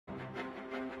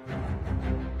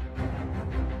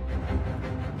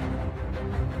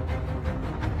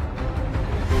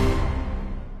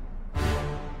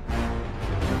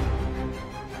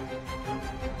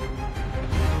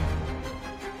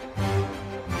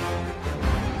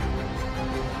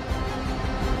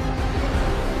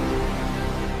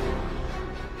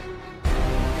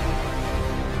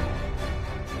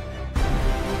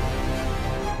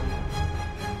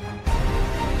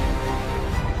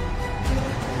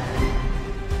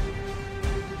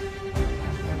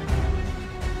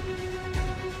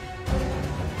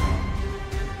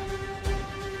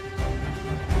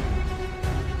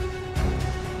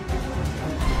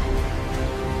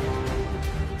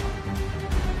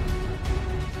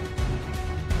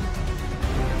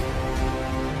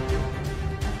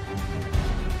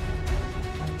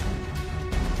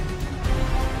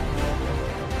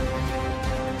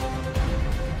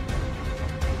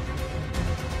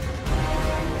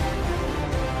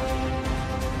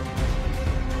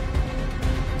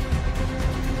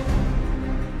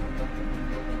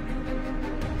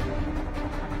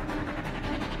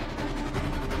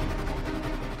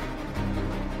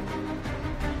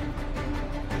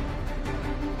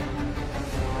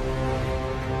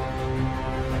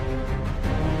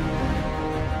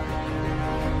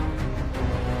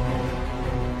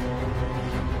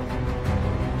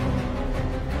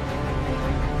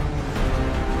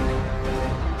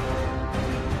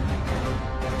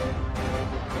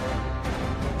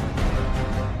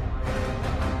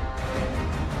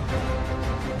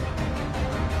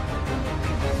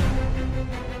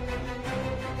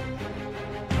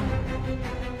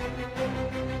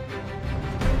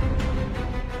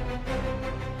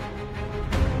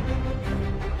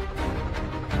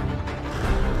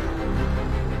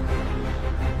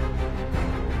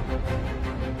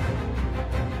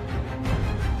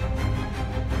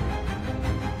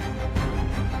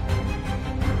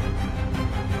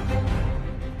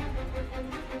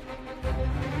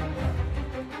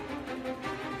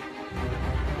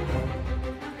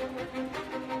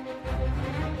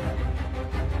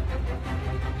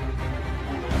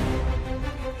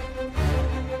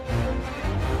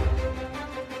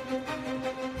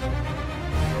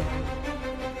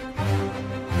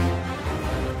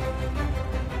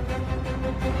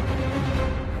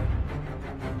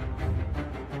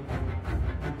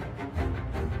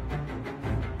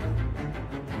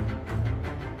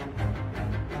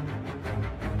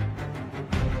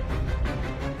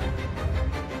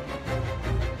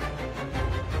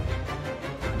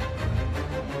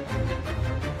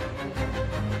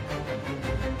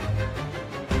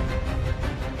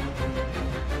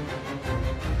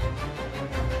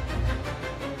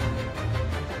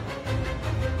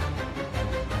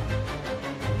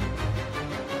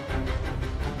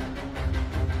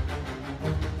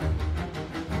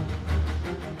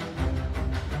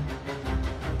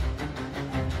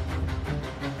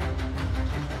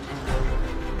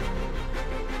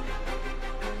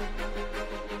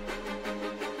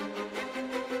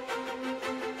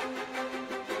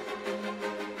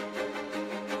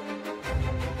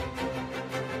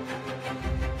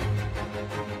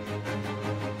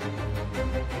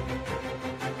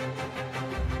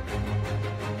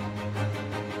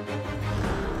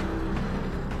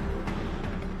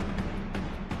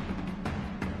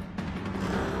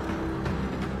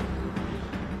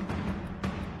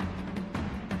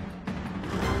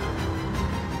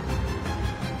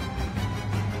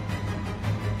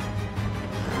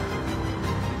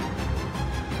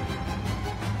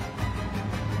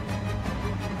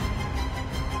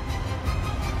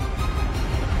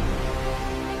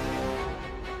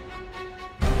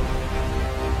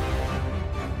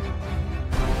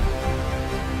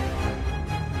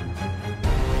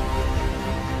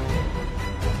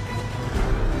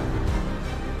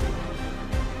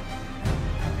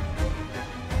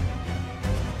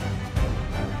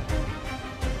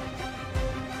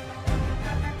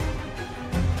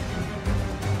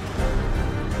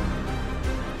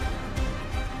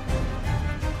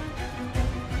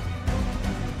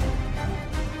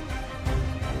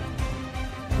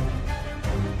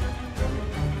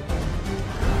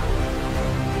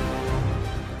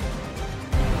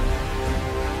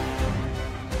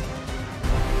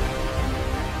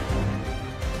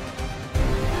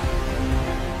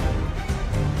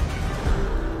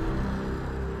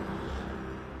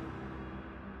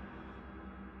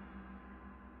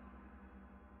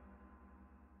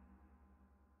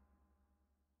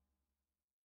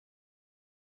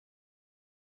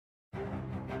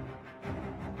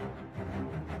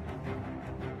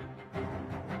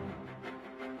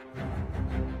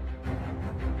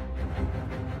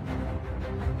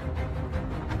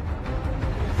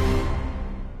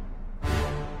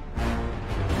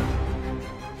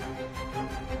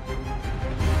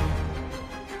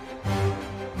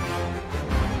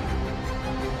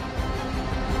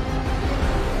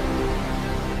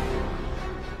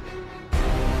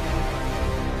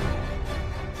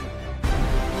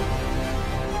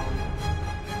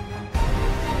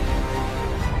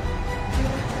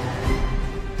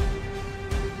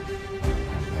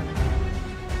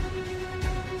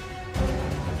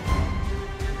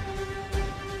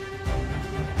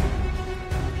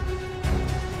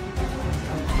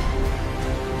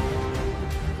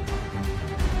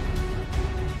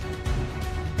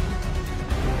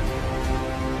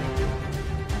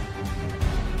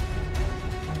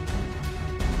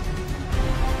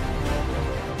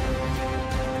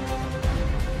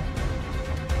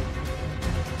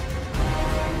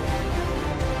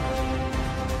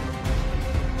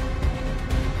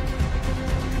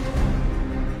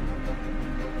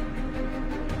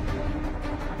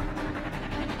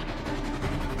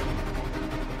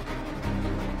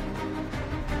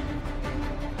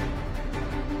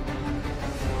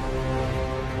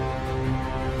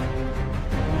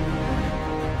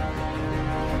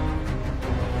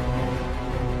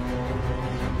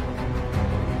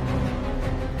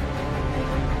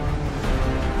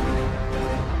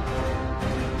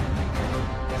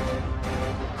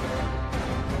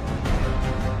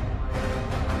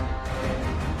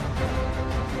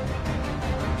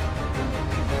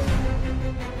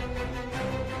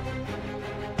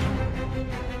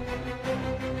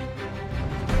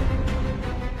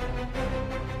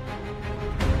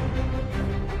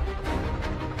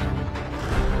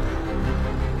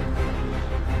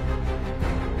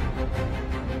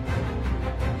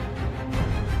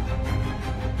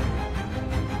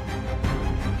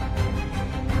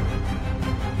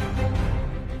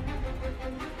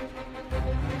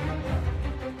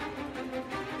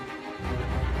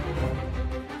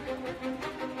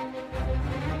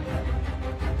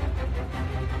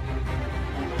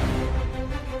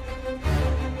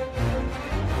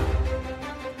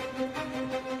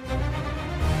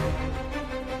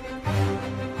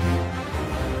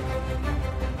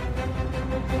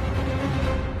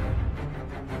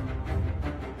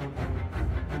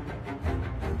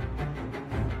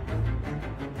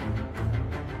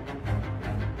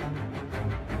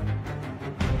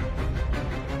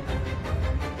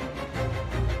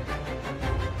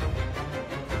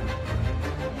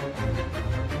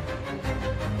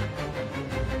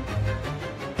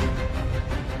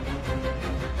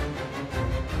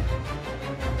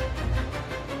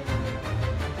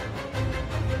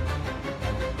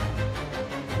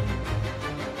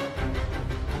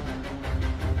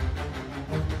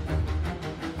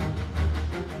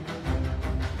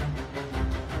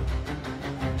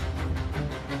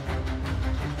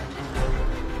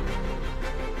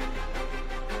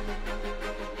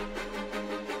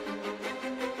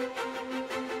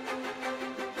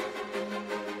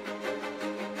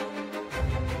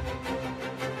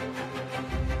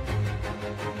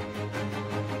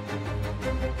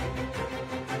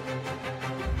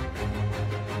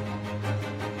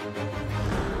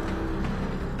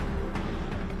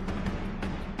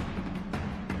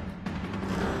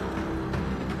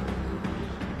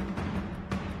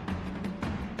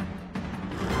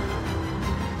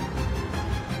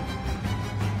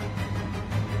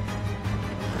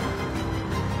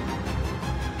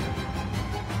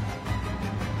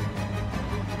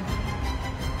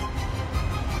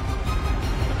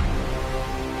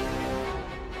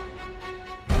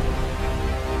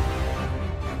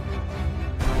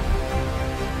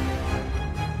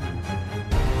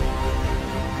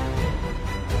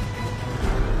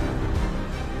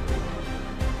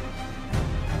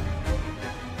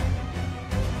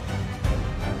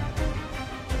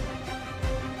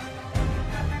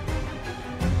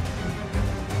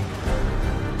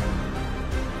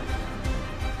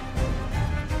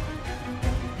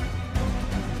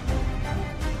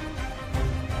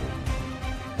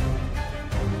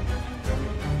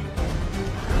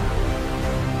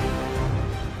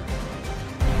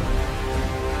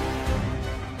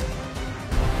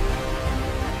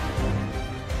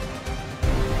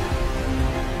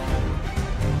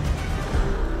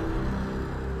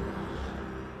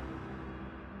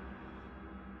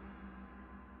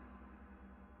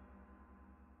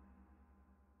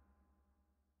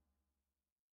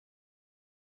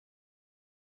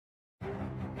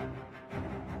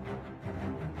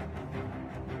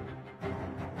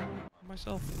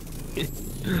myself.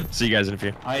 See you guys in a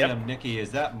few. I am Nikki.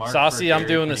 Is that Mark? Saucy, I'm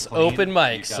doing this open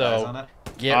mic, so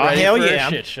get ready for a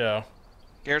shit show.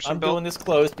 I'm doing this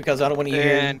closed because I don't want to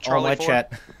hear all my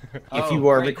chat. If you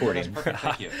are recording.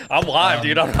 Thank you. I'm live,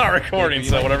 dude. I'm not recording,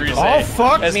 so whatever you say. Oh,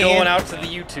 fuck, it's man. going out to the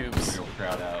YouTubes.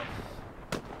 Crowd out.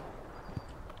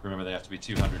 Remember, they have to be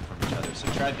 200 from each other. So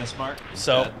try this, Mark.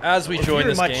 So, as we join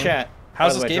this game, chat,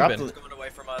 how's this game been?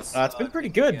 It's been pretty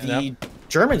good. The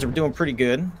Germans are doing pretty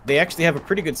good. They actually have a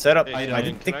pretty good setup. I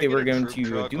didn't think they were going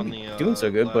to doing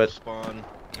so good, but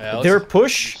their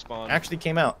push actually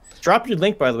came out. Drop your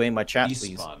link, by the way, in my chat,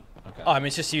 please. Okay. Oh, I mean,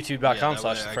 it's just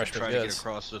youtube.com/freshmanvids.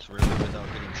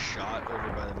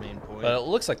 But it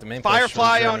looks like the main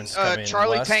Firefly on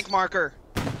Charlie tank marker.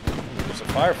 There's a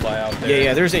Firefly out there.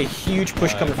 Yeah, there's a huge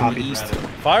push coming from the east.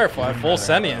 Firefly, full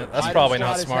sentient. That's probably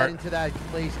not smart.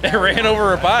 It ran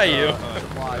over or by you.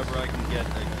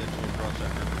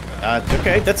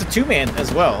 Okay, that's a two-man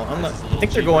as well. I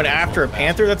think they're going after a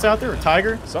panther that's out there, a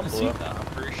tiger. Something.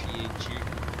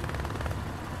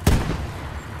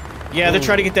 Yeah, they're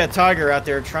trying to get that tiger out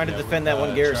there, trying to defend that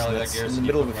one garrison that's in the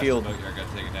middle of the field.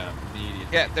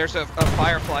 Yeah, there's a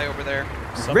Firefly over there.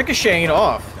 Ricocheting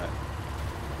off.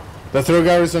 The throw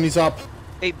garrison is up.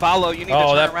 Hey, Balo, you need to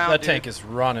turn around, that tank is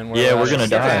running. Yeah, we're gonna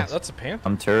die. That's a panther.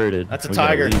 I'm turreted. That's a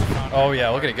tiger. Oh yeah,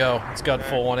 look at it go. It's got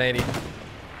full 180.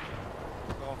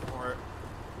 Go for it.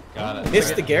 Got it.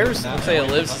 Missed the garrison. I'd say it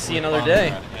lives to see another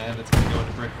day. And it's gonna go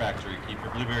into brick factory. Keep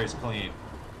your blueberries clean.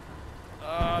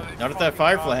 Not if that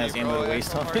Firefly has ammo to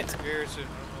waste on it.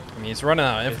 I mean, he's running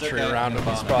out of infantry around him.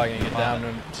 He's probably gonna get down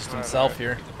to just himself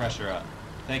here. Get the pressure up.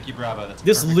 Thank you, Bravo. That's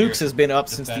this Luke's has been up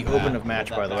since the open of match,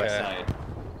 by the way.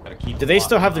 Do they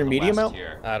still have their medium out?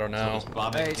 I don't know.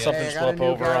 Something's up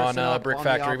over on Brick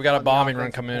Factory. We got a bombing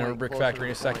run coming in over Brick Factory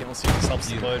in a second. Let's see if this helps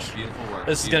the push.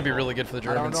 This is going to be really good for the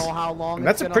Germans.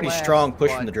 That's a pretty strong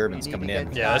push from the Germans coming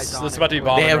in. Yeah, this is about to be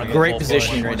bombing. They have great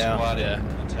positioning right now. Yeah.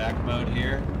 Attack mode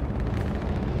here.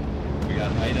 We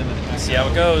got item and see how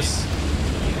it goes.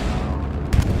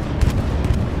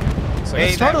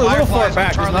 It started a little far back.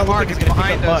 It's not looking like it's going to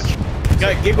pick up much.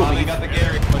 Got Giggle Leaf. Got the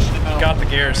Gary pushing him out. Got the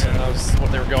garrison. That was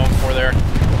what they were going for there.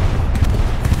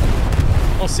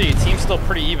 We'll see. Team's still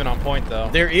pretty even on point, though.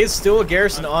 There is still a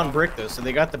garrison on brick, though, so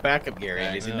they got the backup Gary.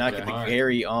 They did not get the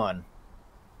Gary on.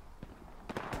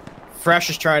 Fresh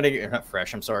is trying to get... Not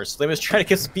Fresh, I'm sorry. Slim is trying to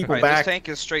get some people back. This tank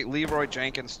is straight Leroy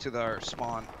Jenkins to their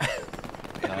spawn.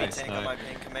 Nice.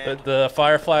 The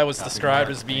Firefly was described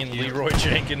as being Leroy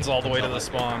Jenkins all the way to the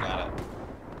spawn.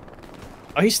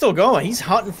 Oh, he's still going. He's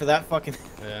hunting for that fucking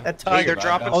that tiger.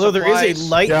 Although there is a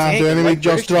light tank. The enemy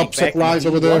just dropped supplies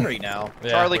over there. Right now.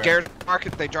 Yeah, Charlie Garrett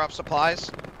Market, they drop supplies.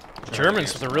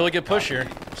 Germans with a really good push here.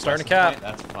 Starting to cap.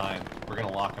 That's fine. We're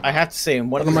gonna lock them. I have to say,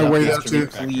 one of my ways to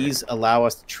please allow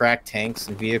us to track tanks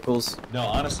and vehicles. No,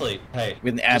 honestly, hey.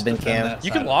 With an admin cam.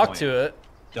 You can lock to it.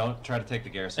 Don't try to take the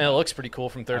garrison. And it looks pretty cool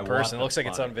from third person. It looks like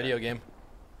it's on video game.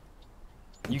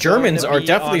 Germans are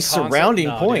definitely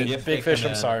surrounding point. Big Fish,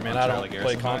 I'm sorry, man. I don't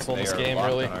play console in this game,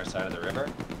 really.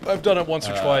 I've done it once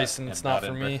or twice, and it's not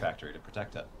for me.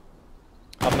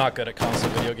 I'm not good at console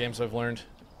video games, I've learned.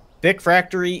 Big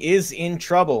Factory is in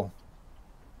trouble.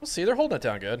 We'll see, they're holding it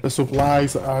down good. The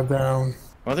supplies are down.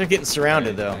 Well, they're getting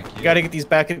surrounded, though. You gotta get these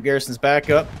backup garrisons back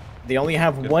up. They only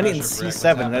have one in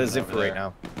C7, and that is it for right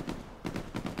now.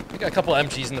 We got a couple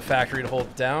MGs in the factory to hold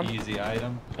it down. Easy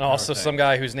item. And also some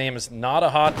guy whose name is not a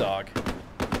hot dog,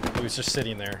 who's just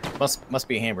sitting there. Must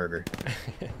be a hamburger.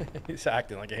 He's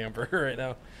acting like a hamburger right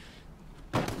now.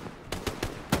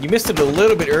 You missed it a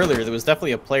little bit earlier. There was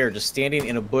definitely a player just standing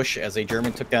in a bush as a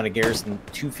German took down a garrison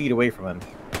 2 feet away from him.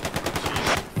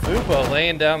 Fupa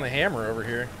laying down the hammer over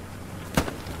here.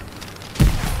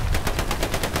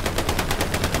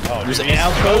 Oh, there's an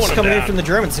outpost coming in from the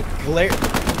Germans.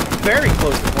 Very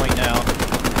close to point now.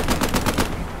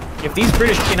 If these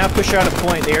British cannot push out a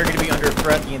point, they are going to be under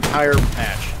threat the entire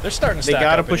match. They're starting to stack up. They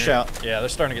got to push out. Yeah, they're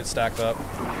starting to get stacked up.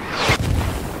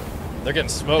 They're getting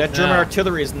smoked. That German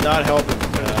artillery is not helping.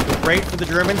 Great for the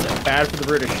Germans and bad for the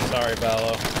British. Sorry,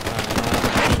 Ballo.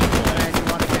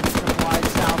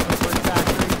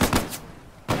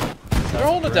 They're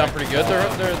holding it down pretty good.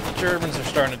 The Germans are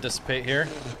starting to dissipate here.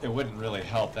 It wouldn't really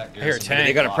help that here, tank.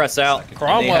 They got to press out.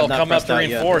 Cromwell come up to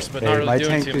reinforce, but not really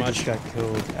doing too much. Just got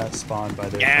killed at spawn by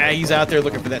their yeah, he's out there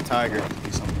looking for that tiger.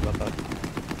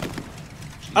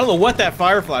 I don't know what that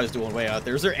Firefly is doing way out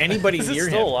there. Is there anybody near him? Is it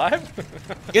still alive?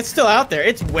 It's still out there.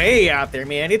 It's way out there,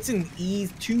 man. It's in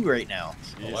E2 right now.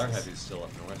 Our heavy's still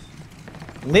up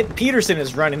north. Lint Peterson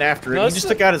is running after it. He just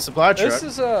took out his supply truck. This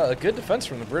is a good defense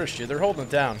from the British, dude. They're holding it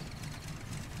down.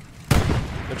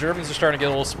 The Germans are starting to get a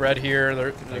little spread here.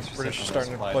 The British are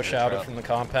starting to push out from the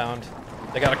compound.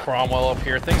 They got a Cromwell up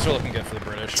here. Things are looking good for the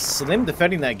British. Slim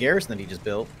defending that garrison that he just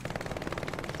built.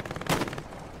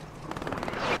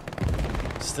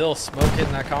 Still smoke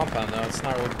hitting that compound though. It's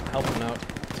not really helping out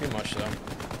too much though.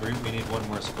 We need one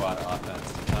more squad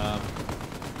offense.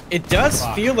 It does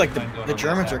feel like the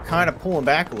Germans are kind of pulling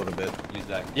back a little bit.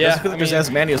 Yeah, I feel like there's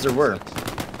as many as there were.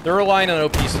 They're relying on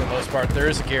OPs for the most part. There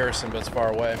is a garrison, but it's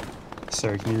far away.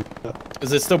 Sir, can you...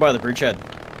 Is it still by the bridgehead?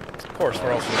 Of course,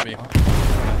 where else would it be? Never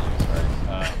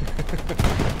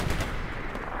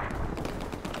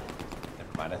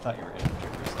mind, I thought you were infantry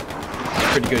for a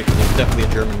second. Pretty good because there's definitely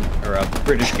a German or a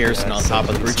British garrison on top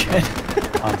of the bridgehead.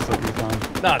 On foot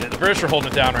recon. Nah, dude, the British are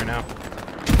holding it down right now.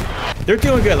 They're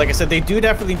doing good. Like I said, they do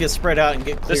definitely need to spread out and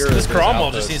get clear. This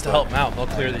Cromwell just needs to help them out. They'll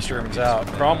clear these Germans out.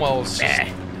 Cromwell's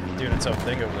just doing its own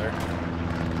thing over there.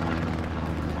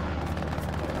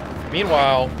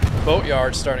 Meanwhile,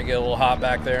 Boatyard's starting to get a little hot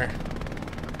back there.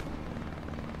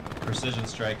 Precision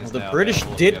strike is the British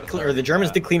did, or the Germans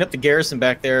did clean up the garrison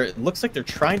back there. It looks like they're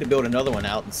trying to build another one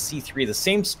out in C3, the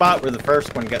same spot where the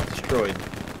first one got destroyed.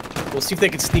 We'll see if they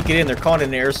can sneak it in. They're calling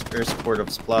in air support of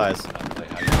supplies.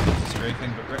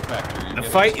 The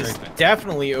fight is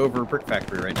definitely over Brick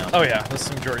Factory right now. Oh yeah, this is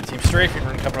the majority team. Strafing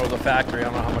run coming over the factory. I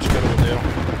don't know how much good it will do.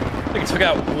 I think it took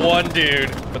out one dude,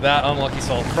 but that unlucky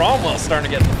soul. Cromwell's starting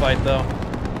to get in the fight though.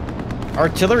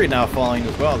 Artillery now falling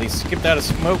as well. They skipped out of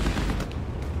smoke.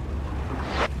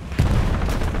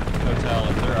 Hotel,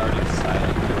 if they're already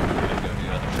silent, they're gonna go do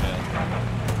other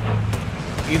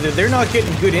shit. Either they're not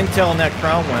getting good intel on that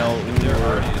Cromwell,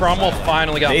 or Cromwell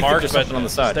finally got marked, but on the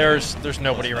side. There's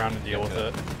nobody around to deal with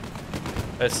it.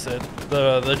 It's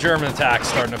the German attack's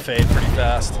starting to fade pretty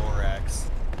fast.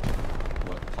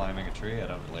 What, climbing a tree? I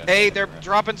don't really. Hey, they're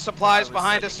dropping supplies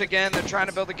behind us again. They're trying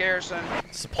to build a garrison.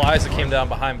 Supplies that came down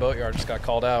behind Boatyard just got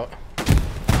called out.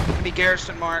 Enemy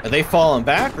garrison mark. Are they falling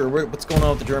back, or what's going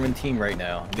on with the German team right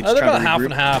now? They're about half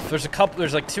and half. There's a couple.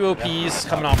 There's like 2 OPs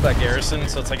coming off that garrison,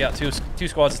 so it's like got two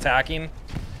squads attacking.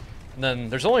 And then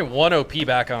there's only 1 OP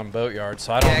back on Boatyard,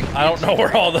 so I don't know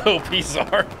where all the OPs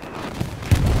are.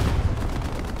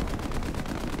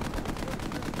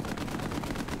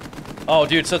 Oh,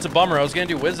 dude, so it's a bummer. I was gonna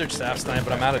do wizard staffs tonight,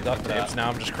 but I'm out of duct tapes now.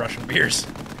 I'm just crushing beers.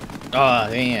 Oh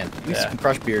man, at least you can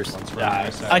crush beers.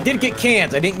 Yeah, I did get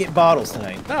cans. I didn't get bottles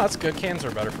tonight. No, that's good. Cans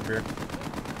are better for beer.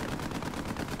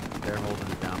 They're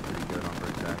holding it down pretty good on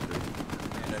Brick Factory.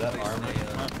 Is that armor?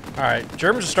 All right,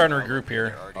 Germans are starting to regroup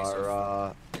here.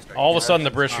 All of a sudden,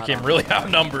 the British became really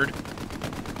outnumbered.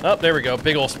 Oh, there we go.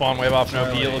 Big old spawn wave off an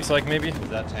OP, it looks like, maybe. Is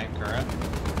that tank current?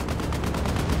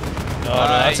 Oh, no,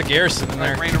 that's a garrison in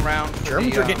there.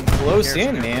 Germans are getting close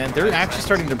in, man. They're actually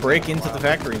starting to break into the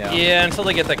factory now. Yeah, until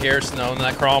they get that garrison, though, and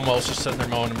that Cromwell's just sitting there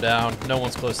mowing them down. No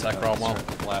one's close to that Cromwell.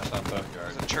 Flash on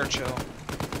Boatyard. It's a Churchill.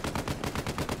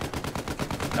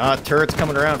 Turrets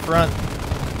coming around front.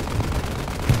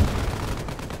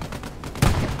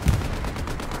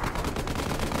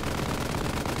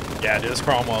 Yeah, dude, this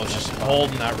Cromwell is just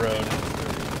holding that road.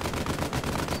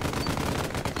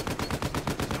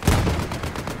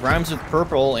 Rhymes with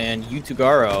Purple and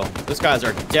Utugaro. Those guys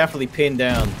are definitely pinned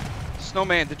down.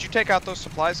 Snowman, did you take out those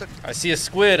supplies? I see a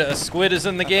squid. A squid is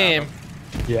in the game.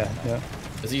 Yeah.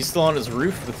 Is he still on his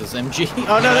roof with his MG?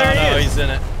 Oh, no, there he is. He's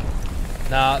in it.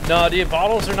 No, dude,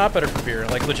 bottles are not better for beer,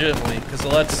 like legitimately, because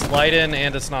it lets light in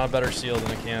and it's not a better seal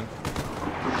than a can.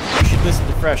 You should listen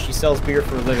to Fresh. He sells beer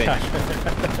for a living.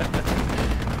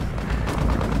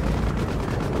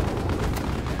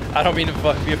 I don't mean to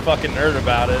be a fucking nerd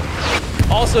about it.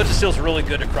 Also, it just feels really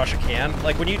good to crush a can.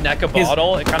 Like when you neck a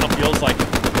bottle, it kind of feels like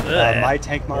my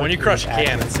tank mark. When you crush a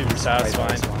can, it's super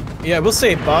satisfying. Yeah, I will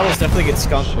say bottles definitely get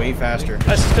skunked way faster.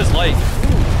 That's just because like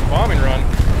bombing run.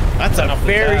 That's a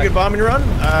very good bombing run.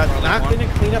 Not going to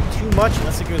clean up too much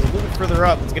unless it goes a little bit further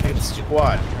up. It's going to get the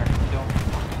squad.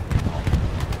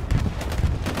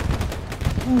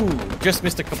 Ooh, just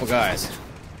missed a couple guys.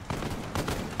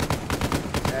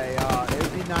 Hey, it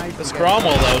would be nice. This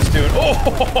Cromwell though is doing. Oh,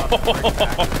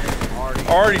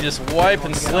 already just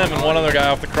wiping Slim and one other guy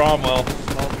off the Cromwell.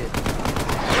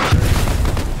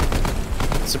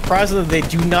 Surprisingly, they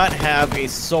do not have a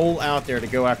soul out there to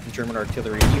go after German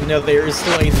artillery, even though there is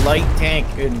still a light tank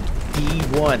in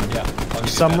D1. Yeah, for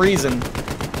some reason.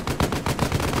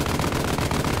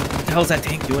 What the hell is that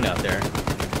tank doing out there?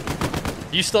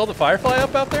 You still have the Firefly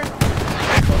up out there?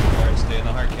 Stay in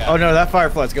the hard cap. Oh no, that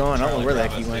Firefly's going. I don't know where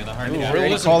that key went. We're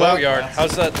losing Boatyard.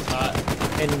 How's that?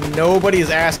 And nobody is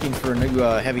asking for a new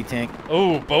heavy tank.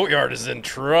 Oh, Boatyard is in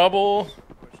trouble.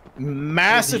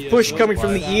 Massive push coming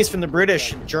from the east from the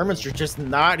British. Germans are just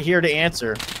not here to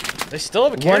answer. They still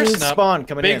have a garrison One up. spawn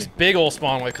coming in. Big old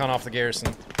spawn wave coming off the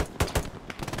garrison.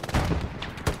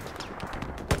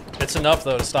 It's enough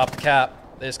though to stop the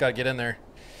cap. They just gotta get in there.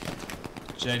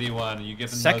 JD1, you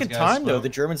giving Second those guys time though, the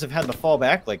Germans have had to fall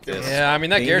back like this. Yeah, I mean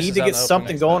that they garrison's need to get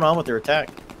something going on with their attack.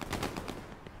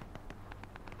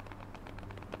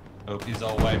 OP's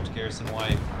all wiped, garrison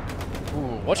wiped.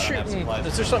 Ooh, what's shooting?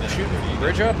 Is there something shooting from the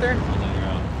bridge up there?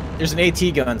 There's an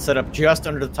AT gun set up just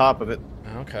under the top of it.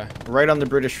 Okay. Right on the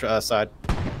British side.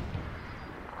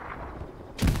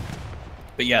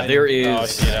 But yeah, there is. Oh, I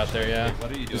see it out there. Yeah. What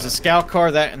are you doing? There's a scout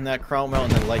car, that and that Cromwell,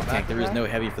 and then light tank. There is no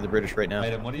heavy for the British right now.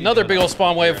 Another big old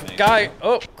spawn wave. Guy.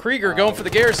 Oh, Krieger going for the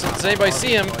garrison. Does anybody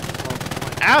see him?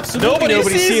 Absolutely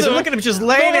nobody sees him. Look at him just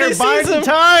laying there buying some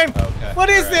time. Okay. What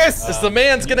is this? It's the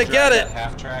man's gonna get it.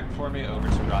 Half track for me over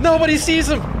to Nobody sees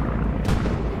him.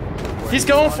 He's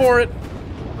going for it.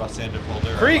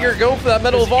 Krieger going for that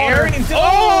Medal of Honor.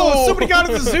 Oh! Somebody got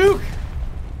in the Zook.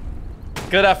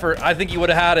 Good effort. I think he would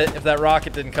have had it if that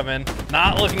rocket didn't come in.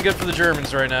 Not looking good for the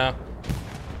Germans right now.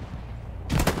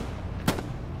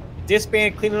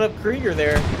 Disband cleaning up Krieger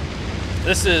there.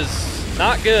 This is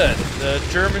not good. The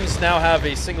Germans now have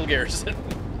a single garrison.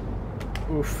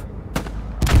 Oof.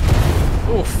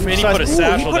 Oof. And he put a satchel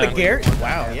down. He put a garrison.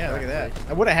 Wow, yeah, look at that.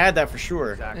 I would have had that for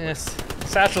sure. Exactly. Yes.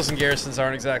 Satchels and garrisons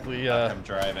aren't exactly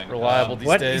reliable these days.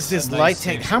 What is this light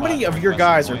tank? How many of your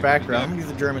guys are back here? How many of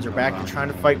the Germans are back and trying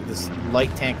to fight with this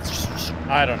light tank?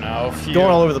 I don't know.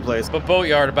 Going all over the place. But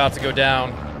Boatyard about to go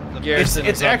down. Garrison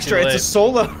it's extra. It's a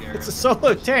solo. It's a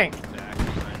solo tank.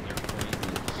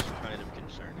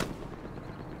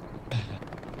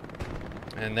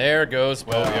 And there goes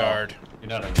Boatyard. You're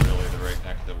not in really the right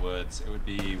neck of the woods. It would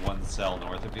be one cell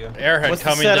north of you. Airhead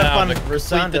coming down to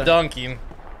complete the dunking.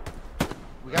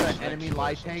 We got an enemy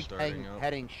light tank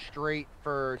heading straight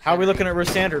for... How are we looking at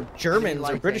Rosander? Germans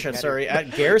or British, I'm sorry,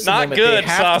 at garrison not limit. Good, they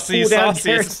have to pull down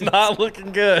It's not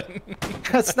looking good.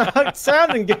 That's not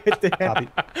sounding good then.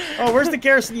 Oh, where's the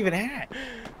garrison even at?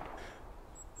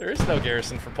 There is no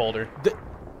garrison for Polder.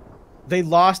 They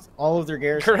lost all of their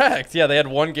garrisons. Correct. Yeah, they had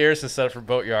one garrison set up for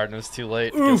Boatyard, and it was too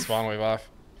late to get spawn wave off.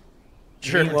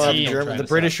 The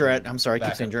British are at, I'm sorry, I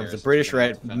keep saying Germans. The British are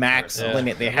at max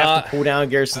limit. They have to pull down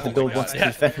garrisons to build ones to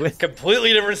defend with.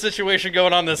 Completely different situation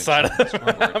going on this side of the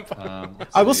map.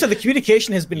 I will say the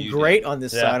communication has been great on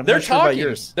this side. I'm not sure about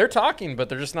yours. They're talking, but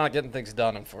they're just not getting things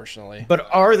done, unfortunately. But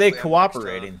are they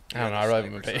cooperating? I don't know. I really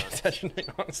haven't been paying attention, to be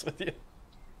honest with you.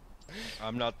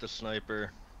 I'm not the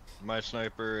sniper. My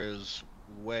sniper is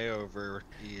way over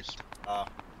east.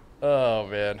 Oh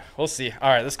man, we'll see. All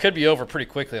right, this could be over pretty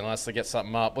quickly unless they get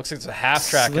something up. Looks like it's a half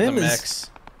track in the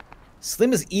mix.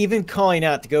 Slim is even calling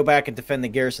out to go back and defend the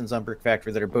garrisons on Brick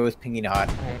Factory that are both pinging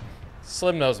hot.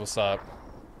 Slim knows what's up.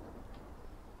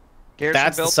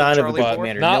 That's the sign of a good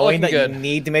commander, knowing that you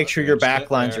need to make sure your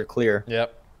back lines are clear.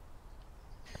 Yep.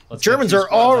 Germans are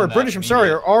all, or British, I'm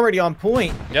sorry, are already on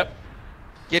point. Yep.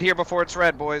 Get here before it's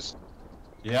red, boys.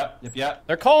 Yep.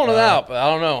 They're calling it out, but I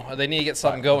don't know. They need to get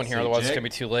something going here, otherwise it's gonna be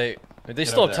too late. They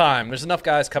still have time. There's enough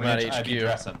guys coming out of HQ.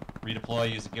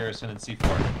 Redeploy, use the garrison and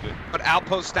C4. Good. Put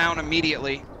outposts down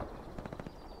immediately.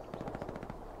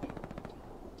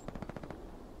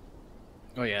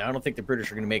 Oh yeah, I don't think the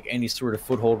British are going to make any sort of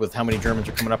foothold with how many Germans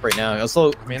are coming up right now.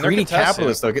 Also, I mean, greedy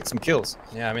capitalists though get some kills.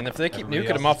 Yeah, I mean if they keep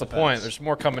nuking them off the point, there's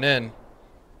more coming in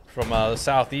from the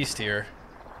southeast here.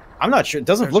 I'm not sure. It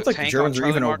doesn't look like the Germans are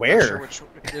even aware. Which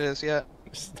it is yet.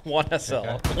 One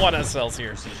SL. One SL's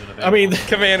here. I mean,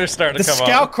 commander's starting to come up. The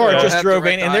scout car just drove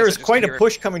in, and there is quite a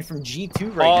push coming from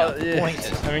G2 right now.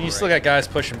 Yeah. I mean, you still got guys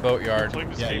pushing Boatyard.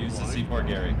 Yeah, use the C4,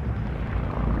 Gary.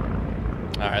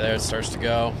 All right, there it starts to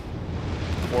go.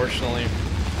 Fortunately.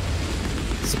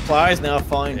 Supplies now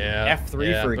falling F3 for a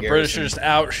garrison. The British are just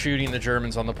out shooting the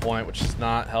Germans on the point, which is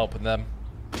not helping them.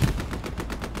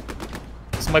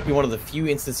 This might be one of the few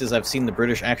instances I've seen the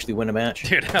British actually win a match.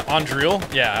 Dude, on drill?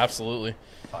 Yeah, absolutely.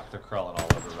 Fuck, they're crawling all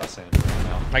over Rosander right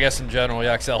now. I guess in general,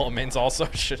 yeah, XL main's also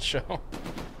a shit show.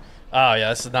 Oh, yeah,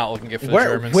 this is not looking good for the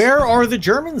Germans. Where are the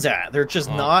Germans at? They're just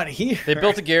not here. They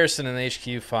built a garrison in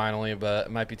HQ finally, but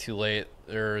it might be too late.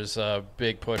 There's a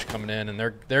big push coming in, and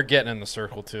they're getting in the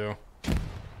circle too.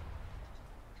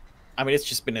 I mean, it's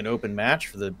just been an open match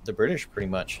for the British, pretty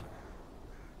much.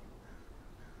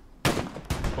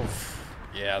 Oof.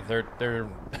 Yeah, they're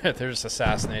just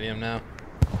assassinating him now.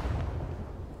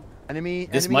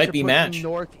 This might be match.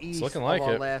 Northeast it's looking like of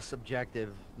our it. last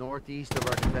objective, northeast of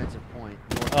our defensive point.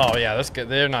 Oh yeah, that's good.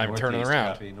 They're not even turning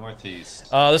around. Copy, northeast.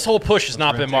 This whole push has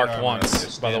not been marked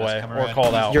once, by the way, or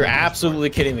called out. You're absolutely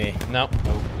kidding me. Nope.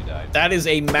 Oh, we died. That is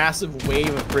a massive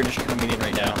wave of British coming in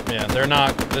right now. Yeah, they're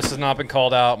not. This has not been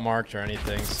called out, marked, or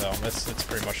anything. So it's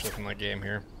pretty much looking like game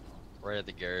here. Right at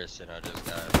the garrison, I just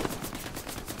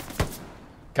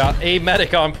got a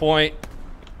medic on point.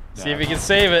 See if he can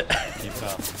save it. Keep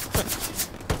up.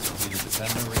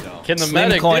 Can the Slim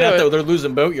medic calling do out it? though, they're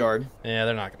losing Boatyard. Yeah,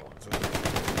 they're not gonna lose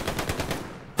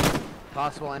it.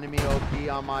 Possible enemy OP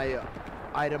on my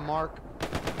item mark.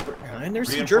 And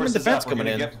there's some German defense coming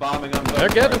in. They're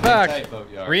getting back.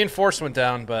 Reinforcement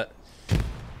down, but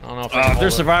I don't know if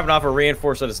they're surviving off a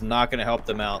reinforcement that's not going to help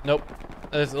them out. Nope.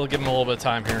 It'll give them a little bit of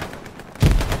time here.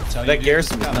 That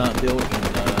garrison is not built in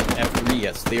F3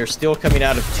 yet. So they are still coming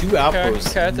out of 2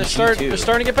 outposts. Okay, they're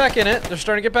starting to get back in it. They're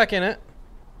starting to get back in it.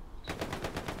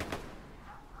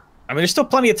 I mean, there's still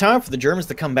plenty of time for the Germans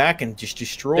to come back and just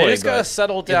destroy. They just gotta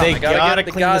settle down. They gotta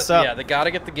clean this up. Yeah, they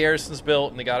gotta get the garrisons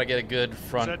built, and they gotta get a good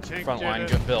front line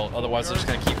built. Otherwise, they're just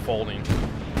gonna keep folding.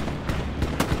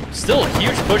 Still a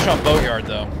huge push on Boatyard,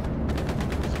 though.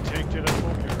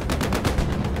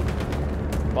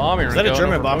 Bombing run. Is that a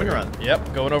German bombing run?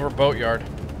 Yep, going over Boatyard.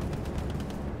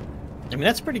 I mean,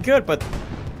 that's pretty good, but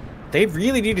they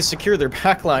really need to secure their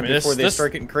backline before they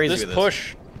start getting crazy with this. This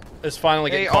push is finally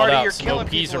getting called out. You're killing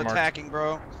people attacking,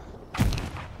 bro.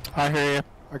 I hear you.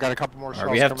 I got a couple more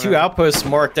shells. We have 2 outposts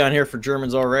marked down here for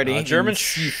Germans already. Germans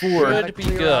should be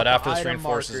good after this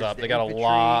reinforces up. They got a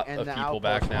lot of people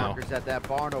back now.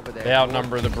 They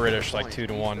outnumber the British like 2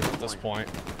 to 1 at this point.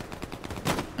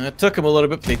 And it took them a little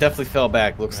bit, but they definitely fell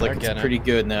back. Looks like it's pretty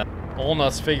good now.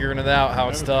 Olnut's figuring it out how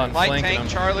it's done. Light tank,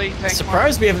 Charlie. Tank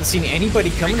surprised we haven't seen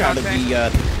anybody coming out of the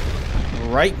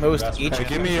rightmost HQ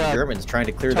Germans trying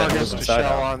to clear that northern side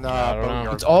out. I don't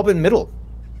know. It's all been middle.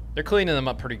 They're cleaning them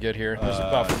up pretty good here. There's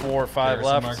about 4 or 5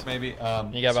 left. Mark, maybe.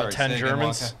 You got about 10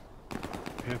 Germans.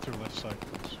 Panther left side,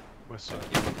 please. West side.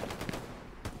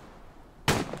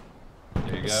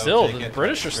 There you go. Still, the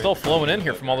British are still flowing in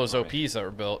here from all those OPs that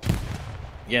were built.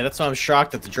 Yeah, that's why I'm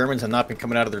shocked that the Germans have not been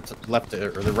coming out of their left or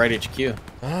their right HQ.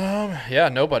 Yeah,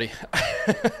 nobody.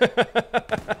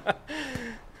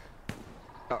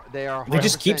 They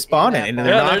just keep spawning, and they're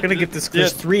not going to get this.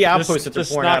 There's 3 outposts that they're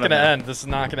pouring out of. This is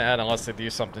not going to end unless they do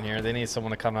something here. They need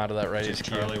someone to come out of that right HQ.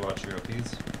 Charlie, watch your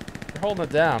OPs. They're holding it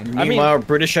down. Meanwhile,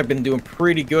 British have been doing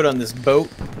pretty good on this boat.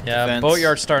 Yeah, defense.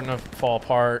 Boatyard's starting to fall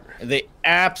apart. They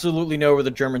absolutely know where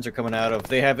the Germans are coming out of.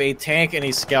 They have a tank and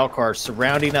a scout car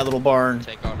surrounding that little barn.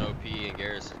 Take on OP and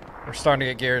garrison. We're starting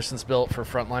to get garrisons built for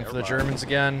front line for the Germans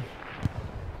again.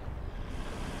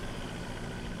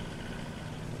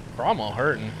 Cromwell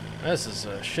hurting. This is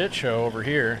a shit show over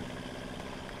here.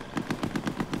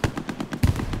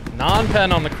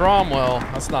 Non-pen on the Cromwell.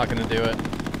 That's not going to do it.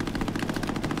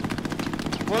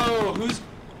 Whoa, who's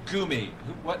Gumi?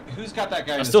 Who's got that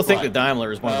guy? I still think the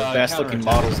Daimler is one of the best looking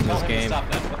models in this game. Stop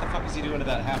that. What the fuck is he doing to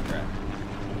that half track?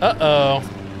 Uh-oh.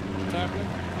 What's happening?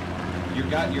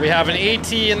 We have an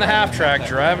AT in the half track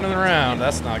driving it around.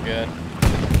 That's not good.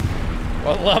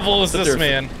 What level is this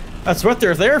man? That's what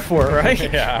they're there for, right?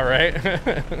 Yeah, right?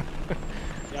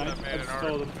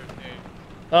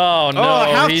 Oh, no.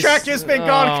 Oh, half track has been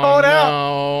called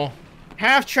out.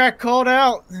 Half track called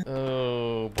out.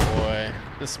 Oh, boy.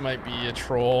 This might be a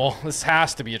troll. This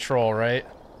has to be a troll, right?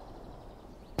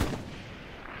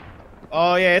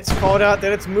 Oh, yeah, it's called out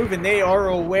that it's moving. They are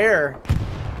aware.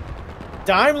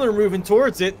 Daimler moving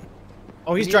towards it.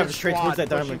 Oh, he's driving straight towards that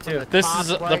Daimler, too. This is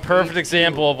the perfect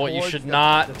example of what you should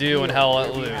not do in Hell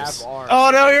Let Loose. Oh,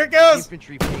 no, here it goes.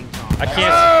 I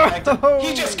can't. Oh.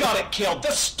 He just got it killed.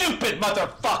 The stupid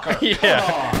motherfucker.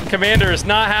 Yeah. Commander is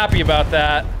not happy about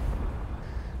that.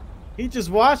 He just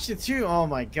watched it, too. Oh,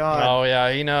 my God. Oh,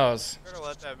 yeah, he knows. Better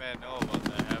let that man know about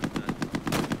that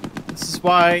half. This is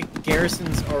why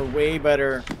garrisons are way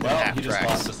better than half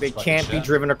tracks. They can't be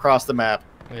driven across the map.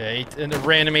 Yeah, and a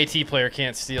random AT player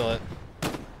can't steal it.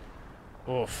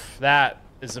 Oof, that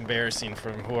is embarrassing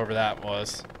from whoever that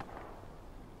was.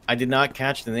 I did not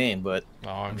catch the name, but oh,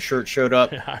 I'm sure it showed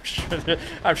up. Yeah,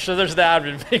 I'm sure there's the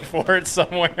admin ping for it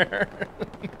somewhere.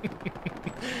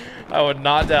 I would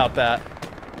not doubt that.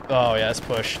 Oh yeah, it's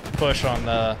push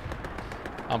on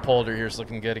Polder here is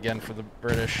looking good again for the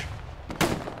British.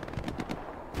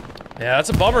 Yeah, that's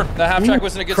a bummer. That half track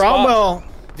wasn't a good Cromwell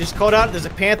just called out. There's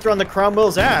a Panther on the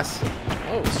Cromwell's ass.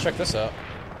 Oh, let's check this out.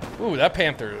 Ooh, that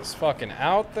Panther is fucking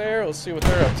out there. Let's see what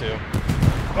they're up to.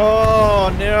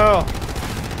 Oh no.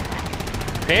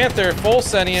 Panther full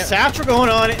sending it. Satchel going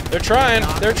on it. They're trying.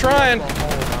 They're trying.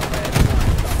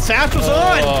 Satchel's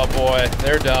on. Oh boy,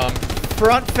 they're done.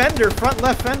 Front fender, front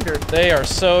left fender. They are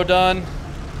so done.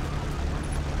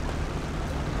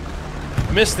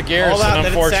 Missed the garrison,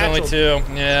 unfortunately, too.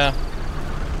 Yeah.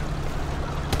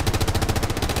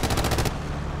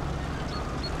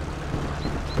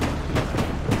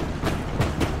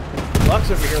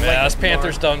 Fox over here. Yeah, this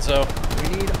Panther's done so. We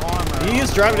need armor. He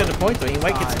is driving to the point though. He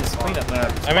might get some cleanup.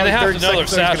 I mean, they have to know their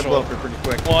satchel. Blow up pretty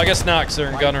quick. Well, I guess not, because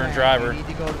they're in gunner and driver. We need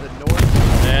to go to the north.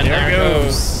 And there it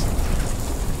goes.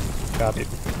 Copy.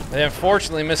 They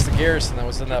unfortunately missed the garrison that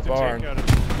was in that barn.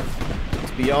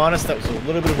 To be honest, that was a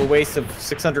little bit of a waste of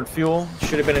 600 fuel.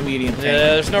 Should have been a medium tank.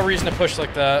 Yeah, there's no reason to push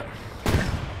like that.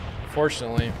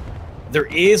 Fortunately. There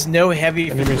is no heavy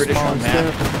for the British on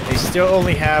map. They still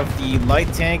only have the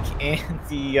light tank and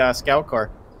the scout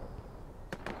car.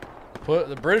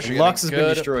 The British are Lux getting has been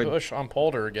good destroyed. push on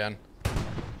Polder again.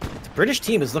 The British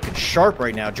team is looking sharp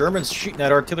right now. Germans shooting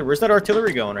at artillery. Where's that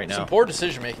artillery going right now? Some poor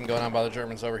decision making going on by the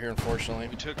Germans over here, unfortunately.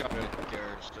 We took out a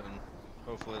garrison.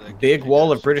 Hopefully they big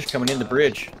wall of British coming in the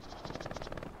bridge.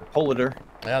 Politer.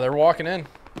 Yeah, they're walking in.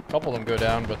 A couple of them go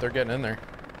down, but they're getting in there.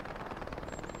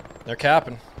 They're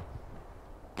capping.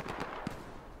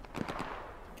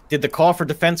 Did the call for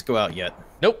defense go out yet?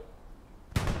 Nope.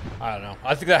 I don't know.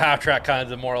 I think that half track kind of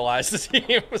demoralized the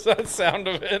team. Was that sound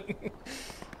of it?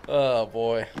 Oh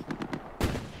boy.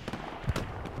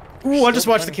 Ooh, I just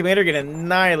watched the commander get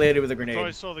annihilated with a grenade. So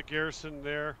I saw the garrison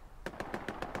there.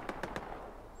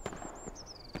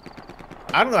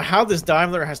 I don't know how this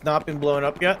Daimler has not been blown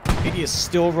up yet. It is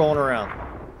still rolling around.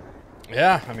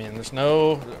 Yeah, I mean, there's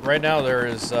no... Right now, there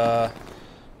is...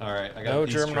 Alright, I got no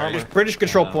German armor. British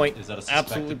control point. Is that a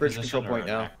absolutely British control point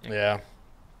now. Yeah.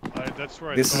 That's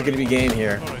where this is going to be game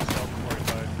here.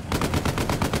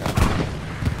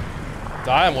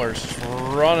 Daimler's just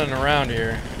running around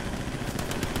here.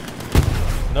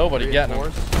 Nobody getting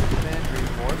them.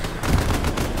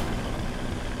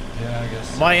 Yeah, I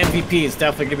guess. My MVP is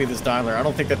definitely going to be this Daimler. I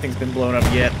don't think that thing's been blown up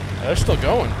yet. They're still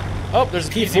going. Oh, there's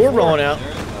a P4 rolling out.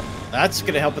 That's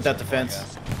going to help with that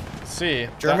defense. Let's see.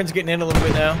 Germans getting in a little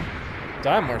bit now.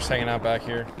 Daimler's hanging out back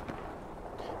here.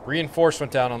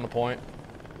 Reinforcement down on the point.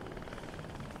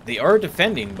 They are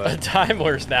defending, but...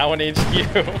 Daimler's now in HQ.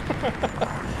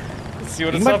 Let's see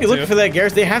what it's might up be looking to. for that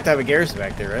garrison. They have to have a garrison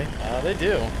back there, right? They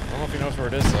do. I don't know if he knows where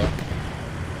it is, though.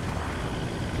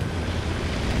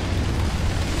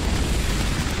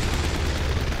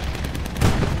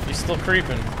 He's still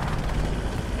creeping.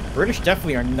 British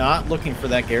definitely are not looking for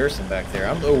that garrison back there.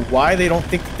 I don't know why they don't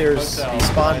think that there's a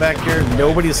spawn back here.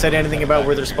 Nobody said anything about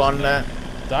where they're spawning at.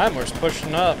 Daimler's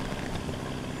pushing up.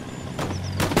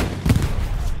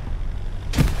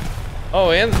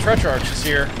 Oh, and the Tretrarch is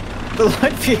here. The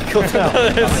light vehicle now.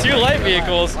 It's 2 light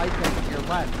vehicles.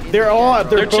 They're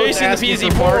both chasing the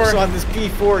PZ4 on this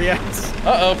P4, yes.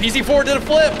 Uh-oh, PZ4 did a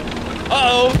flip.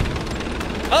 Uh-oh.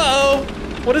 Uh-oh.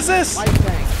 What is this?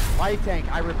 Light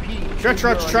tank, I repeat.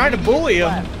 Tretrarch's trying to bully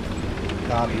him.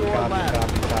 Copy.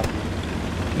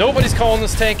 Nobody's calling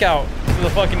this tank out for the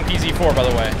fucking PZ4, by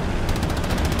the way.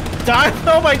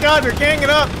 Oh my god, they're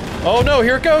ganging up. Oh no,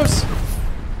 here it goes.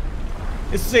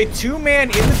 This is a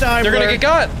 2-man in the Daimler. They're gonna get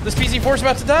got. This PZ4's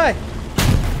about to die.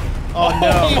 Oh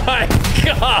no. Oh my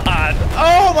god.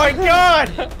 Oh my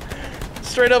god.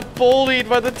 Straight up bullied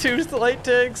by the 2 light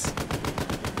tanks.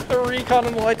 The recon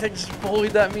and the light tanks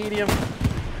bullied that medium.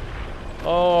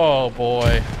 Oh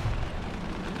boy.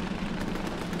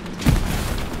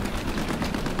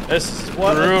 This is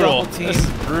brutal. This is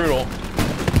brutal.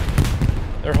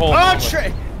 They're holding on.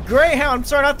 Greyhound,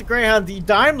 sorry, not the Greyhound, the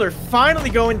Daimler finally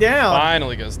going down.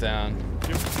 Finally goes down.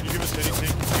 Can you give us anything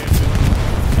you can't do?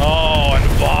 Oh, and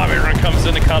the bombing run comes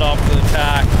in to cut off the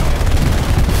attack.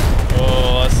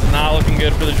 Oh, that's not looking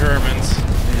good for the Germans.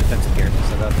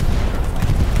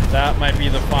 That might be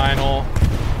the final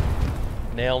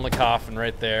nail in the coffin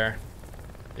right there.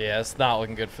 Yeah, it's not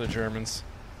looking good for the Germans.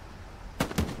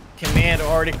 Command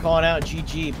already calling out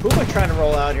GG. Puma trying to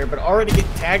roll out here, but already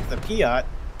getting tagged the Piat.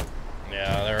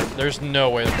 Yeah, there's no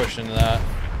way to push into that.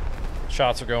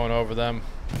 Shots are going over them.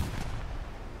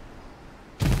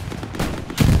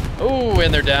 Oh,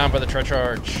 and they're down by the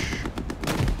Tretrarch.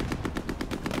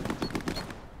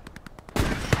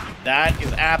 That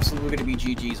is absolutely going to be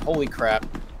GG's. Holy crap.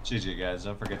 GG, guys.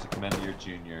 Don't forget to commend your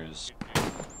juniors.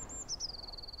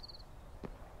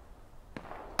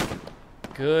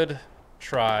 Good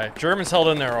try. Germans held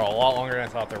in there a lot longer than I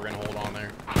thought they were going to hold on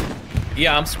there.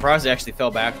 Yeah, I'm surprised they actually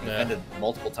fell back and defended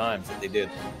multiple times that they did.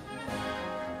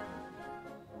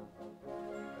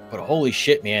 But holy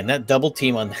shit, man, that double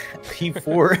team on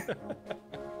P4.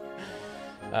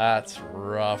 That's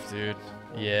rough, dude.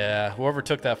 Yeah, whoever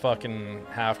took that fucking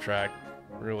half track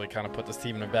really kind of put this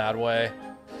team in a bad way.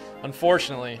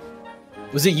 Unfortunately.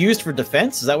 Was it used for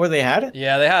defense? Is that where they had it?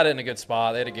 Yeah, they had it in a good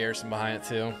spot. They had a garrison behind it,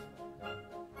 too.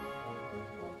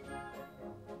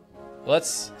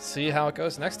 Let's see how it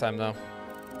goes next time, though.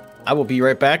 I will be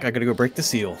right back. I gotta go break the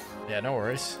seal. Yeah, no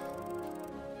worries.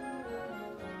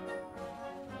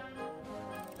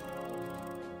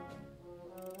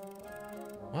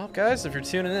 Well, guys, if you're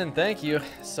tuning in, thank you.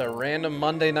 It's a random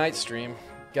Monday night stream.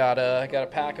 Got a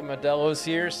pack of Modelo's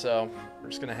here, so we're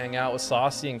just gonna hang out with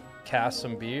Saucy and cast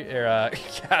some beer, or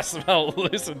cast them out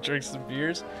loose and drink some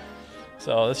beers.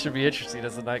 So this should be interesting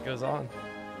as the night goes on.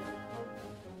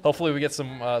 Hopefully, we get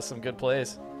some good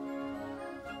plays.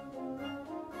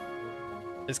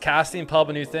 Is casting pub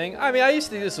a new thing? I mean, I used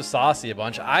to do this with Saucy a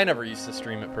bunch. I never used to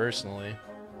stream it personally.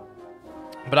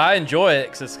 But I enjoy it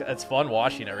because it's fun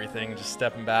watching everything, just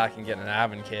stepping back and getting an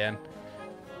admin can.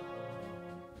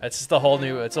 It's just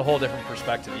it's a whole different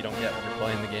perspective you don't get when you're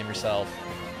playing the game yourself.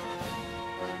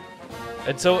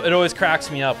 And so it always cracks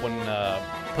me up when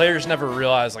players never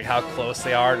realize like how close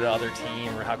they are to the other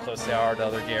team or how close they are to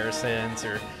other garrisons,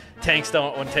 or when tanks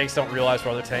don't realize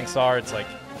where other tanks are. It's like,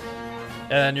 and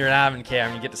then you're an admin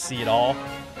cam and you get to see it all.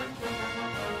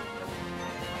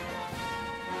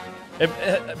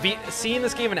 Seeing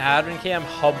this game in admin cam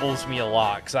humbles me a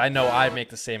lot because I know I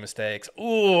make the same mistakes.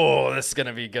 Ooh, this is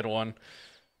gonna be a good one.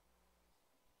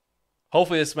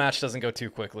 Hopefully this match doesn't go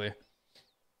too quickly.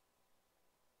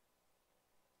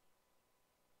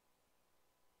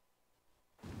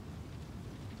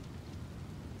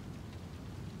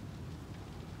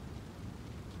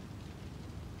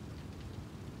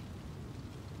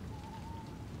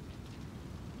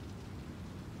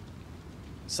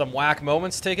 Some whack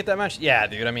moments take it that match? Yeah,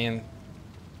 dude. I mean,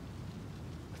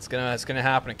 it's gonna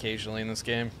happen occasionally in this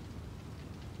game.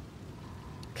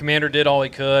 Commander did all he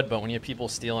could, but when you have people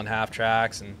stealing half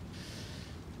tracks and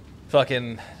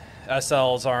fucking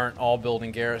SLs aren't all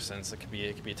building garrisons, it could be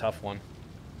a tough one.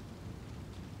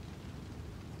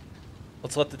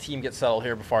 Let's let the team get settled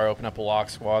here before I open up a lock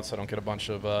squad, so I don't get a bunch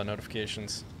of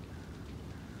notifications.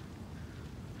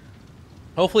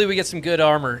 Hopefully we get some good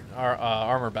armor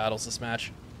battles this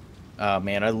match.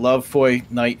 Man, I love Foy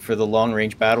Knight for the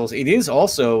long-range battles. It is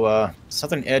also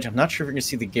Southern Edge. I'm not sure if you're going to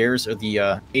see the Gers or the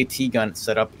AT gun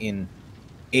set up in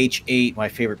H8, my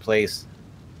favorite place.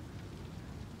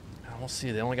 We'll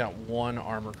see. They only got one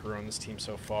armor crew on this team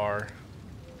so far.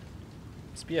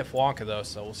 It's BF Wonka, though,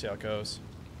 so we'll see how it goes.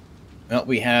 Well,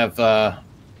 we have a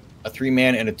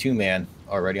 3-man and a 2-man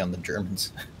already on the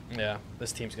Germans. Yeah,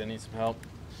 this team's going to need some help.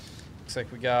 Looks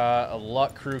like we got a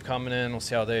luck crew coming in. We'll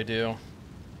see how they do.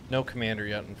 No commander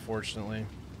yet, unfortunately.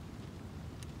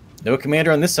 No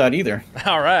commander on this side either.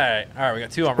 All right. We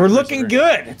got 2 armor. We're looking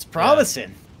good. It's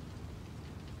promising.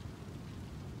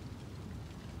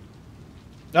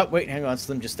 Yeah. Oh, wait, hang on.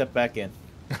 Slim just stepped back in.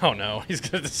 Oh, no. He's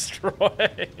going to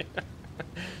destroy.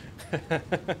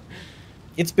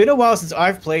 It's been a while since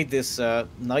I've played this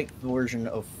night version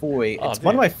of Foy. It's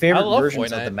one of my favorite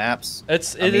versions of the maps.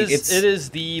 It is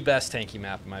the best tanky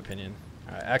map, in my opinion.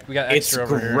 We got extra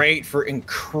over here. It's great for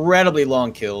incredibly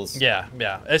long kills. Yeah.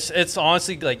 It's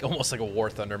honestly like almost like a War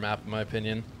Thunder map, in my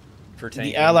opinion. For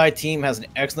tanking. The Allied team has an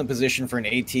excellent position for an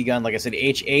AT gun. Like I said,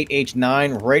 H8,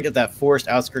 H9, right at that forest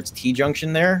outskirts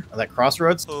T-junction there, that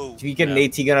crossroads. Oh, if you get an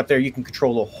AT gun up there, you can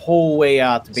control the whole way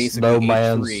out to basically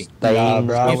H3.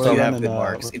 If you have good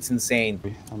marks. It's insane.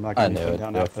 I'm not going to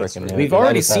down that. We've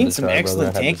already seen some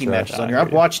excellent tanking matches on here.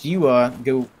 I've watched you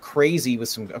go crazy with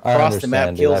some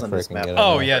across-the-map kills on this map.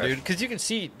 Oh, yeah, dude, because you can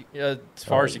see as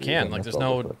far as you can. Like, there's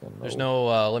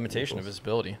no limitation of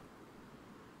visibility.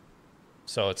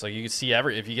 So it's like you can see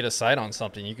if you get a sight on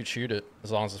something, you could shoot it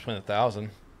as long as it's within 1,000.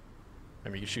 I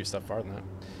mean, you can shoot stuff farther than that.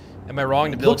 Am I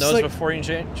wrong to build nodes before you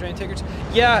train takers?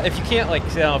 Yeah, if you can't, like,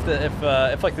 you know,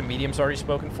 if like the medium's already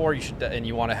spoken for, you should, and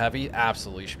you want a heavy,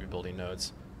 absolutely you should be building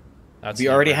nodes. We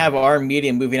already have our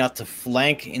medium moving out to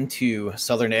flank into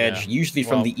Southern Edge, usually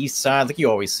from the east side, like you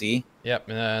always see. Yep,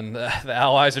 and the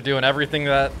Allies are doing everything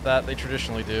that they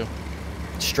traditionally do.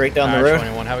 Straight down the road.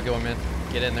 21, have a go, man.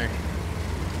 Get in there.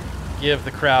 Give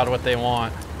the crowd what they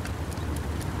want.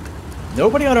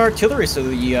 Nobody on artillery, so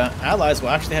the Allies will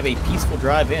actually have a peaceful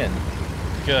drive in.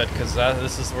 Good, because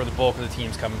this is where the bulk of the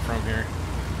team's coming from here.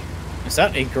 Is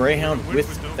that a Greyhound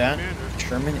with that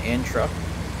Sherman and truck?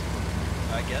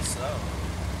 I guess so.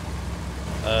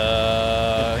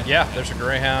 Yeah, there's a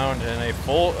Greyhound and a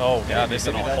full. Oh god, they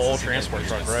sent a whole transport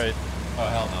truck, right? Oh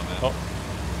hell no, man. Oh.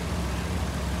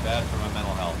 Bad for my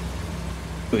mental health.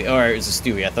 Or it was a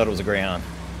Stewie. I thought it was a Greyhound.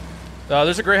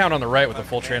 There's a Greyhound on the right with a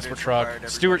full transport truck.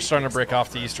 Stewart's starting to break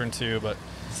off the eastern too, but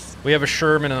we have a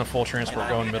Sherman and a full transport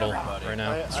going middle right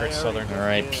now, straight to southern. All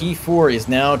right, P4 is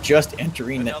now just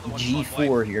entering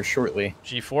G4 here shortly.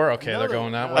 G4, okay, they're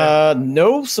going that way.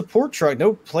 No support truck,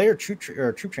 no player troop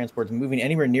transport is moving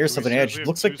anywhere near Southern Edge. It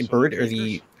looks like the bird or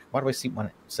the why do I want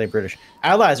to say British?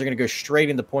 Allies are going to go straight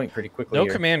into point pretty quickly.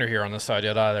 No commander here on this side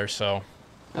yet either, so.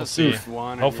 Let's see.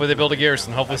 Hopefully they build a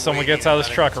garrison. Hopefully someone gets out of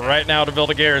this truck right now to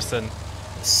build a garrison.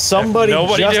 Somebody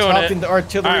just hopped into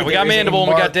artillery. All right, we got Mandible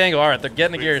and we got Dangle. All right, they're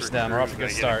getting the gears down. We're off to a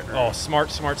good start. Oh, smart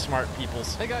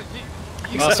peoples. Hey guys,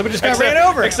 somebody just got ran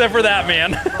over. Except for that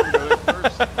man.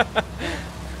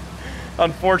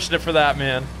 Unfortunate for that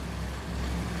man.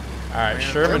 All right,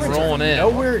 Sherman's rolling in.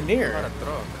 Nowhere near.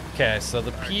 Okay, so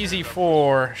the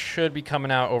PZ4 should be coming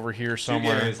out over here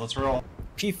somewhere. Let's roll.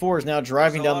 P4 is now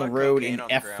driving down the road in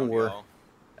F4.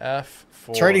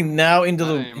 F4. Turning now into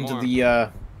the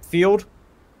field.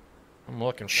 I'm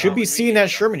looking. Should be seeing that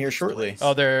Sherman here shortly.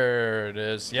 Oh, there it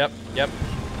is. Yep.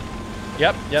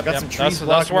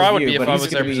 That's where I would be if I was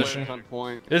their position.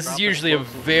 This is usually a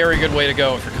very good way to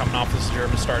go if you're coming off this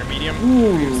German starting medium.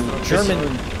 Ooh,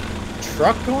 German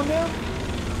truck going down?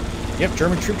 Yep,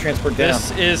 German troop transport down.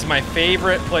 This is my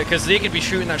favorite play because they could be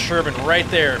shooting that Sherman right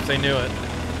there if they knew it.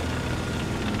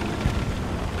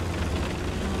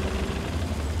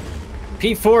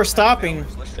 P4 stopping.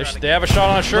 They have a shot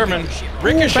on a Sherman.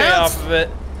 Ricochet off of it.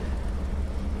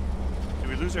 Did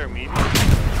we lose our medium?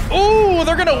 Ooh,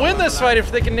 they're gonna win this fight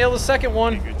if they can nail the second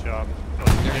one. Good job.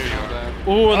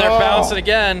 Ooh, and they're bouncing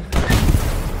again.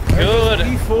 Good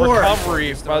P4.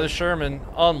 recovery by the Sherman.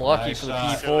 Unlucky for the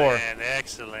P4.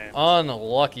 Excellent.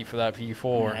 Unlucky for that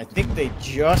P4. I think they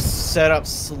just set up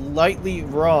slightly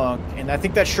wrong, and I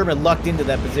think that Sherman lucked into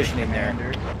that position in there.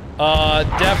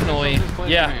 Definitely.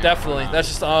 Yeah, definitely. That's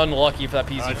just unlucky for that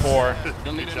PZ4.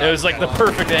 It was like the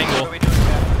perfect angle.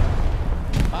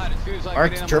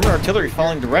 German artillery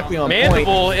falling directly on Mandible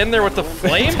point. in there with the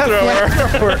flamethrower.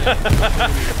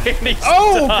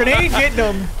 Oh, grenade getting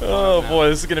them. Oh boy,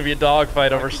 this is gonna be a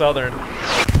dogfight over Southern.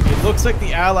 It looks like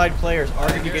the Allied players are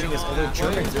gonna be getting this. Although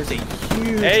Germans, there's a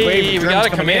huge wave of we got a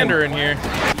commander in here.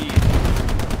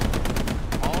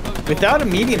 Without a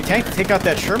medium tank to take out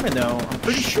that Sherman, though, I'm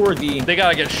pretty sure they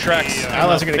gotta get Shreks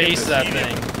Allies are gonna face that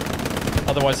thing.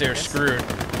 Otherwise, they are screwed.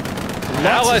 The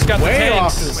Lutz Allies got the way tanks.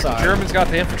 off to the side. Germans got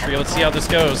the infantry. Let's see how this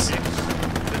goes.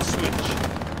 Let's switch.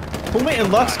 Puma and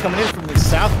Lux coming in from the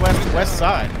southwest to west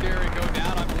side.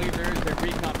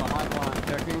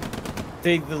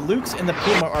 The Lukes and the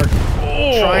Puma are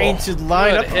trying to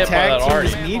line up the tag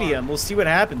team's medium. We'll see what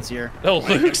happens here. The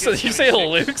Lukes? Did you say the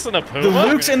Lukes and the Puma? The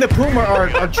Lukes and the Puma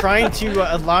are trying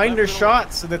to align their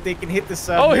shots so that they can hit this.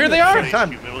 Oh, here they are!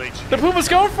 The Puma's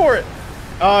going for it!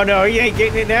 Oh no, he ain't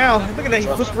getting it now. Look at that, he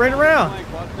flipped right around.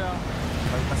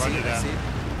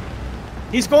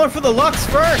 He's going for the Lux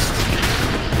first.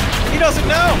 He doesn't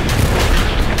know.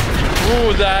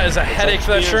 Ooh, that is a headache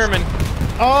for that Sherman.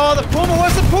 Oh, the Puma,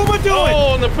 what's the Puma doing?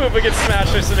 Oh, and the Puma gets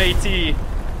smashed with some AT.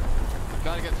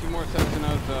 Gotta get 2 more sets of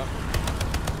notes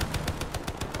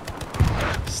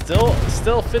Still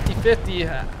up.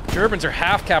 50-50. Germans are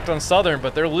half capped on Southern,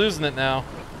 but they're losing it now.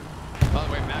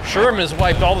 Sherman has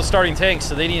wiped all the starting tanks,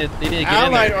 so they need to get in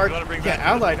there.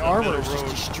 Allied armor is just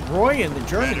destroying the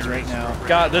Germans right now.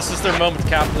 God, this is their moment to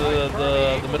cap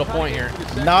the middle point here.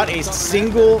 Not a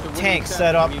single tank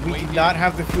set up. We do not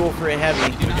have the fuel for a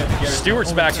heavy.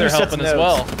 Stewart's back there helping as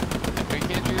well.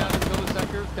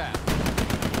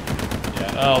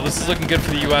 Oh, this is looking good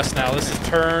for the U.S. now. This is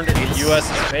turned in the U.S.'s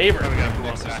favor.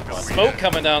 Smoke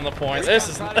coming down the point. This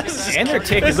is and they're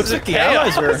taking. It looks like the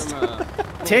Allies are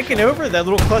taking over that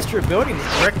little cluster of buildings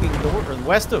directly north or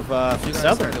west of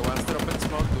Southern.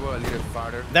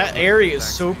 That area is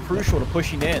so crucial to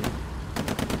pushing in.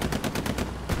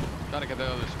 Gotta get the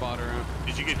other spotter out.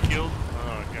 Did you get killed?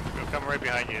 Oh, I'm coming right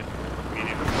behind you.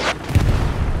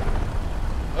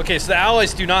 Okay, so the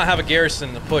Allies do not have a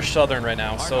garrison to push Southern right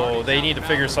now, so they need to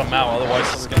figure something out, otherwise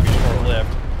it's going to be short-lived.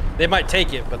 They might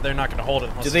take it, but they're not going to hold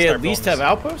it. Do they at least have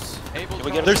outposts?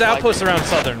 There's outposts around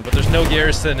Southern, but there's no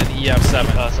garrison in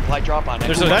EF7. Supply drop on it.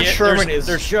 That Sherman is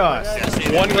just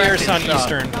one garrison on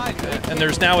Eastern, and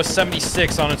there's now a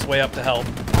 76 on its way up to help.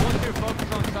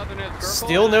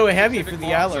 Still no heavy for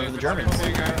the Allies, or the Germans.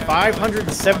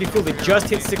 570 fuel, they just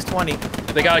hit 620.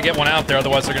 They got to get one out there,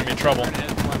 otherwise they're going to be in trouble.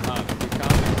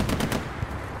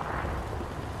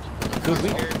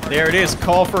 There it is.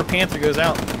 Call for a Panther goes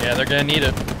out. Yeah, they're gonna need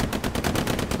it.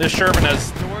 This Sherman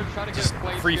has just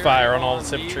free fire on all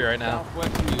this infantry right now.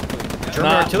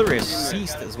 German artillery has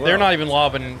ceased as well. They're not even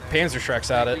lobbing Panzer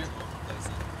Shreks at it.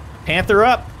 Panther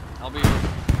up.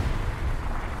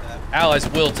 Allies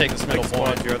will take this middle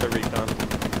point. Your other recon.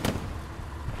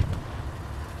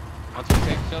 Once we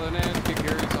take Southern end, kick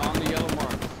yours on the yellow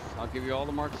marks. I'll give you all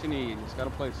the marks you need. You just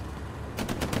gotta place them.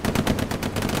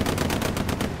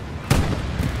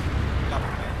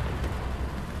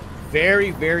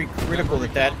 Very, very critical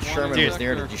that Sherman was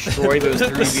there to destroy those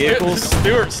 3 vehicles.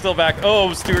 Stewart's still back.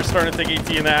 Oh, Stewart's starting to take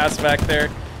AT in the ass back there.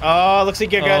 Oh, looks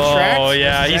like you got tracked. Oh,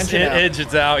 yeah, he's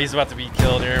engines out. He's about to be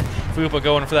killed here. Fupa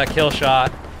going for that kill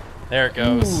shot. There it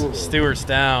goes. Ooh. Stewart's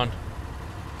down.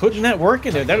 Putting that work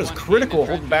in there, that was critical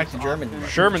holding back the German.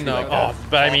 Sherman, though. Oh,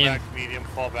 but I mean,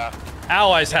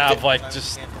 allies have, like,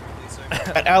 just...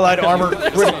 That allied armor,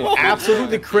 critical.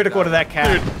 Absolutely critical to that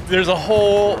cap. Dude, there's a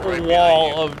whole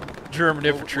wall of German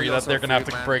infantry that they're going to have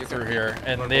to break through here.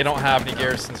 And they don't have any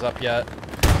garrisons up yet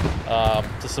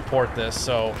to support this.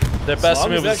 So the best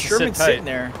move is to sit tight.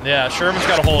 There. Yeah, Sherman's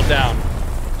got to hold it down.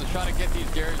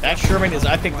 That Sherman is,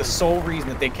 I think, the sole reason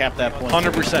that they capped that point.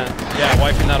 100%. Yeah,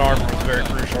 wiping that armor was very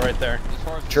crucial right there.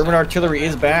 German artillery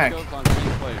is back.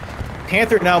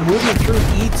 Panther now moving through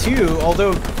E2,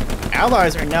 although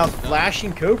allies are now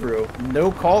flashing Cobra.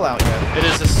 No call out yet. It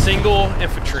is a single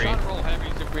infantry.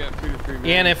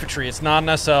 And infantry. It's not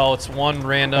an SL. It's one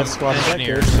random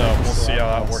engineer. So we'll see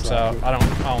how that works out. I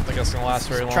don't think that's gonna last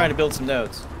very long. Trying to build some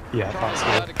nodes. Yeah,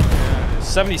 possibly.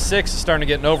 76 is starting to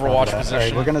get an overwatch position.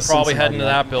 Right, we're gonna probably heading to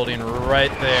that building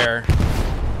right there.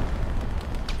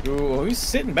 Ooh, he's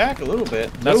sitting back a little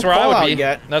bit. That's where I would be.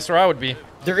 Yet. That's where I would be.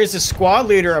 There is a squad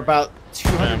leader about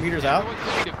 200 meters out.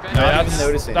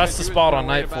 That's the spot on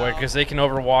Nightfoot because they can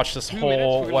overwatch this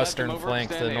whole western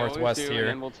flank to the northwest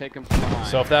here.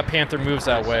 So if that Panther moves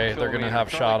that way, they're going to have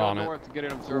a shot on it.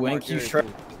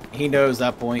 He knows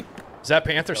that point. Is that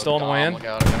Panther still on the way in?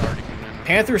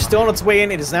 Panther is still on its way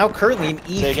in. It is now currently in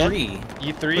E3.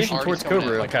 E3? Pushing towards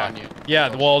Cobra. Okay.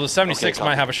 Yeah, well, the 76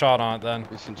 might have a shot on it then.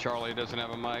 Listen, Charlie doesn't have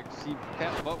a mic.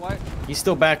 He's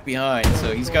still back behind,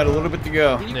 so he's got a little bit to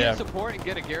go. Yeah.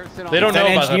 They don't know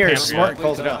about that Panther Smart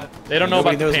calls it out. They don't know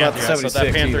about the Panther yet, so if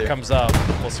that Panther comes up,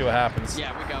 we'll see what happens.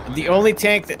 The only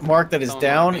tank that Mark that is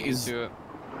down is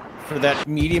for that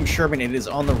medium Sherman. It is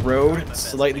on the road,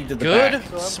 slightly to the back.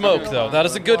 Good smoke, though. That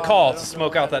is a good call to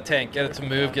smoke out that tank. Get it to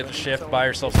move, get the shift, buy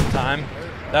yourself some time.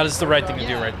 That is the right thing to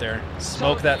do right there.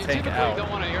 Smoke that tank out.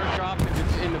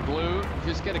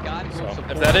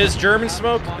 If that is German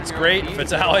smoke, it's great. If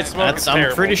it's Allied smoke, it's terrible.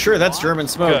 I'm pretty sure that's German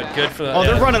smoke. Good for that. Oh,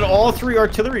 they're running all 3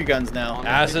 artillery guns now.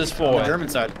 As is for the German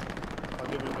side.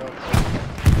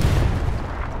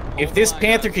 If this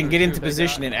Panther can get into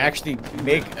position and actually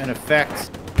make an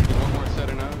effect,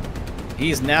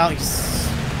 he's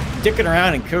dicking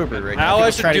around in Cobra right now.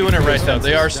 Allies are doing it right though.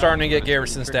 They are starting to get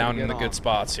garrisons down in the good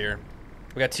spots here.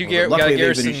 We got we got a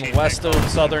garrison west of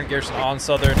southern, garrison on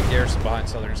southern, and garrison behind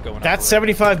southern is going up. That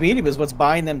 75 medium is what's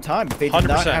buying them time. If they did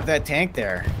not have that tank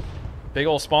there. Big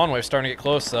old spawn wave starting to get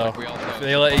close though. If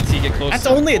they let AT get close. That's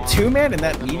only a 2-man in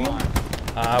that medium?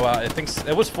 Well, I think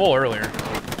it was full earlier.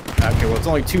 Okay, well it's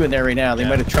only 2 in there right now. They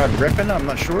might have tried ripping, I'm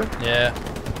not sure. Yeah.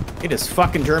 It is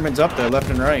fucking Germans up there, left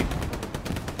and right.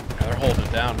 Yeah, they're holding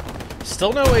it down.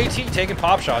 Still no AT taking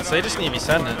pop shots. They just need to be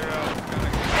sending it.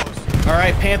 All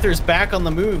right, Panther's back on the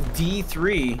move.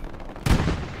 D3.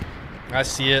 I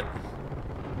see it.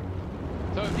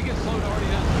 So if you get slowed already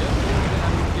down,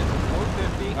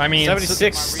 I mean,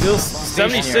 76 still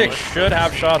 76 should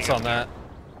have shots on that.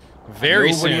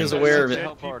 Very soon. Nobody is aware of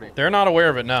it. They're not aware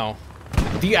of it, no.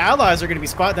 The allies are going to be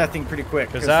spotting that thing pretty quick.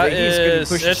 Because that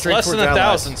is, it's less than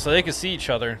 1,000, so they can see each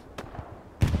other.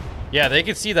 Yeah, they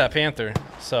can see that Panther.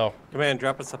 So. Command,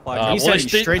 drop a supply. He's heading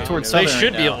straight towards southern. They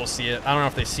should be able to see it. I don't know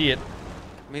if they see it.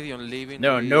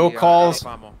 No calls.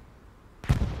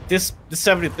 This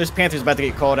Panther's about to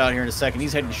get called out here in a second.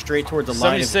 He's heading straight towards the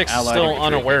line of 76 allied still infantry.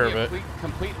 Unaware of it.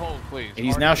 Complete hold, please. And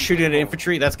he's now shooting at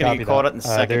infantry. That's going to get called out in a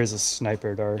second. There's a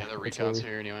sniper dart. Yeah, the recon's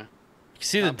here anyway. You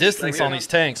see the distance on these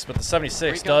tanks, but the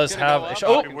 76 does have.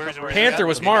 Oh, Panther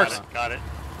was marked. Got it.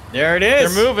 There it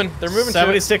is. They're moving. They're moving.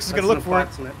 76 is going to look for it.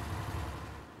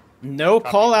 No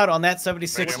call out on that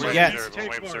 76 yet.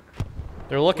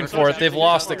 They're looking for it. They've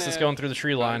lost it since going through the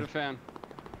tree line.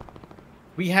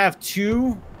 We have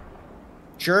 2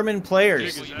 German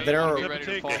players that are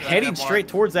heading straight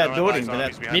towards that building.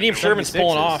 Medium Sherman's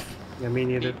pulling off. Yeah, me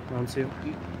neither. On two.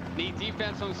 Need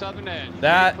defense on the southern edge.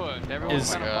 That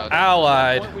is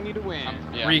Allied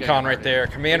recon right there.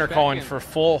 Commander calling for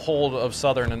full hold of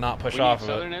southern and not push off of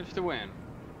it. Southern edge to win.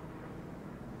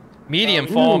 Medium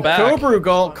falling back.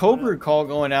 Cobra call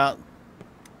going out.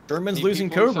 Germans losing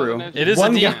Cobra. It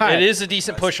is a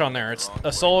decent push on there. It's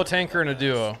a solo tanker and a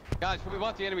duo.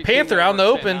 Panther out in the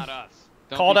open.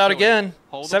 Called out again.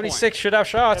 76 should have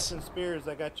shots. Captain Spears,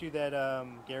 I got you that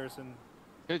garrison.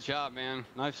 Good job, man.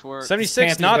 Nice work.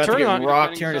 76 not turning on.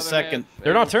 Rocked here in a second.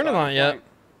 They're not turning on it yet.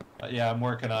 Yeah, I'm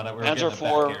working on it. We're Panzer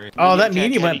IV. Oh, that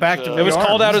medium went back to. It was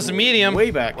called out as a medium.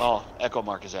 Way back. Well, Echo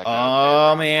Mark is active.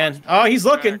 Oh man. Oh, he's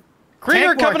looking.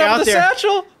 Krieger coming up with the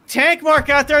satchel. Tank mark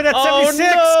out there. That's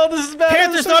 76. Oh no, this is bad.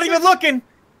 Panther's not even looking.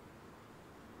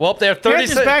 Well, they have 30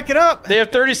 seconds. Back it up. They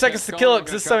have 30 seconds to kill it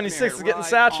because this 76 is getting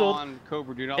satcheled.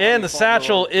 And the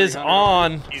satchel is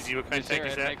on. Easy, what kind of tank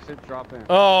is that?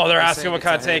 Oh, they're asking what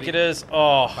kind of tank it is.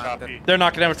 Oh, they're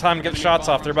not going to have time to get the shots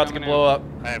off. They're about to get blow up.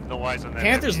 I have no eyes on that.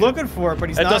 Panther's looking for it, but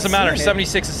he's not. It doesn't matter. Seeing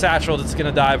 76 is satcheled. It's going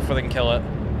to die before they can kill it.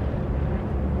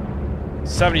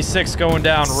 76 going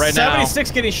down right now.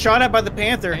 76 getting shot at by the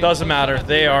Panther. Doesn't matter.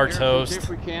 They are toast. If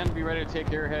we can, be ready to take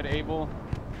Airhead, Abel,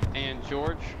 and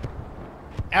George.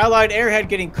 Allied Airhead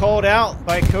getting called out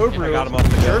by Cobra.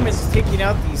 Germans taking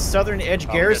out the southern edge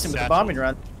garrison with the bombing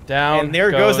run. Down. And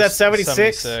there goes that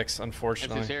 76.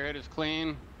 Unfortunately. This Airhead is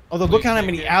clean. Although look how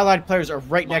many Allied players are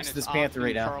right next to this Panther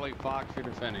right now. Charlie Fox, you're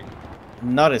defending.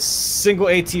 Not a single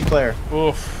AT player.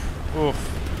 Oof.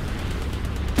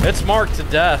 Oof. It's marked to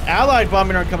death. Allied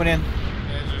bombing run coming in.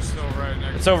 Still right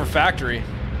next it's over factory.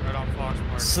 Right on Fox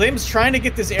Mark. Slim's trying to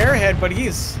get this Airhead, but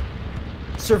he's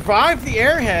survived the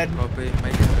Airhead.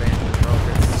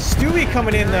 Stewie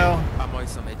coming in though.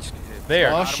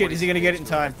 There. Oh shit, is he gonna get it in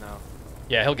time?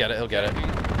 Yeah, he'll get it. He'll get it.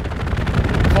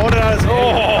 Called it out as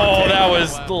Oh, that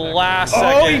was the last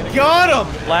second. Oh, he got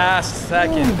him! Last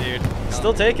second, dude.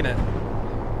 Still taking it.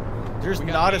 There's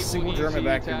not a single German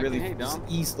back here really.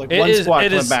 East, like it one is, squad it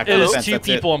coming is, back. It is two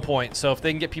people on point, so if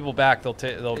they can get people back, they'll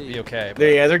be okay. But.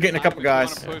 Yeah, they're getting a couple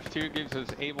guys. Push two gives us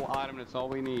able item. That's all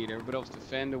we need. Everybody else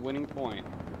defend a winning point.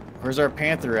 Where's our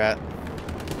Panther at?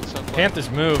 Panthers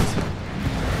moved.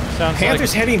 Sounds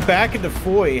Panther's like... heading back into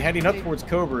Foy, heading up towards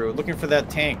Cobra, looking for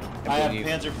that tank. I have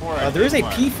Panzer IV. There is a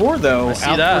P4 though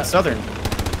out towards southern.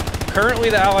 Currently,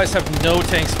 the Allies have no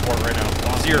tank support right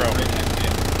now. 0.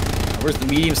 Where's the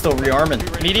medium still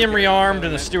rearming? Medium rearmed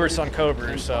and the Stewart's on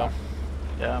Cobra, so.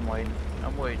 Yeah, I'm waiting.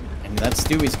 I'm waiting. And that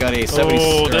Stewie's got a 70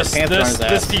 this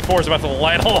P4 is about to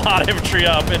light a lot of infantry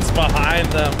up. It's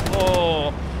behind them.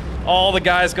 Oh, all the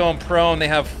guys going prone. They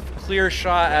have clear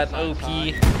shot at OP.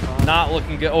 Not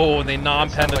looking good. Oh, and they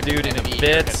non-pen the dude into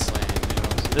bits.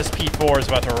 This P4 is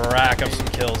about to rack up some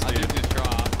kills, dude.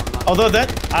 Although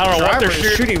that I don't know what they're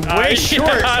shooting way short.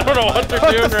 I don't know what they're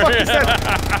doing right here.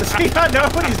 Does he not know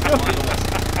what he's doing?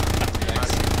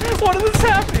 What is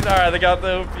happening? All right, they got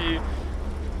the OP.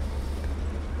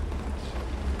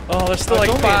 Oh, there's still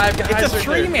like 5 guys. It's a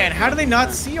 3-man. How do they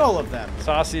not see all of them?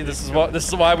 Saucy, this is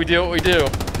why we do what we do. I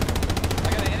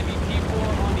got an enemy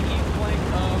P4 on the east flank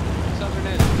of southern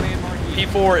edge. Command mark east.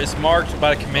 P4 is marked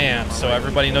by the command, so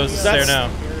everybody knows it's there now.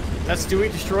 That's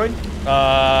Stewie destroyed?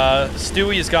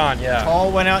 Stewie is gone, yeah.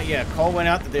 Call went out, yeah. Call went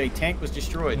out that the tank was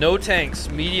destroyed. No tanks.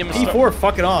 Medium. P4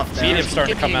 fucking off. Medium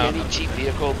starting to come out. Any cheap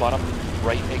vehicle, bottom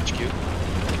right HQ.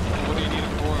 What do you need it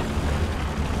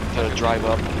for? To drive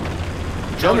up.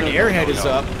 German Airhead is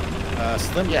up.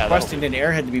 Slim requesting an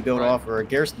Airhead to be built off, or a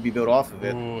garrison to be built off of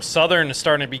it. Ooh, Southern is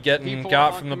starting to be getting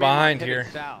got from the behind here.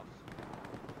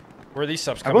 Where are these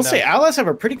subs coming I will say, Allies have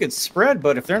a pretty good spread,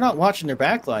 but if they're not watching their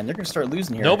back line, they're going to start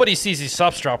losing here. Nobody sees these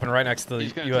subs dropping right next to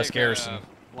the U.S. garrison.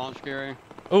 Launch Gary.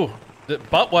 Ooh, the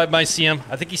butt wipe might see him.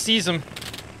 I think he sees him.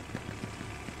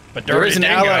 But there is an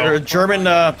Allied or a German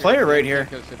player right here.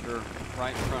 Right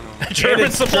in front of him. German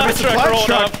supply truck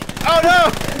rolling up. Oh no!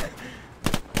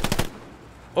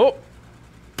 Oh.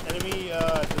 Enemy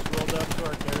just rolled up to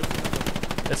our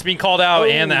garrison. It's being called out,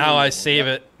 and the Allies save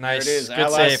it. Nice. There it is. Good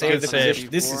Allies save. Good save.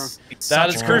 That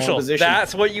is crucial.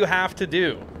 That's what you have to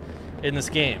do in this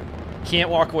game. You can't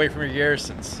walk away from your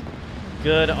garrisons.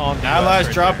 Good on the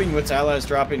Allies dropping. What's Allies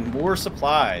dropping? More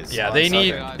supplies. Yeah, they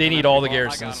need all the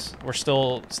garrisons. We're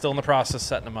still in the process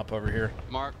setting them up over here.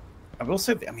 Mark. I will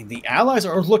say, I mean, the Allies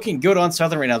are looking good on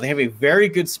Southern right now. They have a very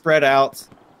good spread out.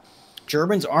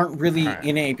 Germans aren't really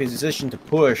in a position to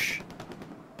push.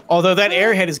 Although that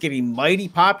Airhead is getting mighty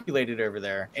populated over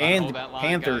there, and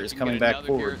Panther is coming back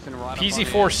forward.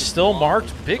 PZ4 still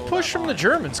marked. Big push from the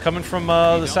Germans coming from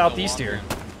the southeast here.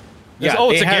 Yeah,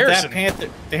 oh, it's a garrison.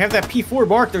 They have that P4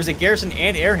 marked. There's a garrison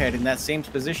and Airhead in that same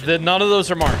position. None of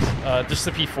those are marked. Just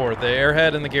the P4. The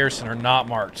Airhead and the garrison are not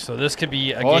marked. So this could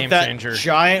be a game changer.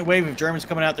 Giant wave of Germans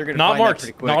coming out. They're going to not find marked. That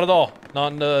pretty quick. Not at all.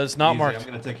 It's not marked. I'm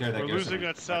going to take care of that. We're losing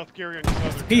that South Gary.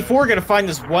 P4 going to find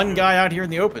this one guy out here in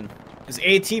the open. His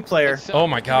AT player. Oh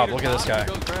my God! Look at this guy.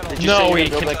 No, he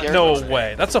can. No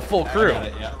way. That's a full crew.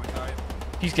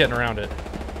 He's getting around it.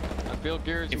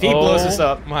 If he blows this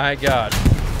up. My God.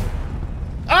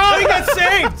 Oh, he got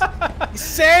saved! He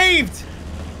saved!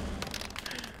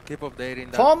 Keep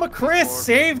updating that. Paul McChris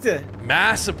saved it.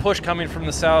 Massive push coming from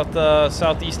the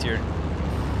southeast here.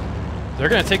 They're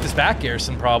gonna take this back,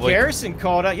 Garrison probably. Garrison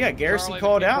called out. Yeah, Garrison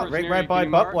called out right by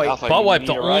Buttwipe. Buttwipe,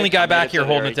 the only guy back here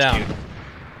holding it down.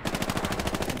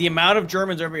 The amount of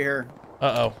Germans over here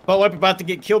Uh-oh. Buttwipe about to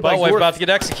get killed by Buttwipe Gorf. about to get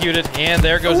executed, and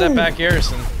there goes that back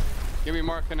garrison. Give me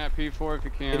mark on that P4 if you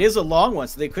can. It is a long one,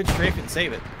 so they could strafe it and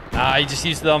save it. He just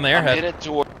used it on the I'm airhead. headed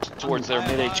towards their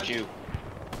mid HQ.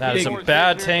 That is a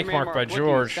bad tank mark by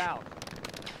George.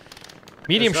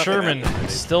 Medium Sherman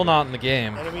still not in the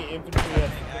game. Enemy infantry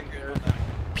at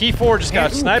P4 just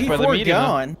got sniped by the medium.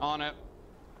 Gone. On it.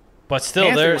 But still,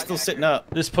 Panther they're is still sitting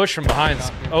up. This push from behind.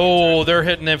 Oh, they're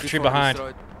hitting the infantry behind.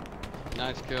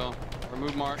 Nice kill.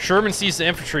 Remove mark. Sherman sees the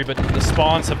infantry, but the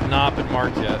spawns have not been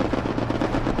marked yet.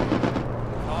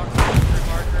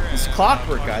 This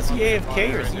Clockwork guy, is he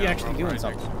AFK or is he actually doing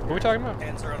something? What are we talking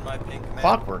about?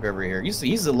 Clockwork over here.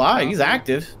 He's alive. He's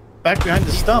active. Back behind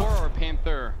the stump. Or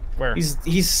Panther. Where?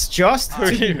 He's just to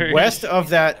the west of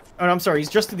that. Oh, I'm sorry. He's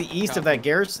just to the east of that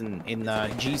garrison in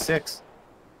G6.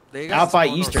 Out by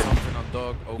Eastern.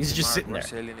 He's just sitting there.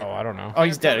 Oh, I don't know. Oh,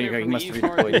 he's dead. He must have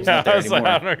redeployed. He's not I there was like, anymore.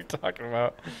 I don't know what you're talking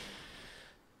about.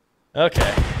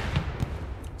 Okay.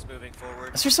 It's moving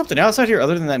forward. Is there something else out here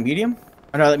other than that medium?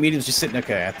 Oh no, that medium's just sitting.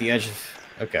 Okay, at the edge of.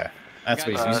 Okay, that's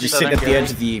what he's just sitting at the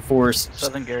edge of the forest, just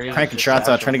cranking shots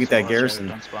out, trying to get that garrison.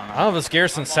 I don't know if it's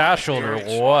garrison satchel or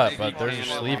what, but they're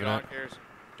just leaving it.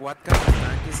 What kind of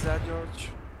tank is that, George?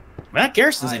 That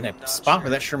garrison's in a spot where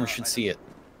that Sherman should see it.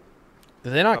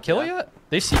 Did they not kill it yet?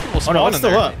 They see people spawn Oh no, it's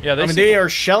still there. up. Yeah, I mean they are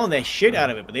shelling the shit out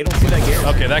of it, but they don't see that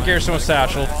garrison. Okay, that garrison was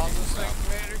satcheled.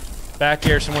 Back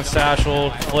garrison was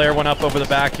satcheled. Flare went up over the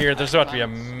back here. There's about to be a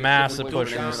massive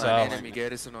push from the south.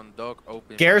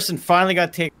 Garrison finally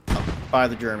got taken out by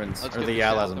the Germans, or the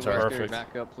Allies, I'm sorry. Perfect.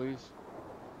 Back up, please.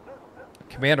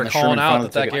 Commander The calling Sherman out finally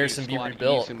that that took it. garrison be Squad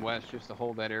rebuilt. East and west just to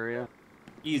hold that area.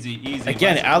 Easy.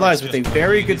 Again, Allies with a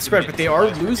very good spread, but they are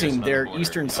losing their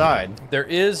eastern side. There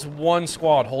is one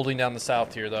squad holding down the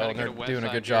south here, though, Try to and get they're west doing a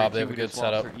side good Gary, job. They too. have a We good just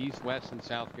lost setup. our east, west, and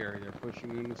south Gary. They're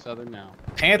pushing into southern now.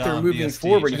 Panther moving BST,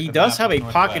 forward. check He the does map have a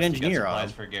northwest. pocket You got engineer on supplies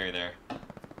him. for Gary there.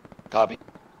 Copy.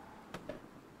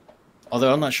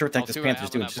 Although I'm not sure what the heck this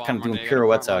Panther's doing. Just kind of doing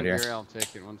pirouettes out here. I'll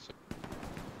take it one second.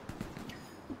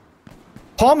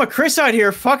 Paul McChris out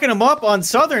here fucking him up on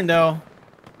southern though.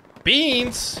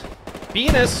 Beans!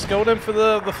 Venus going in for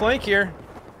the flank here.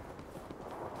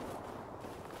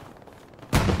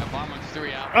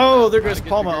 Oh, there goes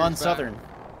Palma on southern.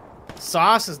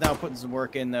 Sauce is now putting some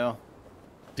work in though.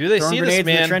 Do they Throwing see this grenades in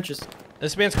the man? trenches.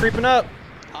 This man's creeping up.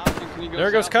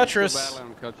 There goes south? Cuttress.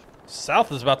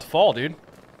 South is about to fall, dude.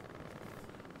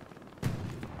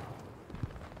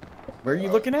 Where are you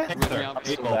looking at?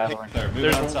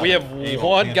 We have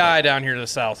one guy down here to the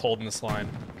south holding this line.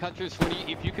 Cuttress,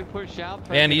 if you can push out,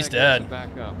 And he's dead.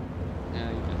 Back up.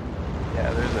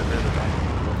 Yeah, there's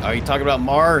a Oh, you talking about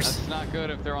Mars? That's not good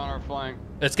if they're on our flank.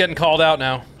 It's getting called out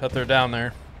now that they're down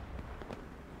there.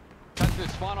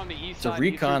 Cuttress, spawn on the east It's side. a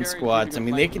recon squads. I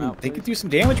mean, they can do some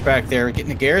damage back there,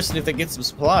 getting a garrison if they get some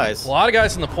supplies. A lot of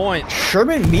guys in the point.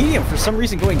 Sherman medium for some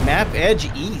reason going map edge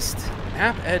east.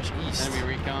 Map edge east.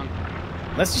 Enemy recon.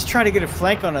 Let's just try to get a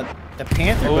flank on the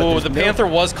Panther. Oh, the Panther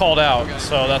was called out,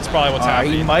 so that's probably what's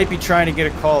happening. He might be trying to get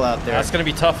a call out there. That's going to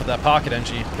be tough with that pocket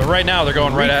NG. But right now, they're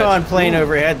going right at Recon plane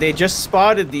overhead. They just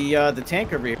spotted the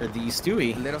tank over here, the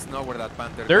Stewie. Let us know where that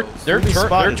Panther They're goes.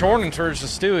 they're turning towards the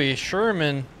Stewie.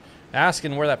 Sherman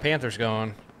asking where that Panther's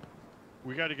going.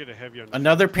 We got to get a heavy on this.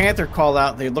 Another Panther call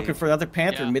out. They're looking for another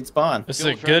Panther mid-spawn. This is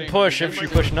a good push if you're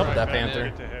pushing up with that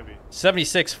Panther.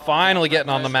 76 finally getting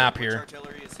on the map here.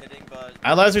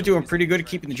 Allies are doing pretty good at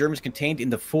keeping the Germans contained in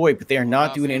the Foy, but they are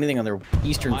not doing anything on their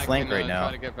eastern flank right now.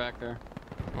 Try to get back there.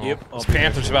 Oh, this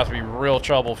Panther's about to be real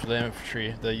trouble for the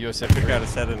infantry, the U.S. infantry. Got a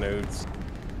set of nodes.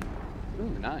 Ooh,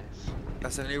 nice.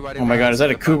 Oh my god, is that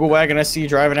a Kugel wagon I see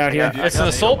driving out here? It's an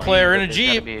assault player in a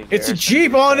Jeep. It's a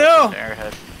Jeep, oh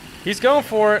no! He's going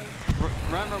for it.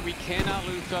 Remember, we cannot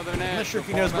lose southern edge. I'm not sure if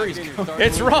he knows where he's going.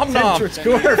 It's Romnom. It's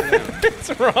Gorf. It's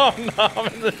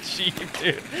Romnom in the Jeep,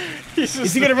 dude.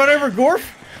 Is he gonna run over Gorf?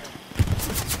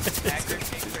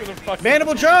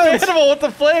 Mandible Jones! Mandible with the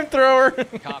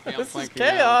flamethrower! Copy, This is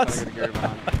chaos!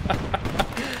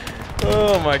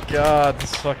 Oh my god,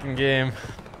 this fucking game.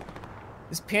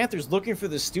 This Panther's looking for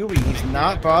the Stewie. He's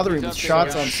not bothering with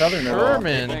shots on southern at all.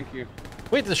 Sherman. Thank you.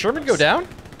 Wait, did the Sherman go down?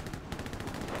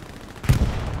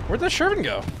 Where'd the Sherman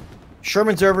go?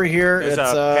 Sherman's over here. There's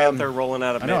it's a Panther rolling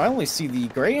out of I know, I only see the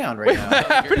Greyhound right Wait, now. what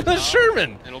happened to the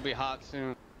Sherman? It'll be hot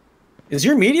soon. Is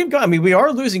your medium gone? I mean, we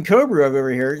are losing Cobra over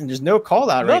here, and there's no call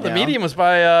out No, right the now. medium was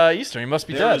by Eastern. He must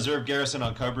be Their dead. reserve garrison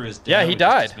on Cobra is down. Yeah, he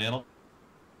died.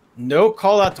 No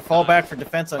call out to fall back for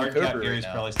defense on Hardcap Cobra right Gary's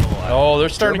now. probably still alive. Oh, they're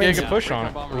starting to get a Germans- good push on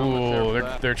it.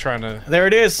 Ooh, they're trying to... There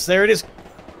it is. There it is.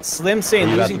 Slim saying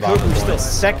You got losing the bottom Cobra point. still.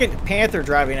 Second Panther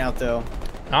driving out, though.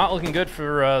 Not looking good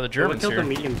for the Germans Killed here. the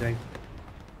medium tank.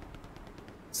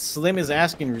 Slim is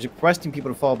asking, requesting people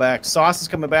to fall back. Sauce is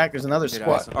coming back. There's another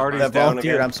squad that down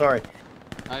volunteered. again. I'm sorry.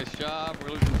 Nice job. We're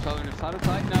losing Southern. It's how to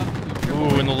tighten up.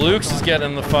 Ooh, and the Lukes is getting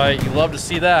in the fight. You love to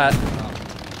see that.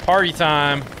 Party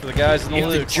time for the guys in the If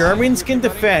the Lukes. Germans can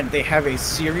defend, they have a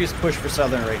serious push for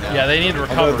Southern right now. Yeah, they need to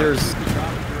recover.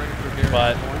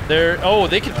 But they're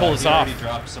they can pull this off.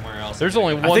 There's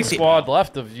only one squad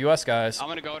left of U.S. guys. I'm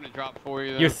gonna go ahead and drop for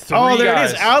you. You're Then. three Oh, there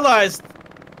guys. it is. Allies.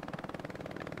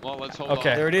 Well, let's hold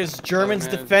Okay. on. There it is. Germans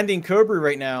defending Cobra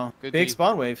right now. Good Big team.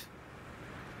 spawn wave.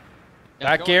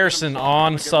 That garrison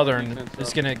on Southern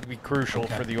is going to be crucial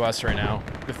for the U.S. right now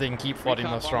if they can keep flooding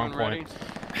the strong point.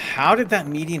 How did that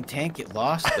medium tank get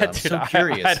lost? Though? I'm so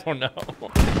curious. I don't know.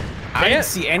 I didn't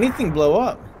see anything blow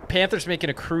up. Panther's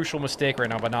making a crucial mistake right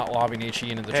now by not lobbing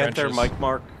HE into the Panther, trenches. Mike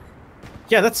Mark.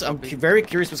 Yeah, I'm very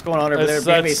curious what's going on over there.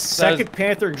 They have a second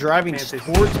Panther driving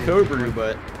towards Cobra,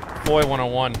 but... Boy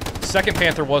 101. Second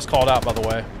Panther was called out, by the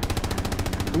way.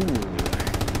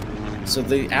 Ooh. So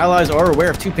the Allies are aware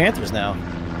of two Panthers now.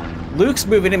 Luke's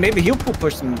moving in. Maybe he'll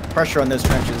push some pressure on those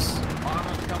trenches.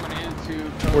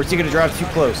 Or is he going to drive too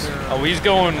close? Oh, he's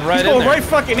going right in He's going there. right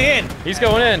fucking in. He's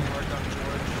going in.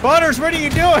 Butters, what are you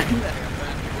doing?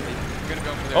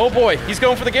 Oh boy, he's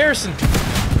going for the garrison.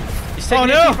 He's taking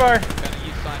no. HE fire.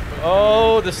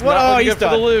 Oh, this is not looking good for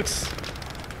the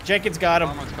Lukes. Jenkins got him.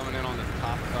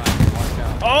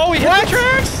 Oh, he hit the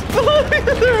tracks!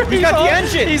 He got the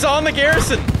engine! He's on the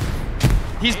garrison.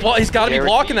 He's got to be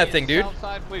blocking that thing, dude.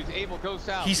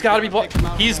 He's got to be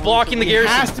He's blocking the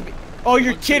garrison. Has to be. Oh,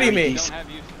 you're kidding me.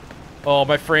 Oh,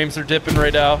 my frames are dipping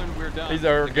right now. These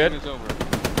are good.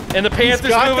 And the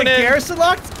Panther's moving in. Garrison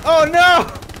locked? Oh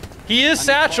no! He is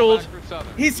satcheled.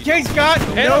 He's got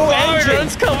and no the engine.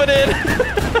 gun's coming in.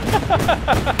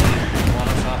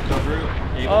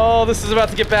 Oh, this is about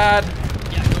to get bad.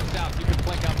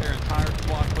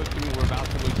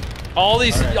 All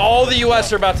the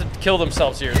U.S. are about to kill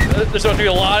themselves here. There's going to be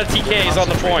a lot of TKs on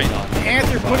the point.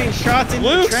 Panther putting shots into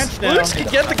the trench now. Lukes can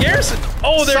get the garrison.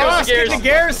 Oh, there goes the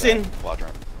garrison.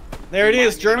 There it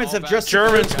is. Germans have just.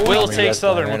 Germans will take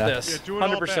Southern with this.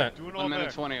 100%. 1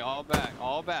 minute 20. All back.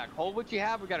 All back. Hold what you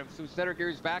have. We got some center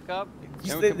gears back up.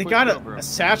 They got a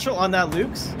satchel on that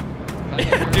Luke's.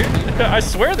 Yeah, dude. I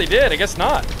swear they did. I guess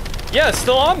not. Yeah, it's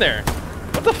still on there.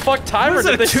 What the fuck timer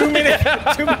did they say? 2 minute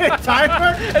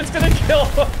timer? It's gonna kill.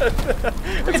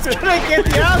 It's gonna get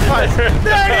the Allies.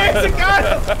 There it is. It got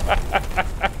him.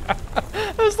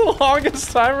 That's the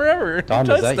longest timer ever. Don,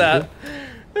 Who is does that that?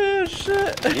 Oh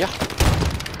shit. Yeah.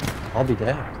 I'll be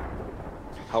damned.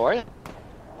 How are you?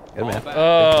 Good man.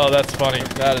 Oh, that's funny.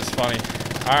 That is funny.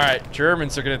 All right,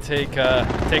 Germans are gonna take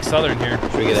Southern here.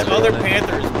 This other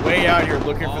Panther is way out here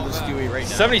looking for the Stewie right now.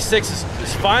 76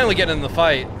 is finally getting in the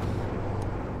fight.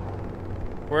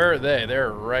 Where are they?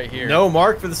 They're right here. No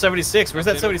mark for the 76. Where's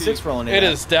that 76 rolling in? It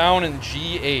is down in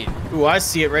G8. Ooh, I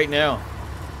see it right now.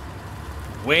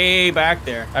 Way back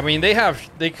there. I mean, they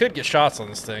could get shots on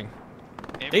this thing.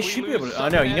 They should be able to. Oh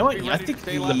no, you know what? I think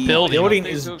the building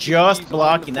is just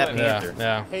blocking that Panther.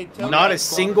 Yeah. Not a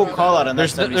single call out on that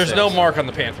 76. There's no mark on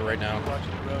the Panther right now.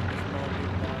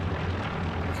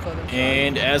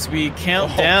 And as we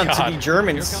count down to the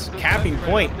Germans capping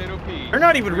point, they're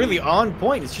not even really on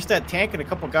point. It's just that tank and a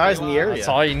couple guys in the area. That's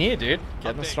all you need, dude.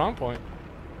 Get in the strong point.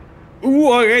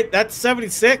 Ooh, okay, that's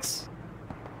 76.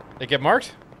 They get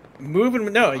marked?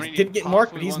 Moving, no, he didn't get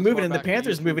marked, but he's moving, and the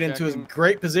Panthers moving into a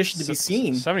great position to be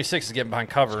seen. 76 is getting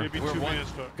behind cover.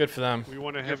 Good for them. We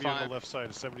want to have you on the left side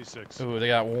of 76. Ooh, they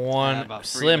got one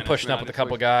Slim pushing up with a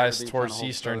couple guys towards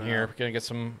Eastern here. We're gonna get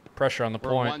some pressure on the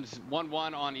point.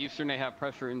 1-1 on Eastern. They have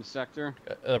pressure in the sector.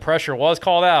 The pressure was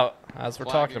called out, as we're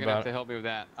talking You're gonna have about. to help me with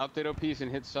that. Update OPs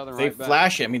and hit Southern They right back.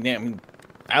 flash it. I mean,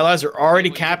 Allies are already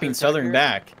capping Southern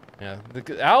back. Yeah,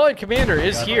 the Allied commander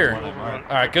is here.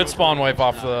 All right, good spawn wipe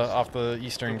off the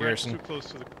Eastern garrison. Too close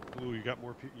to the blue. You got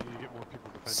more people. You get more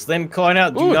people defending. Slim calling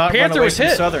out. Do Ooh, not Panther run away was from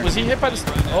hit. Southern. Was he hit by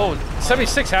the? Oh,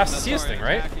 76 has to see this thing,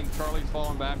 right?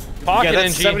 Pocket Yeah, that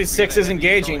NG. 76 is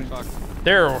engaging.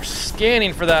 They're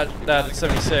scanning for that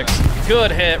 76.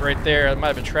 Good hit right there. That might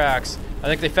have been tracks. I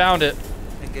think they found it.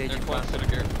 Engaging.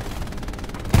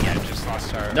 Yeah, just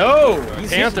lost our. No, he's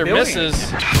Panther building.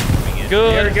 misses.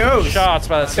 Good There it goes. shots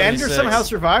by that Fender 76. somehow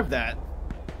survived that.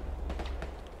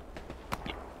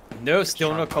 No,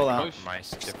 still no call out.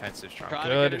 Nice defensive strong.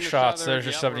 Good shots. There's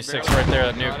your 76 right there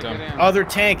that nuked him. Other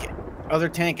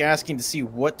tank asking to see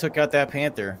what took out that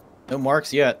Panther. No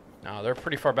marks yet. No, they're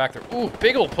pretty far back there. Ooh,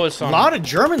 big ol' push on. A lot of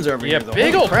Germans over here. Yeah, though.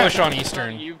 big Holy ol' crap. push on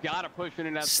Eastern.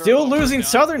 Still losing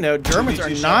Southern though. Germans are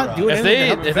not doing anything to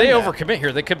help If they defend that. overcommit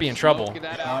here, they could be in trouble.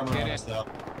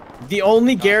 The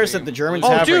only garrison that the Germans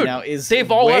have right now is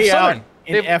they've all left way out Southern.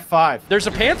 in F5. There's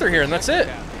a Panther here, and that's it.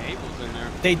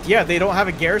 They don't have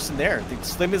a garrison there.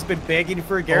 Slim has been begging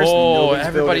for a garrison. Oh,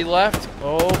 everybody left?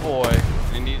 Oh, boy.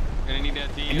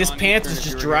 And this Panther's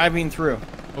just driving through.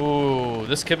 Ooh,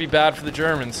 this could be bad for the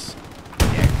Germans.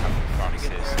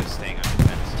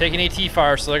 Taking AT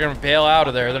fire, so they're going to bail out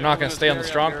of there. They're not going to stay on the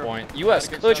strong point. U.S.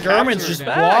 could Germans just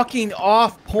walking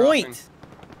off point.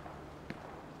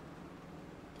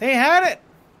 They had it.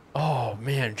 Oh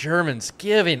man, Germans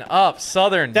giving up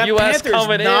Southern. That U.S. Panther's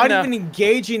coming not in. even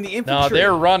engaging the infantry. No,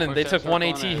 they're running. They took one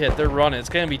AT hit. They're running. It's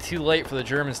going to be too late for the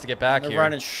Germans to get back they're here.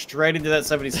 running straight into that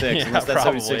 76 Yeah, unless that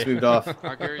probably. 76 moved off.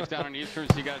 Our Gary's down on Eastern,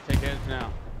 so you got to take edge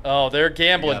now. Oh, they're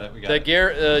gambling. We got it.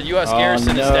 The U.S.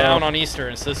 garrison no. is down on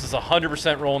Eastern, so this is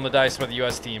 100% rolling the dice by the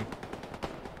U.S. team.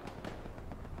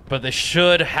 But they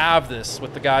should have this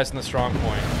with the guys in the strong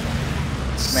point.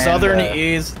 Southern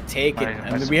is taken.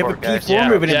 I mean, we have a P4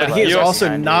 moving in, but he is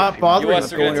also not bothering US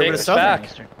with are going gonna over to take Southern.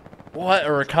 this back. What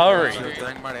a recovery.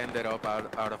 ended up out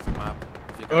of the map.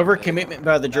 Overcommitment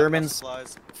by the Germans,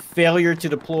 failure to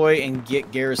deploy and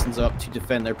get garrisons up to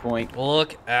defend their point.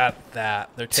 Look at that.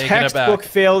 They're taking it Textbook back.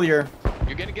 failure.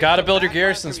 Gotta build your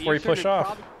garrisons before you push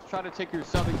off. Try to take your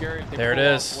southern Gary. There it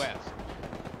is.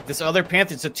 This other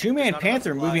Panther, it's a two-man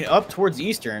Panther moving up towards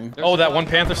Eastern. Oh, that one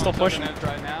Panther's still pushing?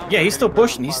 Yeah, he's still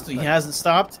pushing. He hasn't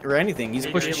stopped or anything. He's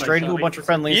pushing straight into a bunch of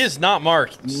friendlies. He is not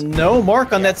marked. No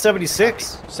mark on that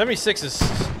 76. 76 is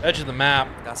edge of the map.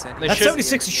 That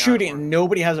 76 is shooting and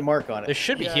nobody has a mark on it. They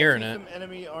should be hearing it. Some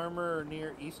enemy armor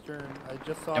near Eastern. I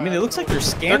just saw. I mean, it looks like they're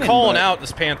scanning. They're calling but... out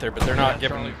this Panther, but they're not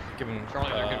giving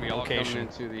location. location.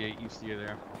 Into the east of you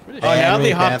there. Oh, now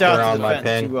they hopped out to my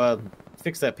defend to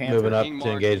fix that Panther. Moving up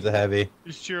to engage the heavy.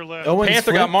 Just to your left.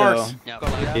 Panther got marked.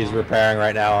 He's repairing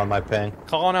right now on my ping.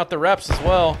 Calling out the reps as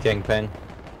well. King ping.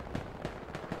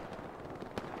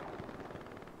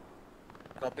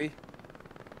 Copy.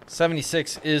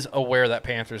 76 is aware that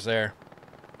Panther's there.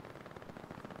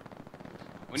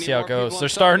 See how it goes. They're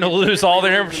starting to lose all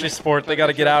their infantry support. They got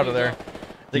to get out of there.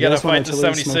 They got to fight the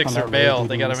 76 or bail.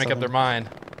 They got to make up their mind.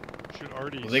 Well,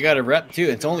 they got a rep too.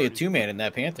 It's only a two-man in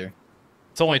that Panther.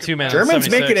 It's only two men. Germans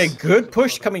making a good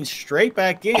push coming straight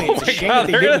back in. Oh It's a shame that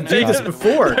they didn't do this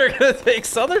before. They're going to take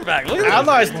Southern back. Look at that.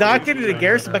 Allies not getting a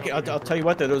garrison back. I'll tell you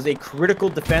what, though. There was a critical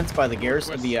defense by the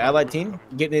garrison, the Allied team,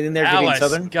 getting it in there, getting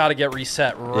Southern. Got to get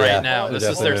reset right now. This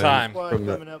is their time.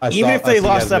 Even if they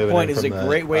lost that point, is a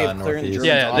great way of clearing the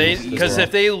Germans off. Yeah, because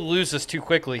if they lose this too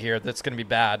quickly here, that's going to be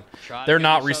bad. They're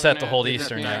not reset to hold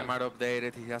Eastern yet.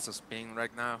 He has a spin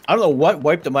right now. I don't know what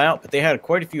wiped them out, but they had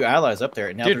quite a few allies up there.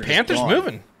 And now dude, Panther's moving.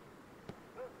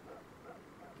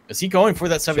 Is he going for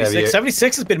that 76?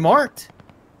 76 has been marked.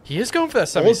 He is going for that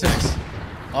 76.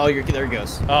 Oh, there he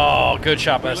goes. Oh, good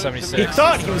shot by that 76. He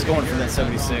thought he was going for that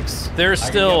 76. There's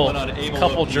still a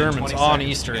couple Germans on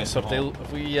Eastern, so if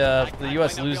the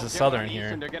U.S. loses Southern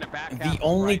here. The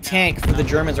only tank for the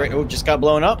Germans right now just got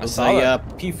blown up. It's a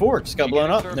P4 just got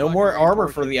blown up. No more armor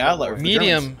for the Allies.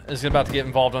 Medium is about to get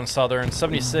involved on Southern.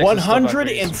 76.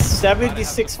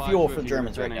 176 fuel for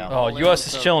Germans right now. Oh, U.S.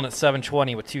 is chilling at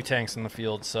 720 with 2 tanks in the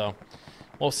field, so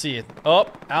we'll see.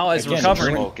 Oh, Allies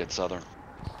recovering. At Southern.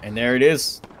 And there it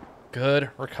is. Good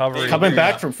recovery. Coming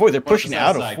back from 40. They're pushing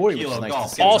out of 40, which is nice to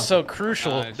see. Also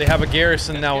crucial, they have a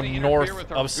garrison now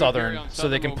north of Southern, so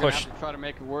they can push.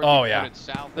 Oh, yeah.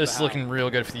 This is looking real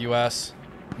good for the U.S.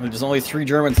 There's only 3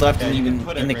 Germans left and even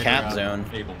in the cap zone.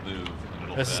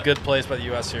 This is good plays by the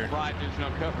U.S. here.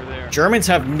 Germans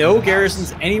have no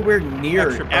garrisons anywhere near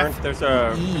There's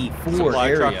a E4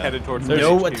 area.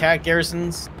 No attack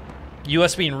garrisons.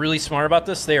 U.S. being really smart about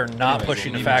this, they are not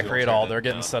pushing the factory at all. They're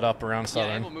getting set up around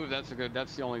Southern. Yeah, move.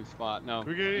 That's the only spot. No.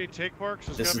 We get any take marks?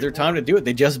 This is their time to do it.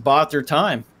 They just bought their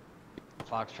time.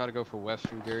 Fox, try to go for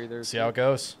Western Gary there. See how it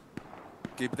goes.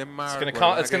 Keep them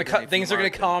Things are gonna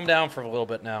calm down for a little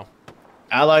bit now.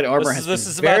 Allied armor this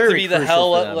is about to be the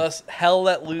hell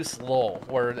let loose lull,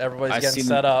 where everybody's getting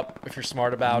set up. If you're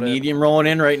smart about it. Medium rolling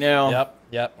in right now.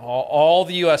 Yep. All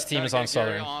the U.S. team is on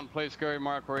Southern. On place Gary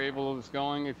Mark, we're able is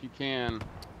going if you can.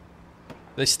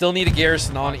 They still need a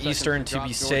garrison on Eastern to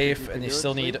be safe, and they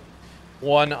still need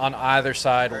one on either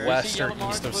side, west or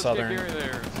east of Southern.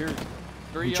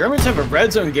 The Germans have a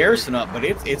red zone garrison up, but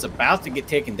it's about to get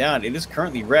taken down. It is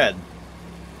currently red.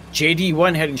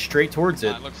 JD1 heading straight towards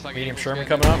it. Like Medium Sherman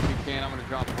coming up. If you can, I'm going to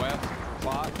drop west.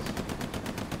 Fox.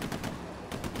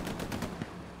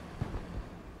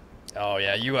 Oh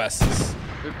yeah, U.S. is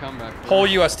Good comeback. Whole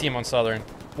U.S. team on Southern.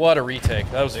 What a retake.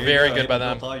 That was very good by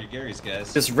them.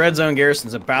 This red zone garrison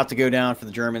is about to go down for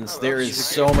the Germans. There is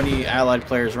so many Allied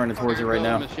players running towards it right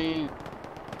now.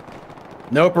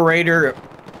 No operator.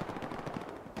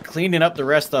 Cleaning up the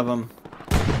rest of them.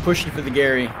 Pushing for the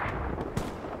Gary.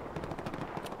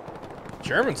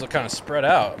 Germans look kind of spread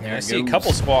out. I mean, I see a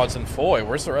couple squads in Foy.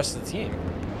 Where's the rest of the team?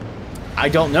 I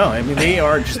don't know. I mean, they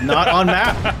are just not on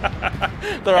map.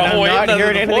 They're all waiting. I'm not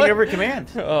hearing anything over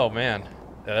command. Oh man,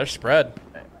 yeah, they're spread.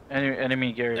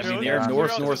 Enemy Gary. I mean, they're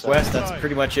north, northwest. That's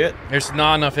pretty much it. There's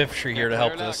not enough infantry here to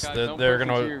help this. They're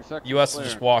gonna. U.S. will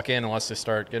just walk in unless they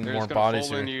start getting more bodies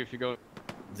here.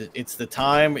 It's the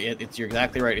time. You're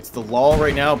exactly right. It's the lull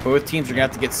right now. Both teams are gonna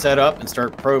have to get set up and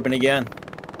start probing again.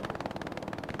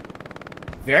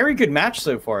 Very good match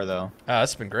so far, though.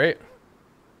 That's been great.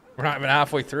 We're not even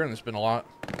halfway through, and there's been a lot.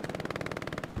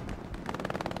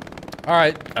 All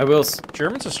right. I will.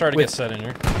 Germans are starting to get set in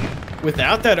here.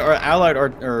 Without that allied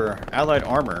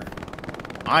armor,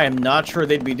 I am not sure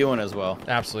they'd be doing as well.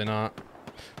 Absolutely not.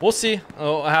 We'll see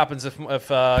what happens if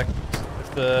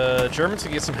the Germans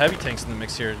can get some heavy tanks in the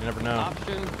mix here. You never know.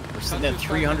 We're sitting at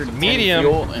 300 medium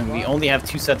fuel, and we only have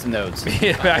 2 sets of nodes.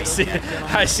 Yeah, I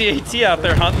see AT out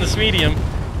there hunting this medium.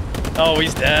 Oh,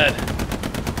 he's dead.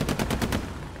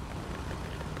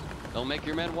 Don't make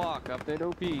your men walk. Update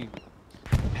OP.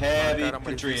 Heavy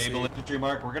infantry, able infantry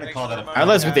mark. We're gonna call that a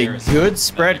Allies with a good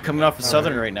spread coming off of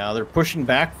Southern right now. They're pushing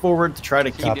back forward to try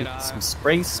to keep some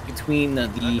space between the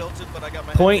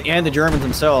point and the Germans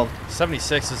themselves.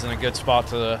 76 is in a good spot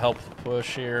to help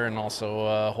push here and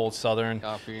also hold Southern.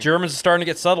 Germans are starting to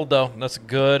get settled though. That's a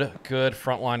good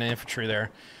front line of infantry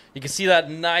there. You can see that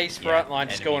nice front line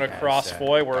just going across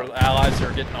Foy where Allies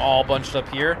are getting all bunched up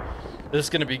here. This is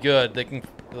going to be good.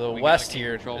 The west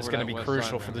here is going to be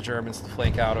crucial for the Germans to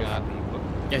flank out of.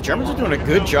 Yeah, Germans are doing a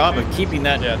good job of keeping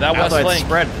that, that west flank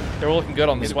spread. They're looking good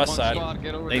on this west side.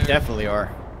 They definitely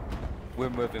are. We're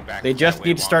moving back. They just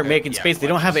need to start making space. They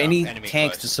don't have any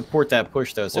tanks to support that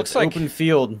push, though, so it's open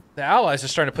field. The Allies are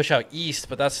starting to push out east,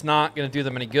 but that's not going to do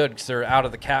them any good because they're out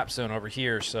of the cap zone over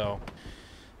here, so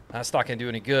that's not going to do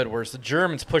any good. Whereas the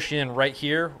Germans pushing in right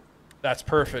here, that's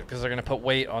perfect because they're going to put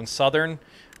weight on Southern.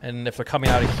 And if they're coming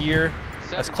out of here,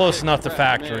 that's close enough to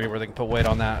factory where they can put weight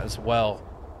on that as well.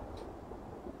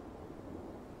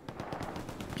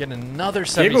 Getting another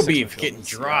 76. Beef getting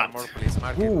dropped.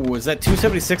 Ooh, is that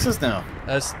 276s now?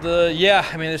 That's yeah,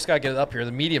 I mean, they just got to get it up here.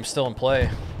 The medium's still in play.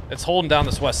 It's holding down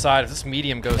this west side. If this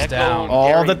medium goes down.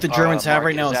 All that the Germans have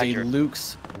right now is a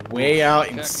Luke's way out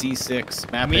in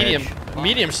C6. Map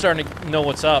medium's starting to know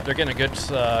what's up. They're getting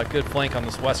a good flank on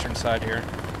this western side here.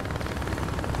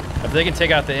 If they can take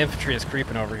out the infantry that's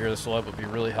creeping over here, this will be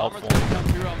really helpful.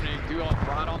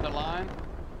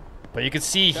 But you can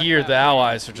see here the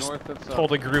Allies are just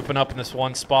totally grouping up in this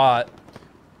one spot.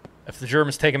 If the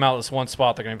Germans take them out of this one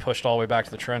spot, they're going to be pushed all the way back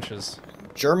to the trenches.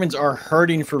 Germans are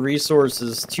hurting for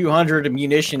resources. 200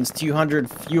 munitions, 200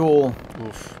 fuel,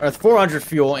 400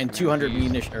 fuel, and 200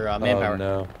 munition manpower. Oh,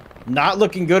 no. Not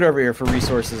looking good over here for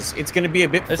resources. It's going to be a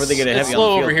bit before they get a heavy on the field. It's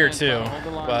slow over here too,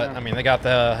 but I mean they got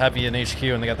the heavy in HQ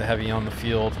and they got the heavy on the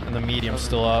field, and the medium's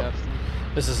still up.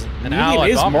 This is an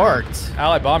Allied bomber. Marked.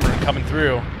 Allied bomber coming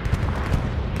through.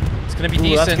 It's going to be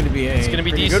decent. That's going to be a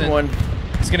pretty good one.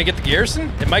 It's going to get the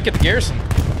garrison. It might get the garrison.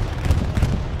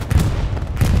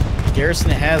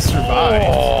 Garrison has survived.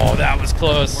 Oh, that was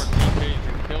close.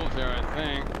 Kills there, I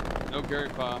think. No Gary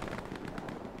pop.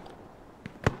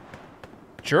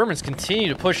 Germans continue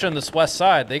to push on this west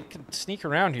side. They can sneak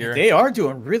around here. They are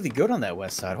doing really good on that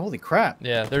west side. Holy crap.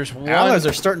 Yeah, there's one. Allies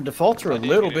are starting to falter a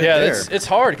little bit there. Yeah, it's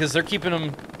hard because they're keeping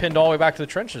them pinned all the way back to the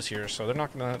trenches here, so they're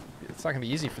not gonna. It's not gonna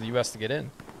be easy for the U.S. to get in.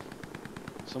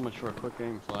 So much for a quick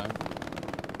aim flag.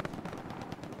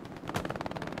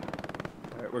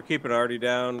 We're keeping Artie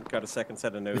down. Got a second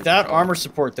set of nodes. Without armor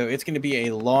support, though, it's going to be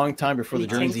a long time before the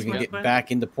Germans even get back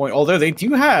into point. Although they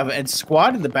do have a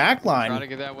squad in the back line. Try to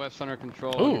get that west under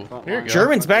control. Ooh, here you go.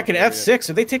 Germans back in F6.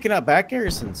 Are they taking out back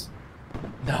garrisons?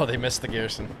 No, they missed the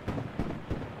garrison.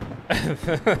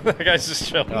 The guy's just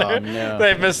chilling there. No.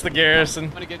 They missed the garrison.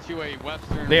 I'm gonna get you a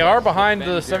western they are behind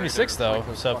the 76 though,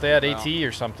 so if they had AT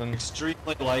or something.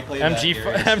 Extremely likely.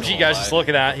 MG guy's just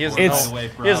looking at. He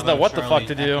doesn't know what the fuck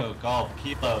to do.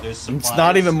 It's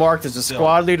not even marked as a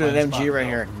squad leader at MG right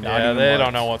here. Yeah, they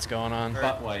don't know what's going on.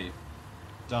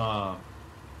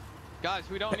 Guys,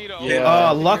 we don't need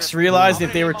a Lux realized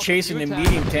that they were chasing a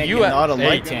medium tank and not a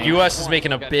light tank. US is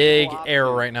making a big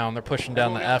error right now, and they're pushing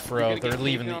down the F row. They're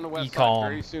leaving the E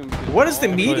column. What is the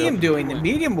medium doing? The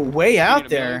medium way out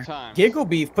there. Giggle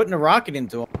Beef putting a rocket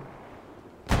into him.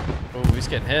 Oh, he's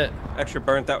getting hit. Extra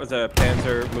burnt. That was a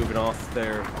Panzer moving off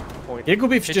their point. Giggle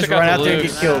Beef just run out there and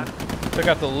get killed. Took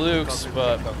out the Lukes,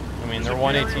 but I mean they're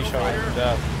one AT shot away from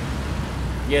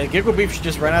death. Yeah, Giggle Beef should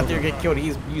just run out there and get killed.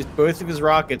 He's used both of his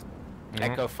rockets.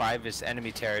 Echo 5 is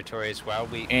enemy territory as well.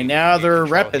 And now they're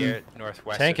repping.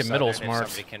 Tank in middle is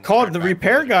marked. Called, the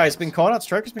repair guy's been called out.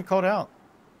 Striker's been called out.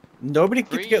 Nobody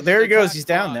could get, there he goes, he's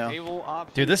down now.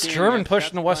 Dude, this German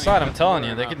pushing the west side, I'm telling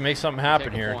you, they could make something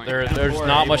happen here. There's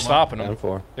not much stopping them.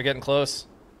 They're getting close.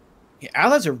 Yeah,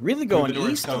 Allies are really going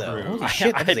east, though. Holy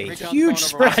shit, that is a huge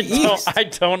spread east. I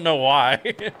don't know why.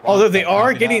 Although they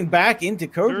are getting back into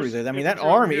Cobra. I mean, that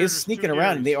army is sneaking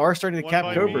around, and they are starting to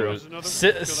cap Cobra.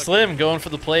 Slim going for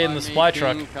the play in the supply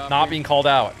truck, not being called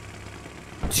out.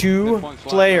 2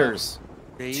 players.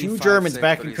 2 Germans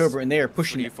back in Cobra, and they are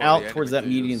pushing it out towards that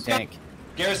medium tank.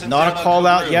 Not a call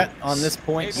out yet on this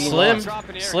point. Slim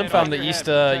found the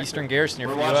eastern garrison here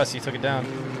for the US. He took it down.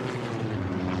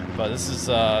 But this is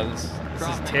a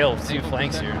tale of 2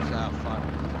 flanks here.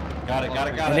 Got it.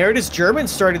 And there it is.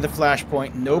 Germans starting the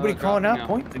flashpoint. Nobody calling out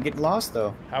point. They're getting lost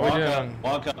though. How we doing?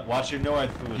 Walk up. Watch your north.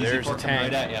 Ooh, there's a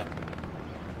tank. Right at you.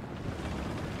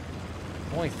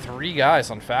 Only 3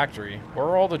 guys on factory. Where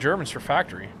are all the Germans for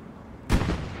factory?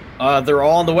 They're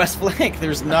all on the west flank.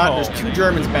 There's 2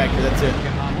 Germans back here. That's it.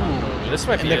 Ooh, this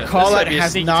might be. And the call out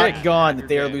has not gone that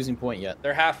they are losing point yet.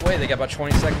 They're halfway. They got about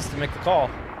 20 seconds to make the call.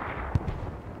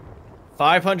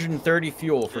 530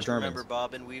 fuel for Germans. Remember,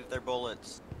 bob and weave their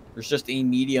bullets. There's just a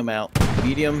medium out.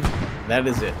 Medium, that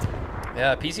is it.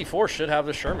 Yeah, PC4 should have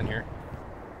the Sherman here.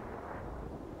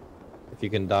 If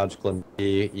you can dodge Clint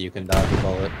B, you can dodge a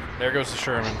bullet. There goes the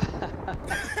Sherman.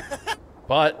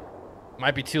 But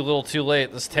might be too little, too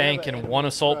late. This tank and 1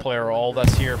 assault player are all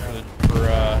that's here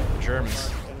for Germans.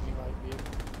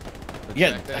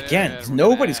 Yeah, again,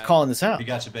 nobody's calling this out. We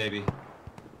got you, baby.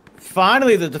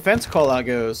 Finally, the defense call out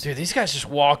goes. Dude, these guys just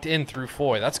walked in through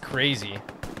Foy. That's crazy.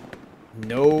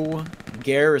 No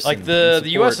garrison. Like the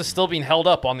U.S. is still being held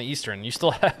up on the eastern. You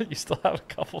still have a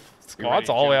couple squads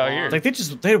all the way out here. Like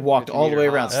they walked all the way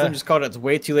around. Slim just called it. It's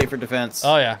way too late for defense.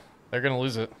 Oh yeah, they're gonna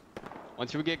lose it.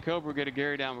 Once we get Cobra, we get a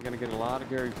Gary down. We're gonna get a lot of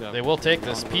Garys up. They will take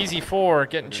this. PZ4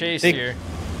 getting chased here.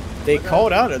 They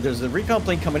called out. There's a recon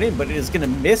plane coming in, but it is gonna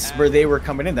miss where they were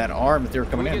coming in. That arm that they were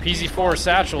coming in. PZ4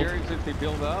 satchel. If they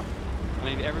build up, I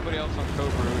mean everybody else on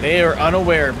Cobra. They are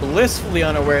unaware, blissfully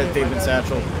unaware that they've been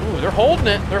satcheled. Ooh, they're holding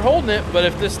it. They're holding it. But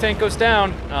if this tank goes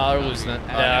down, they're losing it.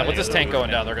 Yeah, with this tank going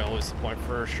down, they're gonna lose the point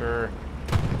for sure.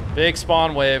 Big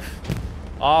spawn wave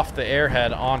off the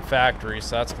airhead on factory,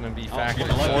 so that's gonna be factory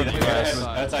for the US.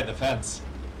 That's our defense.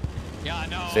 Yeah, I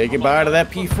know. Say goodbye to that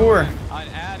P4. I'd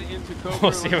add into Cobra.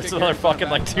 We'll see what's another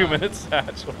fucking like 2 minutes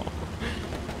satchel.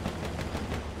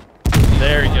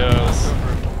 There he goes.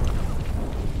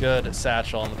 Good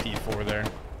satchel on the P4 there.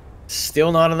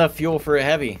 Still not enough fuel for a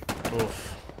heavy. Oof.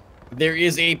 There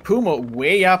is a Puma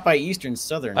way out by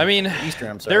Southern. I mean, Eastern,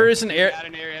 I'm sorry. there is an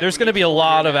there's going to be a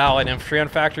lot of Allied infantry on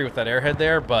factory with that airhead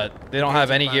there, but they don't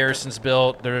have any garrisons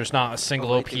built. There's not a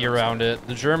single OP around it.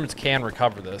 The Germans can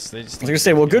recover this. They just. I was gonna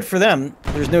say, well, good for them.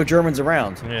 There's no Germans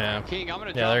around. Yeah. King, I'm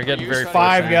gonna they're getting very close.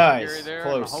 5 guys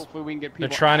close. They're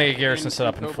trying to get garrison set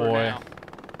up in Foy.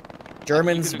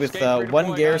 Germans with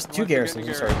 1 garrison, 2 garrisons.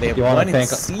 I'm sorry, they have you 1 want in to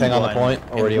C1 ping on the point,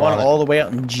 or do you one want all the way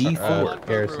out in G4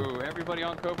 garrison? Everybody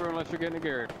on Cobra unless you're getting a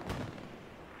Gary.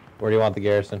 Where do you want the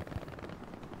garrison?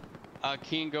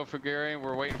 Keen, go for Gary.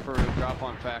 We're waiting for a drop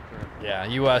on factory. Yeah,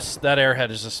 U.S. That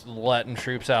airhead is just letting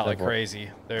troops out like crazy.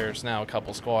 There's now a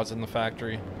couple squads in the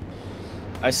factory.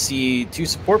 I see 2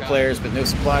 support players, but no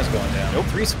supplies going down. Nope,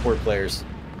 3 support players.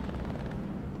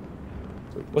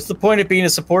 What's the point of being a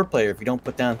support player if you don't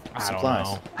put down supplies?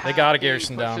 I don't know. They got a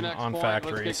garrison down on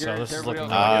factory, so this is looking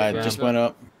good. It just went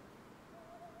up.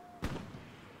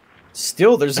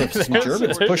 Still, there's some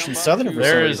Germans pushing Southern.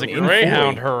 There is a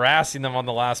Greyhound harassing them on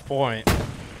the last point.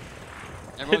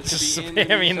 It's just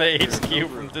spamming the HQ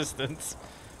from distance.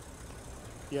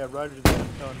 Yeah, Roger that.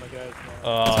 Telling my guys now.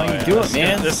 Oh, That's how you do it,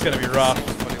 man. This is gonna be rough.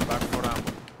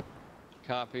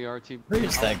 Copy, RT. Where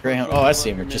is that Greyhound? Oh, I see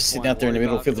him. They're just sitting out there in the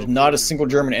middle of the field. There's not a single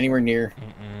German anywhere near.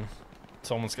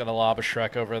 Someone's got to lob a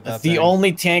Shrek over at that The thing.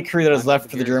 only tank crew that is left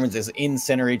for the Germans is in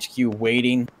center HQ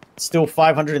waiting. Still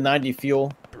 590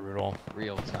 fuel. Brutal.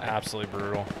 Real time. Absolutely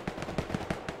brutal.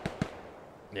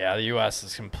 Yeah, the U.S.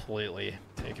 is completely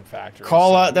taking factory.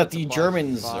 Call out that the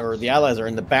Germans or the Allies are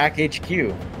in the back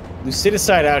HQ.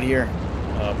 Lucidicide out here.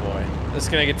 Oh boy. This is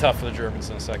going to get tough for the Germans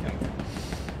in a second.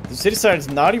 Lucidicide is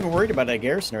not even worried about that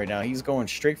garrison right now. He's going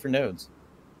straight for nodes.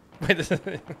 Wait,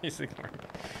 he's ignoring.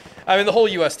 I mean, the whole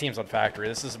U.S. team's on factory.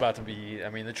 This is about to be. I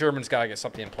mean, the Germans gotta get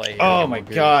something in play here. Oh my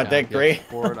God, that great!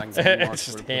 It's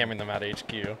just hammering them out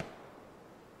HQ. I'm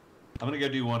gonna go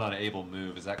do one on Able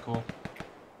Move. Is that cool?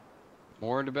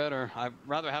 More the better. I'd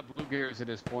rather have blue gears at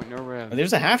this point. No red.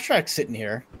 There's a half track sitting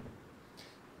here.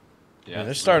 Yeah,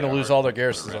 they're starting to lose all their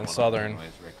garrisons on southern.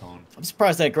 I'm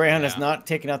surprised that Greyhound has not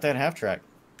taken out that half track.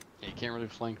 Yeah, you can't really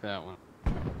flank that one.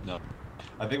 No.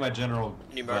 I think my general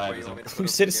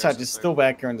Lucidicide is still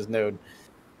back here on this node.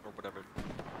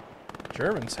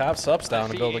 Germans have subs down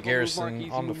to build a garrison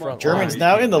on the front Germans line.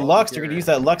 now in the Lux. They're going to use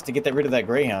that Lux to get rid of that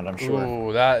Greyhound, I'm sure.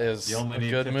 Ooh, that is You only a need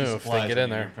good 50 move if they supplies get when in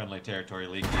you're there. Friendly territory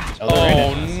league.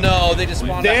 Oh no, they just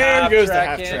spawned a There half goes the track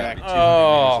half in. track.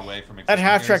 Oh, That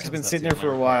half track has been sitting there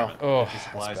for a while. Oh,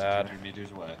 that's bad.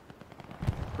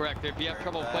 Correct. If you have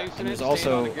trouble placing And it, there's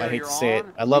also, I hate to say it,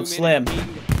 I love Slim.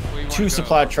 2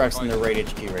 supply trucks in the raid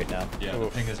HQ right now. Yeah, the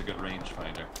thing is a good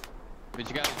rangefinder. But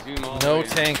you gotta zoom all No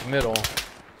tank middle.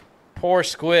 Poor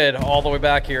Squid all the way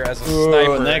back here as a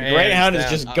sniper. And that Greyhound is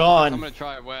just gone. I'm gonna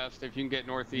try it west if you can get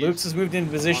northeast. Luke's has moved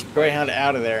into position. Greyhound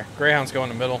out of there. Greyhound's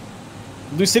going to middle.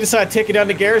 Lucidicide taking down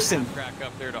the garrison. Crack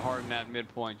up there to harden that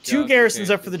midpoint. 2 garrisons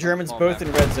up for the Germans, both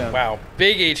in red zone. Wow,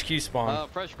 big HQ spawn.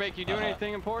 Fresh Bake, you doing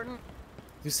anything important?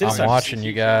 I'm watching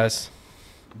you guys.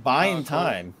 Buying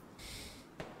time.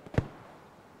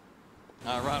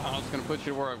 Right, I was gonna put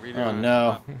you to work. Oh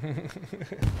no.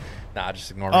 Nah,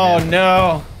 just ignore me. Oh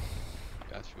no.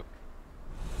 Gotcha.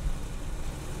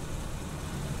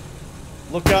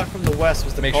 Look out from the west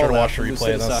was the Make call sure to out watch the from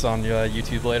replay of this Lucidicide. on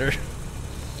YouTube later.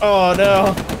 Oh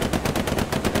no.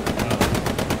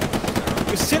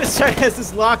 Lucidicide has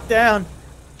this locked down.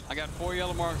 I got 4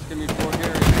 yellow marks. Give me 4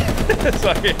 garrisons.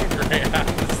 Fucking Greyhound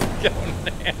is going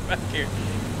ham back here.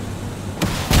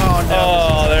 Oh no.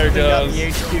 Oh, there it Got goes. the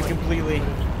HQ completely.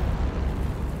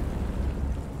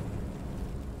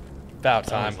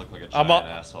 About I always time. look like a I'm giant up.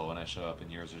 asshole when I show up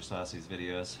in yours or Sassy's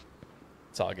videos.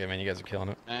 It's all good, man. You guys are killing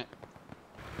it. You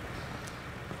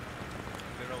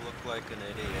don't look like an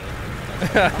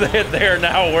idiot. They are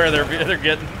now aware they're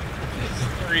getting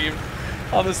screamed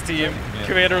on this team.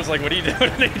 Commander was like, "What are you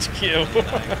doing in HQ?"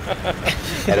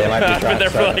 Yeah, they might be I've been there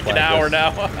for like an hour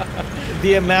now.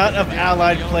 The amount of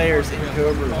allied players in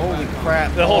Cobra, holy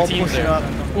crap. The whole all team's pushing there. up.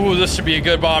 Ooh, this should be a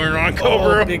good bombing run,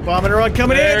 Cobra. Oh, big bombing run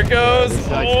coming there in. There it goes.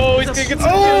 Oh, he's gonna get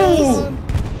some Oh!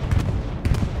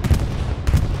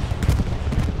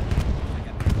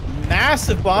 kills.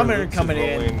 Massive bombing run coming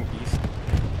in.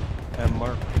 And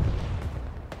Mark.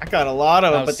 I got a lot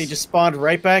of them, but they just spawned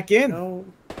right back in.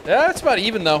 Yeah, it's about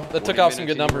even though. That took off some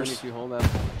good numbers.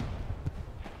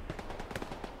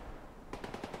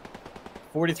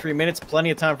 43 minutes, plenty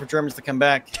of time for Germans to come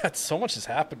back. God, so much has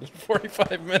happened in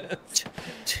 45 minutes.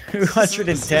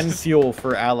 210 fuel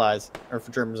for allies, or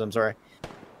for Germans, I'm sorry.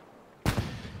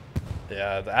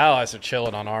 Yeah, the allies are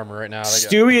chilling on armor right now.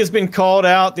 Stewie has been called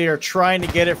out. They are trying to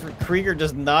get it. Krieger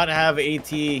does not have AT.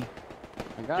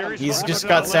 He's just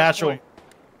got satchel.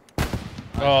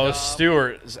 Oh,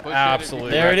 Stewart is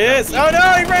absolutely. There it is. Oh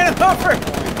no, he ran it over.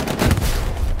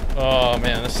 Oh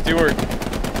man, the Stewart.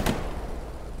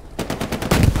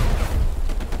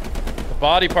 The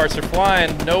body parts are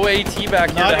flying. No AT back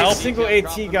here Not to help. a single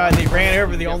AT guy. They ran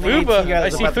over the only AT guy. I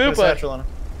see Fupa.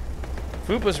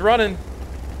 Fupa's running.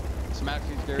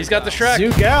 He's got the Shrek.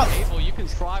 Zook out. Abel, you can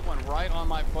try one right on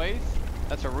my place.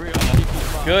 That's a real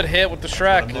Good hit with the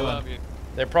Shrek.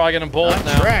 They're probably gonna bolt Not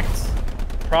now. tracked.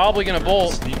 Probably gonna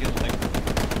bolt.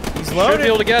 He's loaded. Should be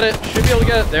able to get it. Should be able to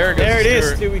get it. There it goes. There it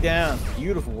is. Stewart. Stewie down.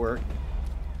 Beautiful work.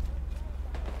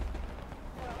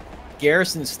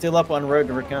 Garrison's still up on road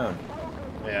to Raccoon.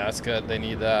 Yeah, that's good. They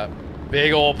need that.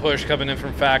 Big old push coming in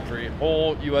from factory.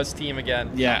 Whole U.S. team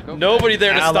again. Yeah. Nobody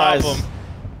there to Allies. stop them.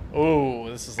 Oh,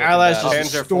 this is looking Allies bad.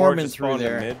 just storming through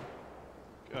there.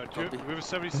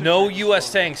 No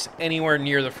U.S. tanks anywhere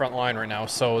near the front line right now,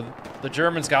 so the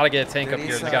Germans got to get a tank up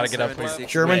here. They got to get up here.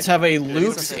 Germans have a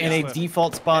Lux and a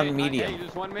default spawn medium.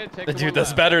 Dude,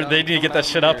 that's better. They need to get that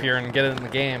shit up here and get it in the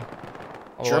game.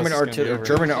 German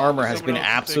armor has been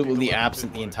absolutely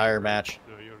absent the entire match.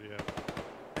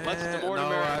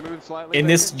 And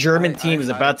this German team is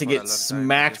about to get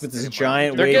smacked with this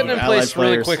giant They're wave getting of in allied place really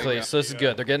players. quickly, so this is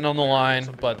good. They're getting on the line,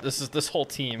 but this whole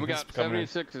team We is got coming in.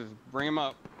 76s. Bring them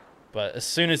up. But as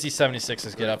soon as these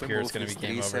 76s get up here, it's going to be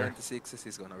game over. 76s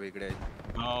is gonna be great.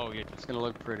 Oh, yeah, it's gonna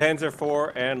look pretty. Panzer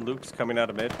 4 and Luke's coming out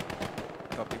of mid.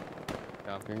 Copy.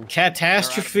 Copy.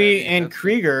 Catastrophe and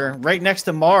Krieger right next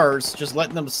to Mars, just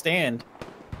letting them stand.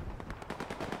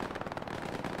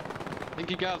 I think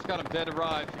you guys got him dead to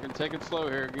ride. You can take it slow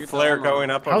here. Get Flare down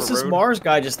going up How's over this road. Mars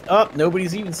guy just up?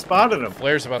 Nobody's even spotted him.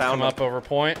 Flare's about to come up over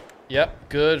point. Yep,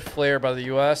 good flare by the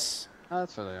U.S. Oh,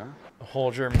 that's where they are. The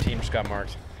whole German team just got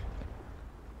marked.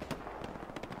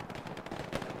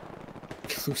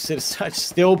 Lucidicide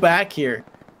still back here.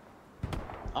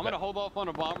 I'm gonna hold off on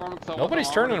a bomb run. Nobody's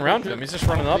turning around to him. He's just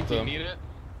running up to him.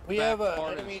 We have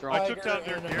a enemy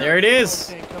There it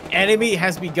is. Enemy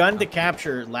has begun to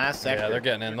capture last sector. Yeah, they're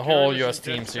getting in. The whole U.S.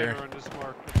 team's here.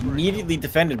 Immediately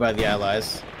defended by the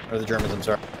Allies. Or the Germans, I'm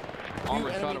sorry.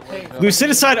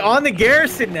 Lucidicide on the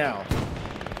garrison now.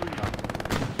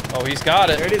 Oh, he's got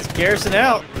it. There it is. Garrison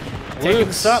out. Taking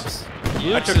the sups.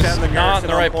 Luke's is not in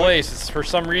the right place. It's for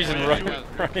some reason right in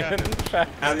factory.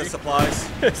 And the supplies.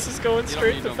 This is going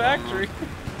straight to factory.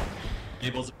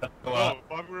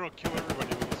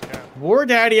 War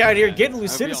Daddy out here getting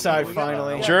Lucidicide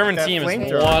finally. German team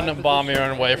is one bombing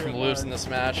away from losing this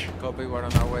match. Copy, we're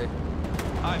on our way.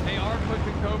 They are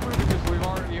pushing Cobra because we've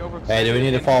already over. Hey, do we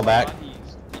need to fall back?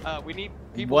 We need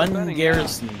people one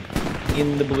garrison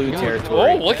in the blue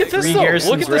territory. Oh, look at this though.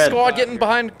 Look at this squad getting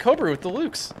behind Cobra with the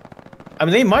Lukes. I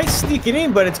mean, they might sneak it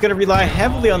in, but it's going to rely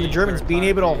heavily on the Germans being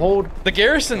able to hold the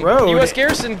garrison. Road. U.S.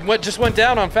 garrison just went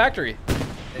down on factory.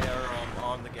 They are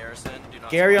on the garrison. Do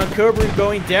not Gary on Cobra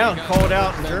going down, called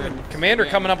out in German. Commander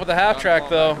coming up with a half track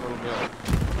though.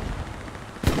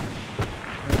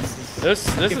 This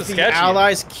is sketchy. The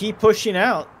Allies keep pushing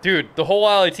out. Dude, the whole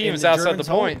ally team is outside the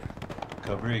point.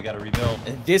 Cobra, you got to rebuild.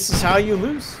 And this is how you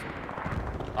lose.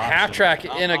 Half track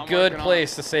in a good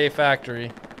place to save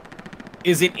factory.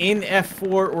 Is it in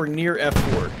F4 or near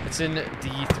F4? It's in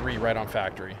D3 right on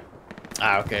factory.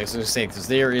 Ah, okay. So say because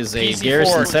there is a PZ4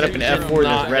 garrison set up in F4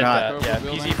 that's red hot. Yeah,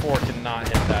 PZ4 cannot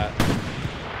hit that.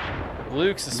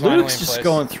 Luke's is finally in place. just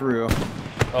going through.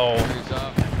 Oh.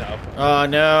 No. Oh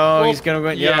no, he's gonna go.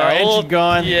 Yeah, engine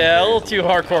gone. Yeah, a little too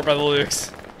hardcore by the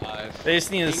Lukes. They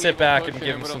just need to sit back and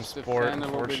give him some support,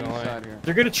 unfortunately.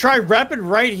 They're gonna try rapid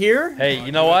right here. Hey,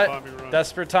 you know what?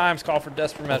 Desperate times call for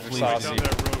desperate measures, Saucy.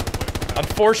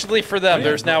 Unfortunately for them,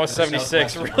 there's now a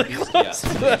 76 really close to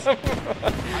them.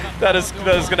 that is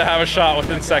gonna have a shot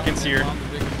within seconds here.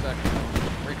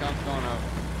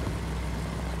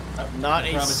 Not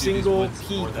a single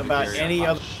peep about any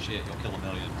other.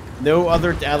 No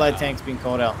other allied tanks being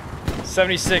called out.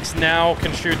 76 now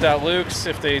can shoot that Luke's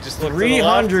if they just look to the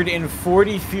left.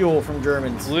 340 fuel from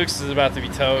Germans. Luke's is about to be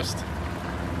toast.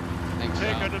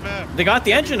 They got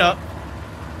the engine up.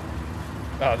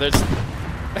 Oh, there's.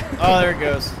 Oh, there it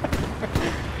goes.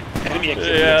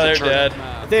 Yeah, they're dead.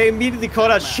 They immediately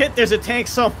called out, shit, there's a tank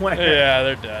somewhere. Yeah,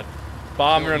 they're dead.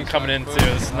 Bomb run coming in too.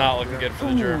 This is not looking good for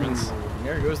the Germans.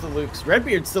 There goes the Lukes.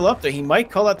 Redbeard's still up there. He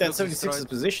might call out that 76's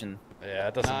position. Yeah,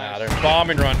 it doesn't matter.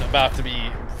 Bombing run about to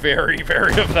be very,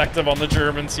 very effective on the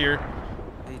Germans here.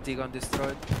 They dig on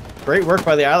destroyed. Great work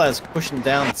by the Allies pushing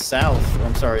down south.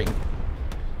 I'm sorry.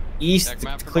 East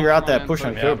to clear out that push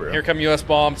on Cobra. Here come U.S.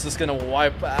 bombs. This is going to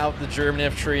wipe out the German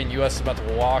infantry, and U.S. is about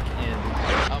to walk in.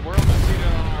 We're almost seated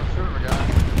on our server, guys.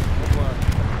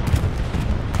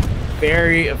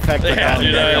 Very effective. Yeah,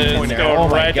 dude, it's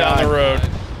going right down the road.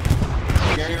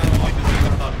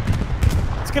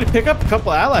 It's going to pick up a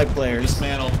couple Allied players.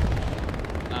 Dismantled.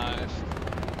 Nice.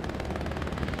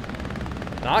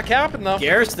 Not capping, though.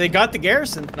 Garrison, they got the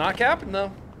garrison. Not capping,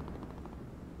 though.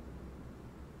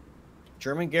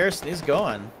 German garrison is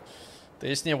gone. They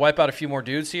just need to wipe out a few more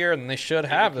dudes here, and they should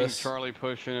have this. Charlie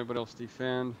pushing, everybody else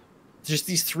defend. Just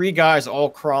these three guys all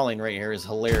crawling right here is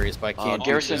hilarious. But I can't.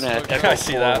 Garrison at Echo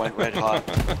 4 went red hot,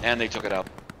 and they took it out.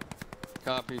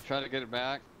 Copy. Try to get it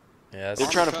back. Yeah, they're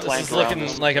trying to flank this is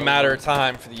looking like a matter of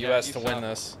time for the U.S. to win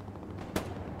this.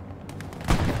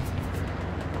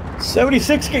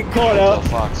 76 get caught up.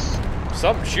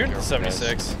 Something shooting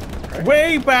 76.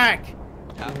 Way back.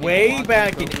 Way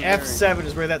back in F7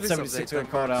 is where that 76 got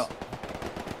caught out.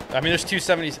 I mean, there's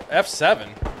 270s. F7?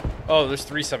 Oh, there's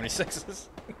 376s.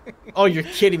 Oh, you're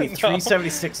kidding me.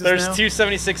 376s There's now?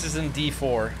 276s in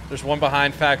D4. There's one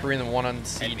behind factory and then one on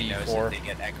CD4. If they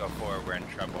get Echo 4, we're in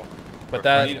trouble. But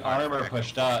that... We need armor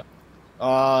pushed up.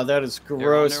 That is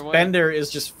gross. Bender is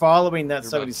just following that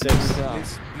 76.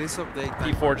 Please update.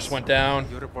 D4 just went down.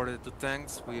 You reported 2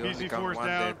 tanks. We only got 1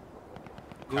 dead.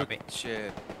 Good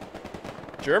shit.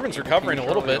 Germans recovering a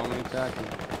little bit.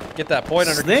 Get that point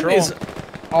under Slim control. is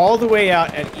all the way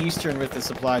out at Eastern with the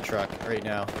supply truck right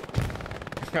now.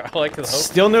 I like the hope.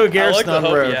 Still no garrison on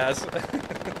the road.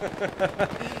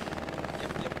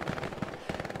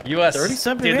 U.S.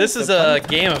 37 Dude, this is a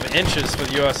game of inches for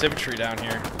the U.S. infantry down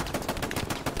here.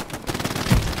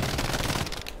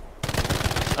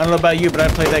 I don't know about you, but I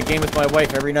play that game with my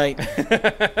wife every night.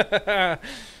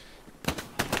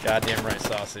 Goddamn right,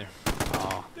 Saucy.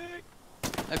 Oh.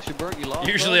 Actually, Bert, you lost.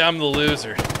 Usually I'm the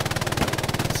loser.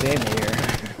 Same here.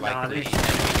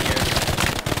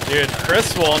 Dude,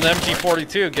 Crystal on the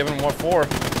MG42 giving him 1-4.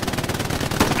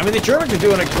 I mean, the Germans are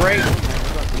doing a great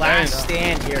last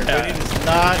stand here, but it is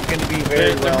not going to be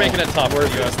very well. They're making it tough for the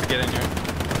U.S. to get in here.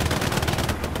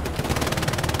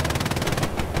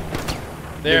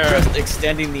 They're just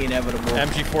extending the inevitable.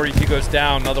 MG42 goes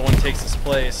down, another one takes its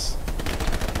place.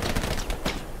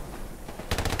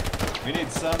 We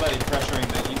need somebody pressuring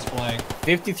the east flank.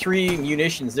 53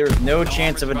 munitions. There is no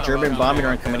chance of a German bombing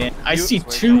run coming in. I see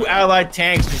 2 Allied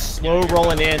tanks just slow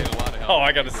rolling in. Oh,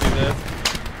 I gotta see this.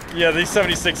 Yeah, these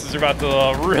 76s are about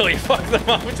to really fuck them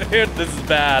up, dude. This is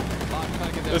bad.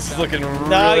 This is looking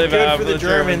really bad for the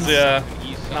Germans. Yeah,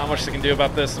 not much they can do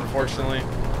about this, unfortunately.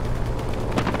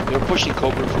 They're pushing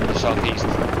Cobra from the southeast.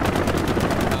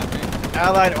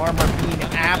 Allied armor being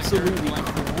absolutely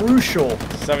crucial.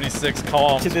 76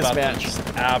 columns to this match. Just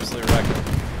absolutely wreck it.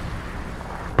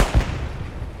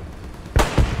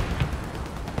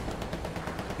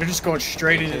 They're just going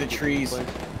straight into the trees.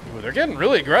 Ooh, they're getting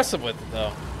really aggressive with it,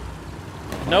 though.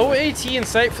 No AT in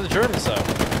sight for the Germans, though.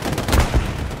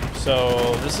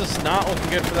 So this is not looking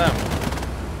good for them.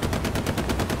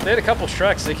 If they had a couple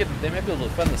Shreks, they might be able to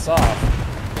defend this off.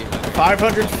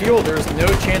 500 fuel. There's no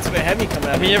chance of a heavy coming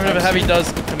out. I mean, even if a heavy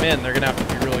does come in, they're gonna have to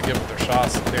be really good with their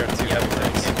shots if they're 2 heavy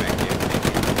tanks.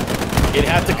 It'd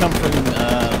have to come from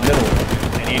middle,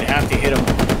 and you'd have to hit them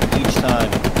each time.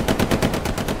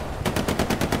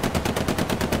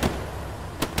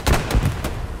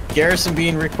 Garrison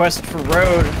being requested for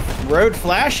road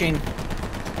flashing.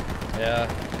 Yeah.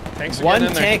 Tanks are One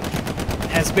tank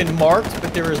has been marked,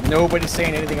 but there is nobody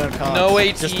saying anything on comms. No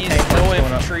ATs, no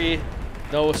infantry,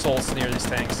 no assaults near these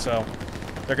tanks, so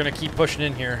they're going to keep pushing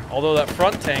in here. Although that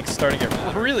front tank's starting to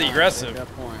get really aggressive.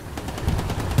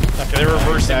 Okay, they're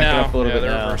reversing now. Yeah,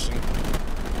 they're reversing.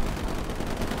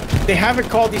 They haven't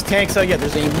called these tanks out yet.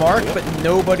 There's a mark, but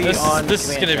nobody on This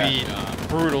is going to be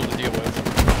brutal to deal with.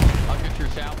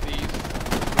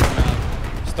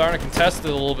 Starting to contest it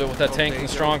a little bit with that tank in the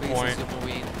strong point.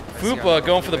 Fupa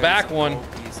going for the back one.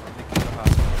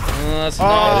 That's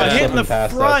not hitting the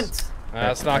front.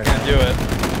 That's not going to do it.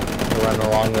 We're running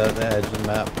along the edge of the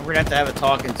map. We're going to have a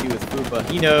talking to with Fupa.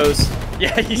 He knows.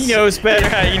 Yeah, he knows better.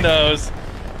 Yeah, he knows.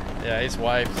 Yeah, he's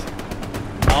wiped.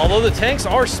 Although the tanks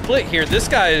are split here, this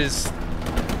guy is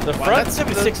the front. That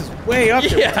 76 is way up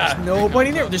there. Yeah. There's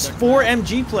nobody there. There's 4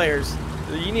 MG players.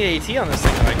 You need AT on this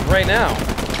thing, like right now.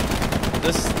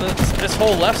 This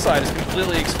whole left side is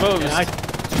completely exposed. And I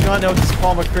do not know what this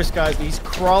Paul McChrist guy is, but he's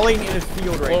crawling in a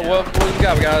field right now. What do we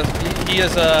got, guys? He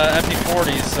has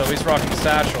MP40s, so he's rocking the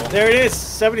satchel. There it is.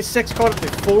 76 called up. The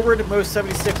forward most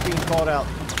 76 being called out.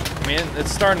 I mean,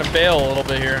 it's starting to bail a little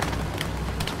bit here.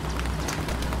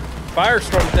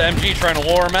 Firestorm with the MG trying to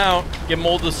lure him out. Give him the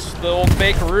old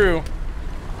fakeroo.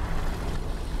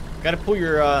 Got to pull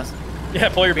your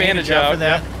pull your bandage out for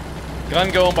that. Yeah. Gun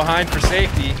going behind for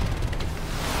safety.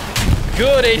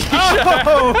 Good AT shot.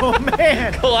 Oh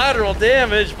man! Collateral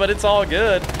damage, but it's all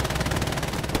good.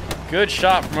 Good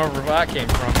shot from over where that came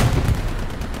from.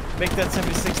 Make that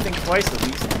 76 thing twice at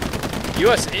least.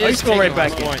 US is going right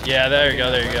back in. Yeah, there you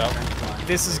go. There you go.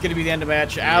 This is going to be the end of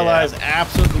match. Allies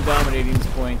absolutely dominating this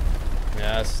point.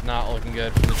 Yeah, this is not looking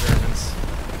good for the Germans.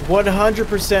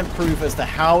 100% proof as to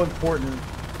how important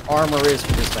armor is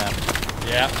for this map.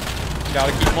 Yeah,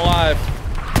 gotta keep them alive.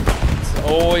 It's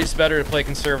always better to play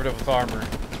conservative with armor.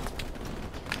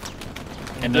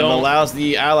 And it allows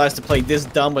the Allies to play this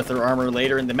dumb with their armor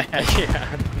later in the match. Yeah.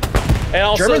 And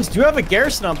also, Germans do have a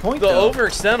garrison on point, the though.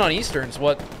 overextend on Eastern's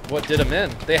what did them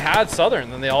in. They had Southern,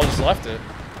 then they all just left it.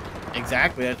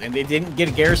 Exactly, and they didn't get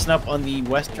a garrison up on the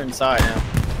western side.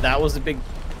 That was the big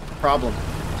problem.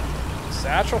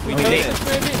 Satchel, if we take this,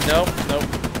 maybe? Nope, nope.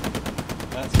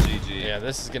 That's GG. Yeah,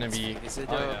 this is gonna be.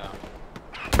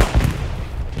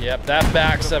 Yep, that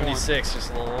back 76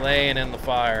 just laying in the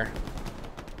fire.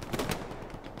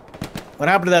 What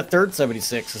happened to that third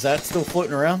 76? Is that still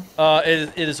floating around?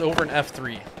 It is over in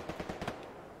F3.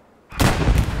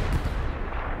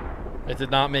 It did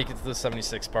not make it to the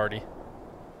 76 party.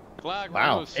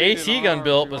 Wow. AT gun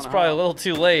built, but it's probably a little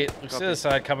too late. Looks to the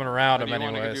side coming around him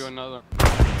anyways.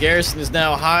 Garrison is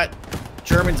now hot.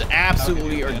 Germans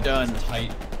absolutely are done.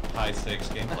 Tight, high stakes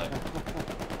gameplay.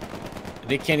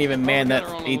 They can't even man that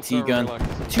AT gun.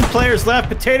 2 players left.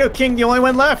 Potato King, the only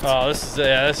one left. Oh, this is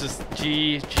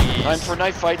GG. Time for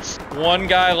knife fights. One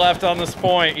guy left on this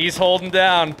point. He's holding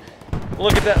down.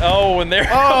 Look at that. Oh, and there.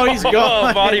 Oh, he's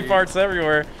gone. Body parts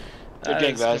everywhere. Good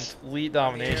game, guys. Complete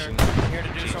domination. Here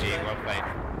to do something. Well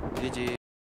played. GG.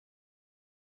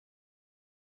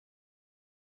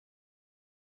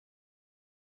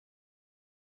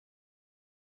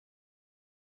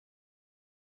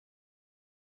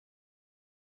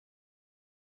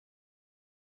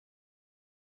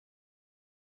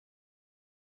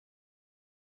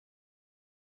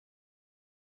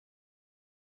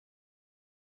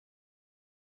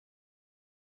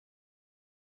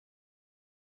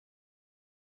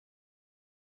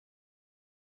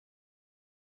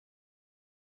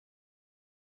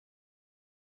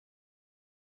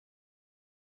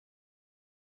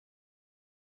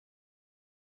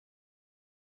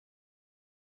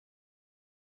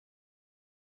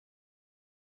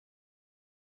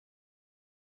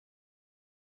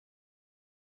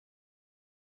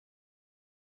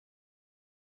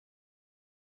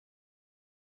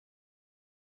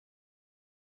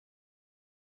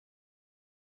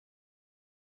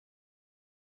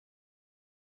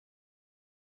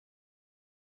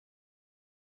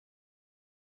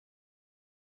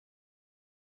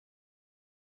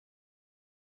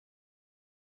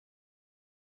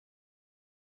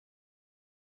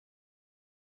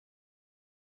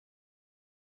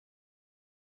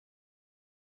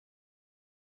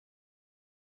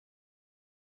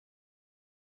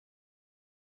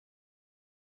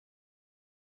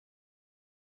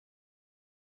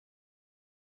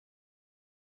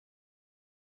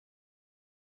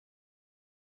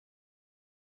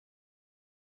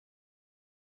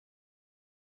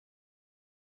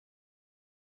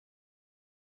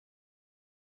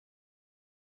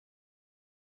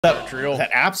 That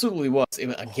absolutely was.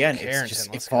 Again,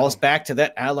 it falls back to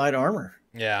that allied armor.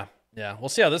 Yeah, yeah. We'll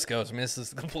see how this goes. I mean, this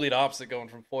is the complete opposite going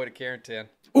from Foy to Carrington.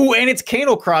 Ooh, and it's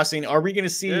Kano crossing. Are we going to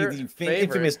see the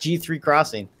infamous G3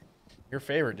 crossing? Your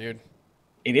favorite, dude.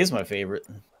 It is my favorite.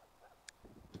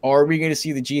 Or are we going to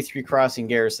see the G3 crossing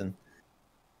Garrison?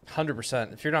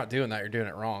 100%. If you're not doing that, you're doing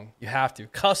it wrong. You have to.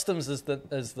 Customs is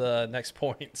the next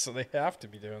point, so they have to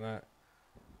be doing that.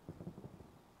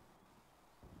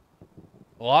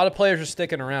 A lot of players are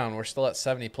sticking around. We're still at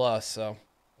 70 plus, so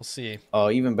we'll see.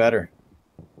 Oh, even better.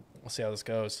 We'll see how this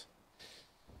goes.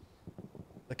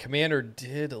 The commander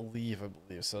did leave, I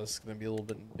believe, so this is going to be a little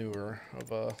bit newer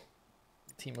of a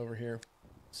team over here.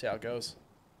 See how it goes.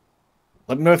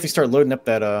 Let me know if they start loading up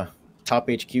that top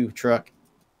HQ truck.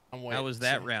 How was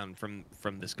that round from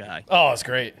this guy? Oh, it's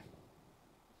great.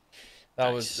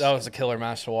 That was a killer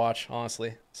match to watch,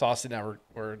 honestly. Saucy never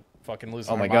were fucking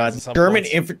losing. Oh my god,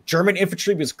 German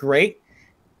infantry was great.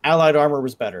 Allied armor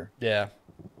was better. Yeah.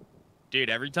 Dude,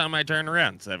 every time I turn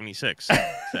around, 76.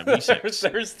 76.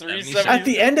 There's 376. At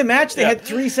the end of match, they had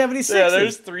 376. Yeah,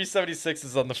 there's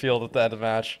 376s on the field at the end of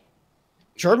match.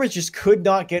 Germans just could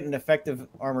not get an effective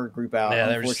armor group out. Yeah,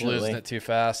 they were just losing it too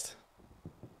fast.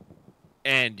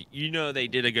 And you know they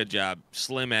did a good job.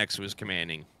 Slim X was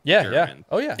commanding. Yeah, German. yeah.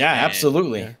 Oh yeah. Yeah,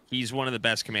 absolutely. He's one of the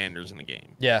best commanders in the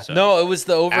game. Yeah. So. No, it was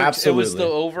the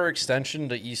overextension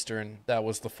to Eastern that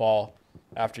was the fall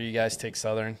after you guys take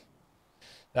Southern.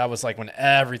 That was like when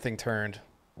everything turned.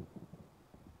 All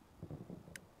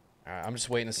right, I'm just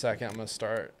waiting a second. I'm going to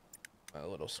start my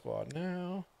little squad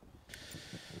now.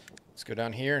 Let's go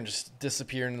down here and just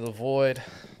disappear into the void.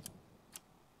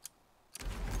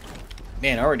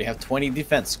 Man, I already have 20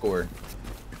 defense score.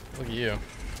 Look at you.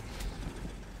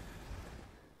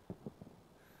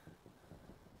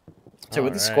 So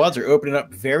the squads are opening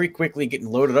up very quickly, getting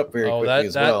loaded up very quickly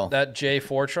as well. That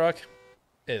J4 truck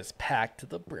is packed to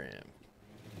the brim.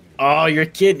 Oh, you're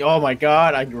kidding! Oh my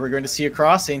God, we're going to see a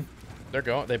crossing. They're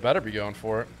going. They better be going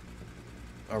for it.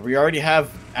 We already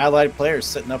have allied players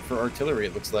setting up for artillery.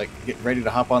 It looks like getting ready to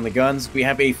hop on the guns. We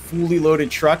have a fully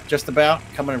loaded truck just about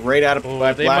coming right out of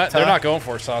They're not going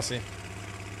for it, Saucy.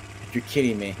 You're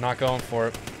kidding me. Not going for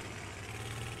it.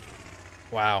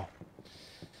 Wow.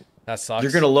 That sucks.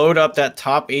 You're going to load up that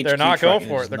top HQ. They're not going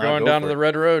for it. They're going down to the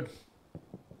red road.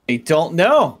 They don't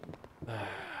know.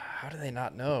 How do they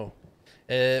not know?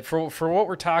 For what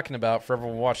we're talking about, for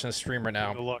everyone watching the stream right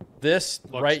now, this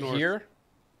right here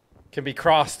can be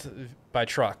crossed by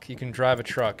truck. You can drive a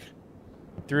truck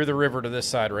through the river to this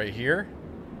side right here,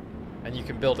 and you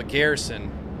can build a garrison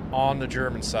on the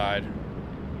German side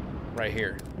right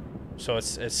here. So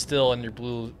it's still in your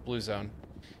blue zone,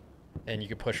 and you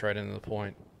can push right into the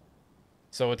point.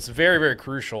 So it's very, very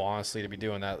crucial, honestly, to be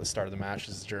doing that at the start of the match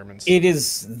as the Germans. It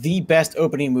is the best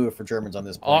opening move for Germans on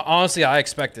this point. Honestly, I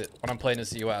expect it when I'm playing as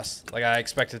the US. Like, I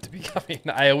expect it to be coming.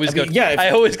 I always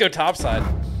go topside.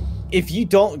 If you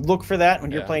don't look for that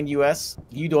when you're playing US,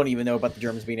 you don't even know about the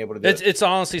Germans being able to do it. It's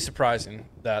honestly surprising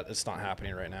that it's not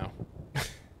happening right now.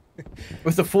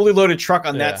 With the fully loaded truck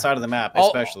on that side of the map,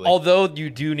 especially. Although you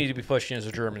do need to be pushing as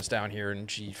the Germans down here in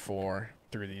G4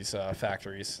 through these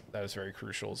factories. That is very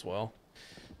crucial as well.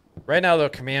 Right now, the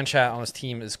command chat on this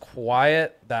team is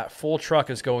quiet. That full truck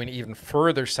is going even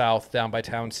further south down by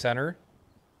town center.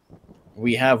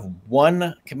 We have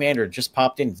one commander just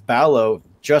popped in. It's Ballo.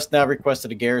 Just now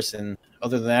requested a garrison.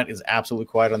 Other than that, is absolutely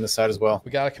quiet on this side as well.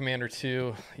 We got a commander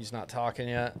too. He's not talking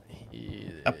yet.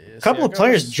 A couple of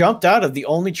players jumped out of the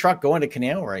only truck going to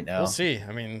Canal right now. We'll see.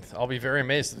 I mean, I'll be very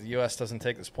amazed if the U.S. doesn't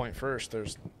take this point first.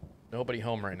 There's nobody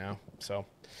home right now. So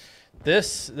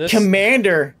this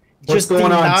commander just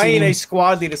denying a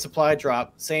squad lead a supply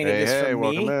drop, saying it is from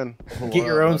me. Get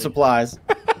your own supplies.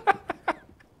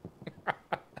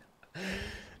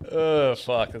 Oh,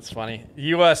 fuck, that's funny. The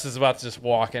U.S. is about to just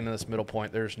walk into this middle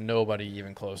point. There's nobody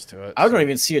even close to it. I don't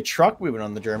even see a truck moving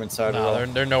on the German side. No,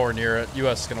 they're nowhere near it.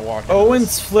 U.S. is going to walk in.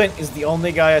 Owens Flint is the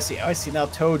only guy I see. I see now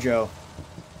Tojo.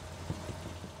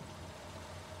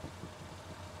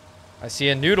 I see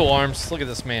a Noodle Arms. Look at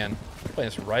this man.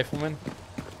 Playing this rifleman.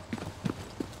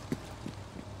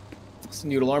 Some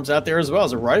Noodle Arms out there as well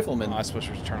as a rifleman. Oh, I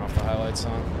switched to turn off the highlights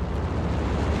on.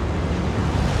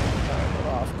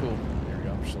 Off, cool.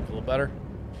 Just look a little better.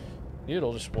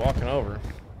 Noodle just walking over.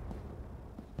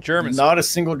 Germans. Not a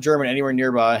single German anywhere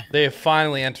nearby. They have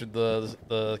finally entered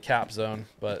the cap zone,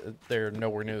 but they're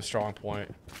nowhere near the strong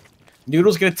point.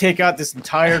 Noodle's going to take out this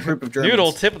entire group of Germans.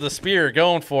 Noodle, tip of the spear,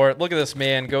 going for it. Look at this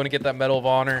man going to get that Medal of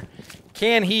Honor.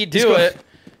 Can he do it?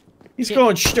 He's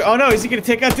going... Oh, no. Is he going to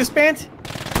take out this band?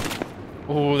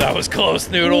 Ooh, that was close,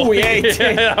 Noodle. Ooh, yeah,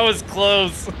 that was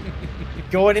close.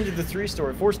 Going into the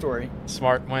 3-story, 4-story.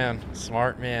 Smart man.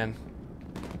 Smart man.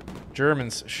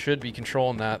 Germans should be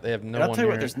controlling that. They have no one I'll tell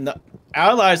you here. what, there's no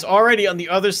allies already on the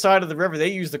other side of the river. They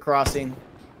use the crossing.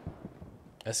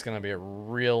 That's gonna be a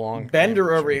real long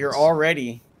Bender over here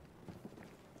already.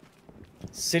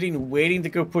 Sitting, waiting to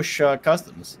go push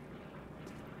customs.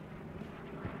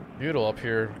 Noodle up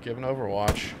here giving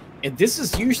Overwatch. And this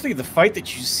is usually the fight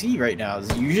that you see right now.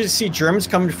 Is you usually see Germans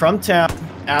coming from town,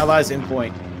 allies in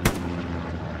point.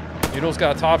 Noodle's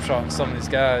got a top shot on some of these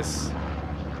guys.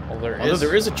 Although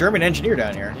there is a German engineer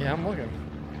down here. Yeah, I'm looking.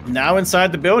 Now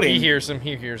inside the building. He hears him.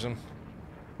 He hears him.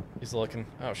 He's looking.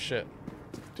 Oh shit!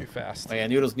 Too fast. Oh yeah,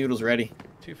 Noodle's ready.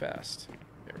 Too fast.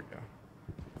 There we go.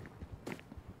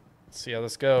 Let's see how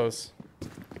this goes.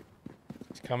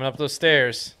 He's coming up those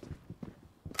stairs.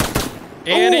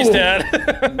 And he's dead.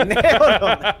 Nailed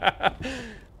him.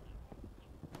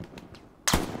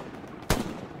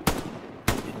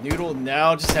 Noodle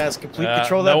now just has complete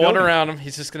control of that building. No one building. around him.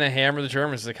 He's just going to hammer the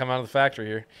Germans that come out of the factory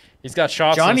here. He's got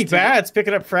shots. Johnny Bad's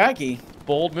picking up Fraggy.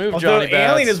 Bold move, Although Johnny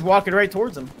Bads. Alien is walking right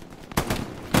towards him.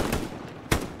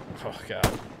 Oh,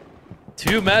 God.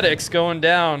 2 medics going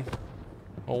down.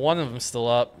 Well, one of them's still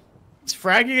up. Is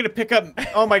Fraggy going to pick up?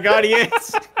 Oh, my God, he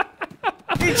is.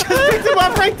 He just picked him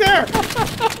up right there.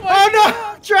 Oh,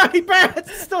 no. Johnny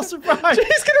Bad's still survived.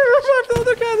 He's going to revive the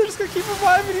other guy. They're just going to keep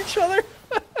reviving each other.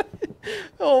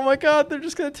 Oh my God! They're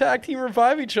just gonna tag team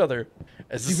revive each other.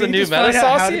 Is this a new meta,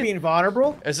 Saucy? How to be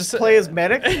invulnerable? Is this play as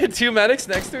medic? 2 medics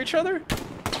next to each other?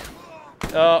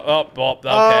 Okay.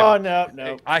 Oh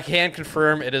no! I can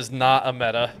confirm it is not a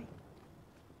meta.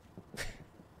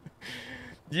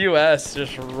 U.S.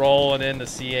 just rolling into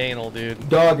C anal, dude.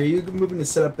 Dog, are you moving to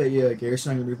set up a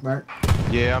garrison on your roof, Mark?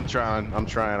 Yeah, I'm trying.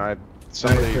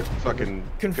 Somebody fucking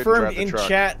confirmed in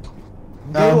chat.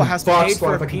 Noodle has paid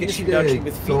for a penis reduction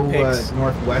with feet pics.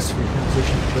 Northwest from your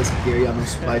position, place Gary on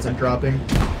those supplies I'm dropping.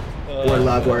 Or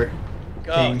Labware.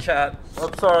 Oh, chat.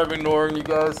 I'm sorry I'm ignoring you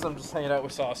guys. I'm just hanging out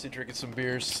with Saucy, drinking some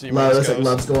beers. See where Love, this goes.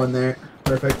 Love's going there.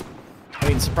 Perfect. I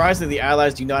mean, surprisingly, the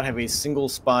Allies do not have a single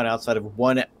spawn outside of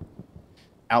one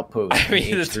outpost. I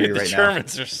mean, the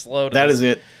Germans are slow. That is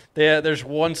it. There's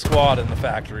 1 squad in the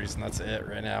factories, and that's it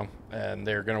right now. And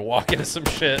they're gonna walk into some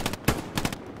shit.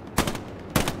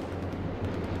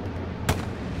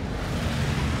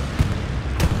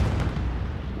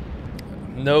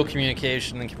 No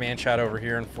communication in command chat over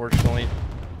here, unfortunately.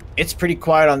 It's pretty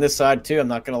quiet on this side, too. I'm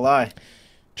not going to lie.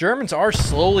 Germans are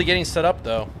slowly getting set up,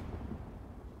 though.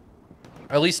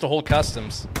 At least to hold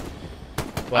customs.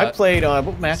 But I played on...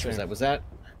 what match was that? Was that...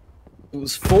 It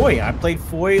was Foy. I played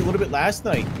Foy a little bit last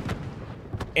night.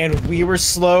 And we were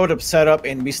slow to set up,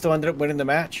 and we still ended up winning the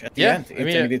match at the end. I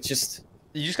mean, it's just...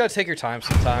 You just got to take your time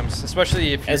sometimes,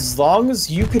 especially if... As long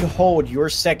as you could hold your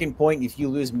second point if you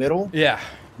lose middle... Yeah.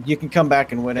 You can come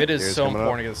back and win it. It is so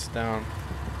important to get this down.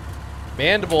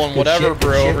 Mandible and whatever,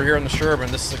 bro, over here on the Sherman.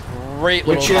 This is a great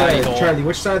little hidey hole. Charlie,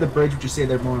 which side of the bridge would you say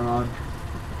they're more on?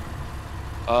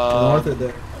 North of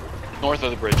the... North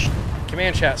of the bridge.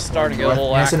 Command chat's starting to get a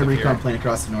little active send a recon here. plane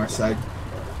across the north side.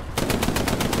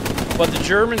 But the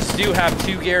Germans do have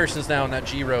 2 garrisons now in that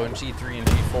G row and G3 and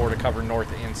G4 to cover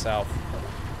north and south.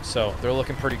 So they're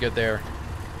looking pretty good there.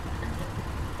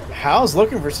 Hal's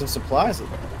looking for some supplies.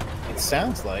 It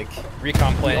sounds like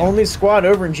recon plane. The only squad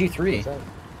over in G3.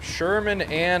 Sherman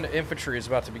and infantry is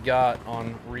about to be got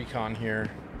on recon here.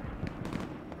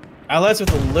 Allies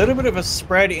with a little bit of a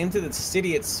spread into the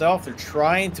city itself. They're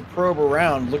trying to probe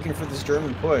around, looking for this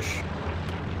German push.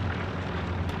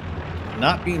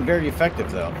 Not being very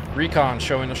effective though. Recon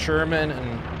showing the Sherman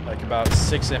and like about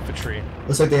 6 infantry.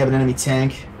 Looks like they have an enemy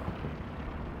tank.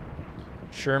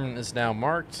 Sherman is now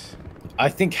marked. I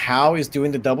think Howe is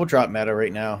doing the double drop meta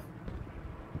right now.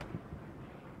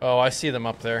 Oh, I see them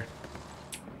up there.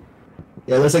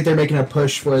 Yeah, it looks like they're making a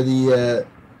push for the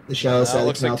shallow side.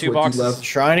 Looks like 2 boxes.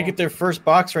 Trying to get their first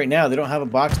box right now. They don't have a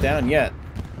box down yet.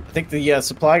 I think the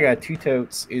supply guy, Two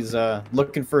Totes, is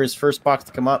looking for his first box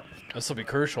to come up. This will be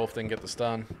crucial if they can get this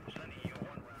done.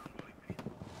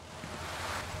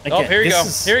 Again, oh, here you go.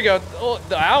 Here you go. Oh,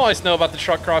 the Allies know about the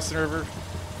truck crossing the river.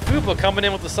 Fupa coming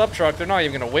in with the sub truck. They're not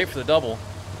even going to wait for the double.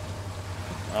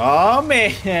 Oh,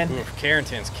 man. Oof,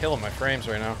 Carrington's killing my frames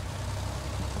right now.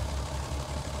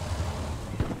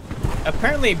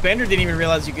 Apparently, Bender didn't even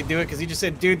realize you could do it because he just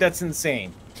said, dude, that's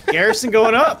insane. Garrison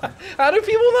going up. How do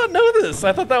people not know this?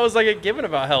 I thought that was like a given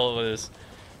about how it is.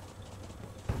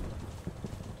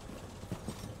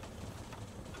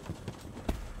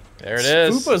 There it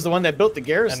is. Fupa is the one that built the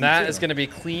garrison. And that is going to be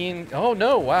clean. Oh,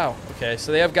 no. Wow. Okay,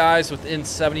 so they have guys within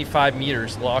 75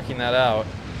 meters locking that out.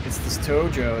 It's this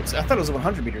Tojo. I thought it was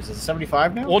 100 meters. Is it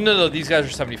 75 now? Well, no, these guys are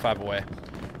 75 away.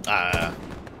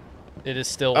 It is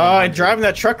still. And driving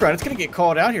that truck around, it's gonna get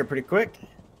called out here pretty quick.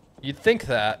 You'd think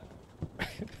that.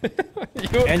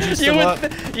 Engine's still up.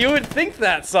 You would think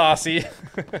that, Saucy.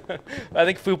 I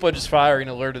think Fupa just firing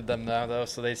alerted them now, though,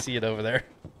 so they see it over there.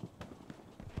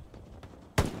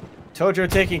 Tojo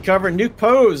taking cover. Nuke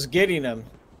pose getting him.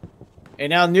 And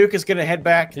now Nuke is going to head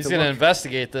back. He's going to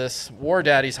investigate this. War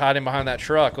Daddy's hiding behind that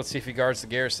truck. Let's see if he guards the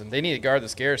garrison. They need to guard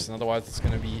this garrison, otherwise it's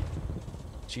going to be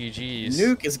GG's.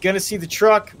 Nuke is going to see the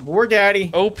truck. War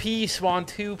Daddy. OP spawned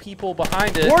 2 people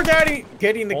behind it. War Daddy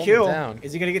getting the kill. Down.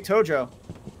 Is he going to get Tojo?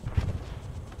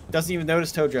 Doesn't even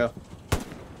notice Tojo.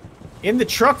 In the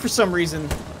truck for some reason.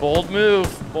 Bold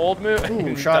move. Bold move.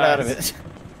 Ooh, shot out of it.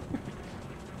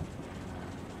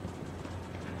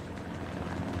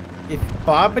 If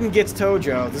Bobbin gets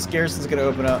Tojo, this garrison's gonna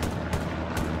open up.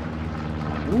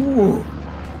 Ooh.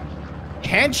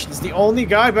 Hench is the only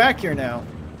guy back here now.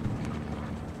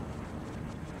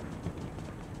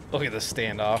 Look at this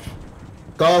standoff.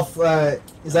 Golf,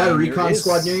 is that a recon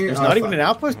squad near you? There's not even an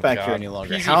outpost back here any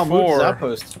longer. How moved is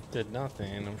outpost? Did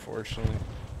nothing, unfortunately.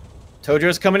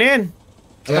 Tojo's coming in.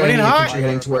 Coming in hot.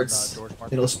 Heading towards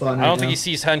middle spawn. I don't think he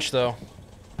sees Hench though.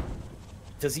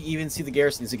 Does he even see the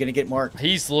garrison? Is he gonna get marked?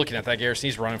 He's looking at that garrison.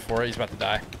 He's running for it. He's about to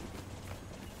die.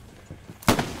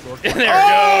 And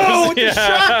there it goes. Yeah.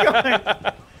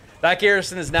 Shotgun. That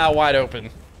garrison is now wide open.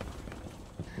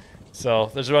 So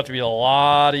there's about to be a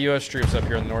lot of U.S. troops up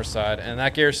here on the north side, and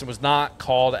that garrison was not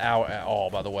called out at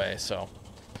all, by the way. So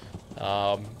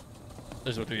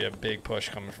there's about to be a big push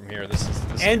coming from here. This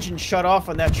engine shut off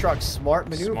on that truck. Smart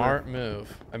maneuver. Smart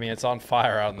move. I mean, it's on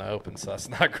fire out in the open, so that's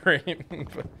not great.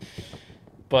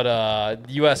 But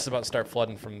the U.S. is about to start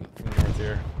flooding from north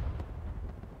here.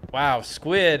 Wow,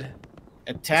 Squid.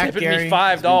 Attack tipping Gary. me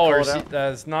 $5.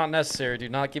 That's not necessary. Do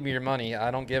not give me your money. I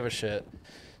don't give a shit.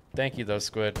 Thank you, though,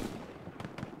 Squid.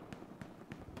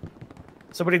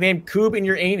 Somebody named Coob in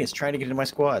your anus trying to get into my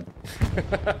squad.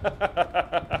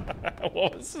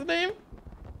 What was his name?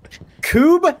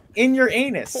 Coob in your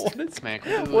anus. What is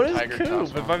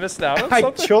Coob? Have I missed out on I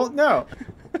something? don't know.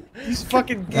 These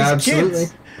fucking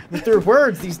kids with their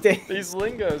words these days. These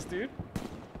lingos, dude.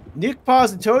 Nuke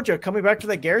Paws and Tojo coming back to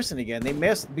that garrison again. They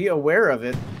must be aware of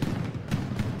it.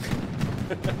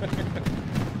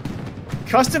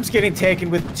 Customs getting taken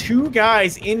with 2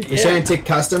 guys in. You're trying to take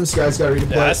customs. Guys got to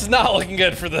redeploy. Yeah, this is not looking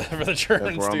good for the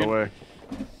Germans, we're on dude. the way.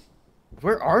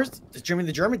 Where are the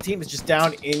German team is just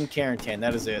down in Carentan.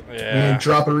 That is it. Yeah.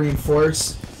 Drop a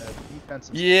reinforce.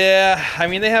 Yeah, I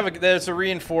mean there's a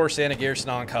reinforce and a garrison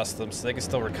on customs, so they can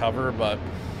still recover, but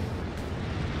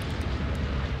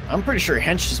I'm pretty sure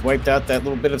Hench just wiped out that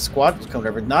little bit of squad that was coming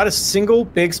over. Not a single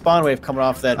big spawn wave coming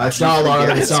off that. It's not a lot of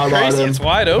them. It's not a lot of them. It's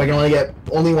wide open. I can only get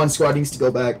one squad needs to go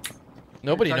back.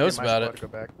 Nobody knows about it.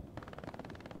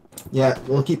 Yeah,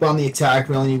 we'll keep on the attack.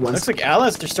 We only need one. Looks like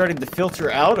Allies are starting to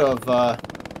filter out of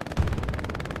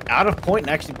point and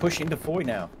actually push into Foy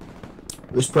now.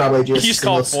 It was probably just a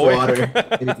single squad or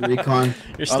maybe the recon.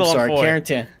 You're still on Foy.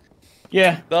 Carentan.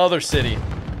 Yeah. The other city.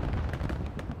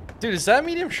 Dude, is that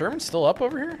medium Sherman still up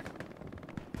over here?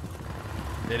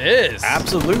 It is.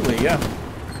 Absolutely, yeah.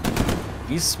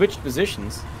 He's switched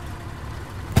positions.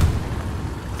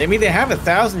 I mean, they have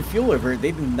 1,000 fuel over.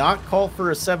 They did not call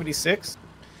for a 76.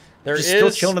 There is still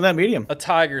chilling in that medium. A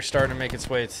Tiger starting to make its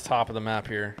way to the top of the map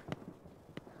here.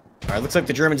 All right, looks like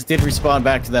the Germans did respawn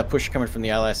back to that push coming from the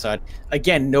Allied side.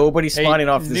 Again, nobody spawning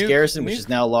off this garrison, which is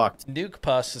now locked. Nuke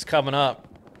Puss is coming up.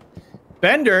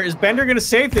 Is Bender going to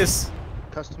save this?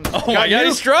 Customs. Oh my god,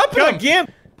 he's dropping him!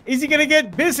 Gimp! Is he going to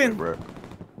get Bison? And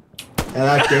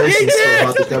that garrison's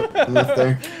still hot left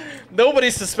there. Nobody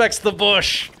suspects the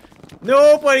bush.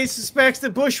 Nobody suspects the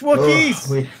Bush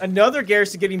Wookiees. Another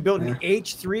garrison getting built in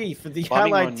H3 for the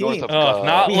Allied team. Oh,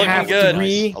 not looking good.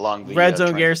 3 red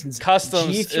zone garrisons.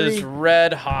 Customs G3, is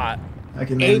red hot. I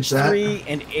can manage H3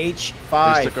 and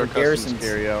H5 for garrisons.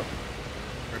 Carry out.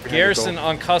 Garrison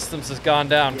on customs has gone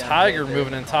down. Tiger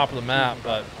moving in top of the map,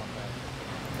 but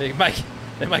they might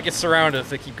get surrounded if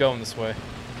they keep going this way.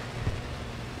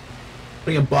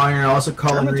 Putting a buyer, also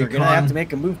calling Germans are going to have to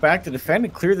make a move back to defend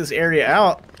and clear this area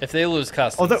out. If they lose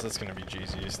customs, it's going to be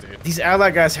GG's, dude. These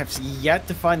Allied guys have yet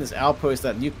to find this outpost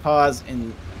that Nuke Paz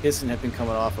and Bison have been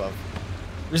coming off of.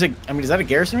 Is that a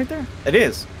garrison right there? It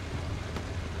is.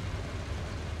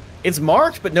 It's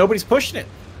marked, but nobody's pushing it.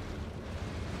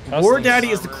 War Daddy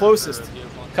is the closest.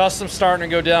 Customs starting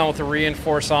to go down with a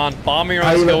reinforce on. Bombing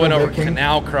runs going over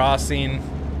Canal Crossing.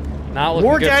 Not looking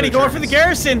War good Daddy for the going for the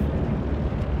garrison.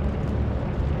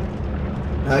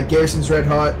 Garrison's red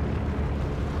hot.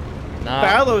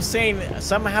 Ballo's saying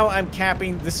somehow I'm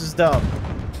capping. This is dumb.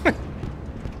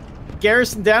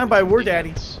 Garrison down by War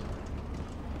Daddy.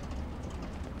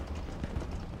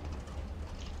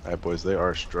 Alright, boys, they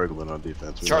are struggling on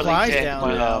defense. Charlie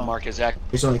down. Mark is active.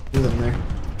 There's only 2 of them there.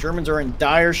 Germans are in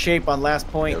dire shape on last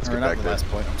point. Yeah, or not the last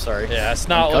point, I'm sorry. Yeah, it's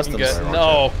not looking good.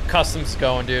 No, Customs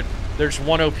going, dude. There's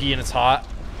 1 OP and it's hot.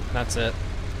 And that's it.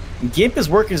 Gimp is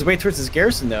working his way towards his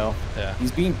garrison, though. Yeah.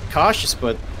 He's being cautious,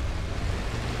 but...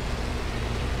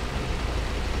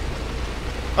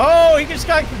 Oh, he just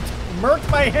got murked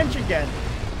by Hench again.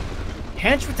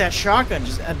 Hench with that shotgun,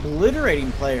 just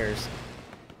obliterating players.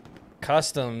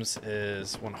 Customs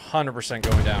is 100%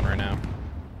 going down right now.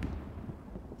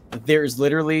 There's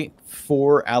literally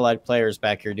 4 allied players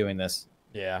back here doing this.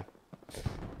 Yeah.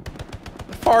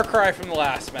 Far cry from the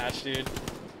last match, dude.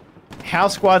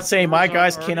 House squad saying my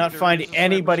guys cannot find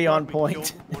anybody on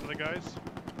point. One of the guys.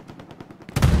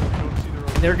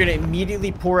 They're going to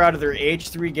immediately pour out of their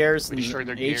H3 garrisons, H3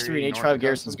 and H5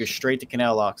 garrisons, go straight to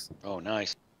canal locks. Oh,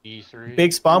 nice. E3.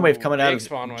 Big spawn wave coming out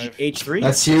of wave. H3.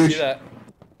 That's huge. That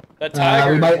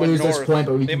Tiger we might lose north. this point,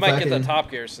 but we they can might get the top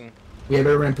garrison. We have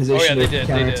everyone in position to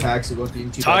counterattack, so it won't be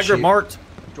too Tiger marked.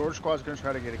 George squad's gonna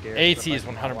try to get a garrison. AT is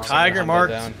 100%. Tiger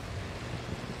marked. Down.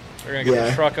 We're gonna get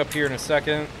the truck up here in a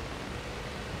second.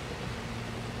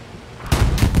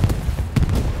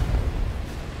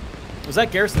 Was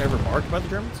that garrison ever marked by the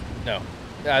Germans? No.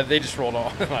 They just rolled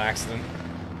off on accident.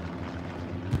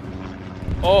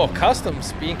 Oh,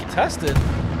 Customs being contested.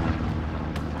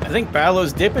 I think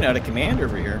Ballo's dipping out of command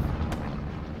over here.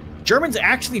 Germans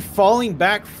actually falling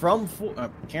back from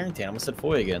Carrington. I almost said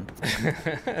Foy again.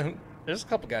 There's a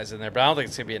couple guys in there, but I don't think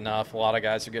it's going to be enough. A lot of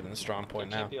guys are getting the strong point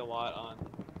now. Be a lot on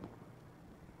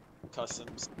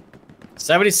Customs.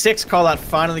 76 call out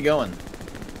finally going.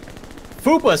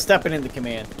 Fupa stepping into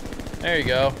command. There you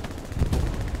go.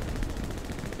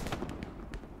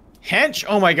 Hench,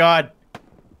 oh my god.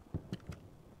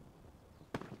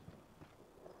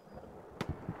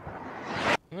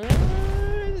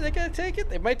 They gonna take it?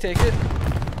 They might take it.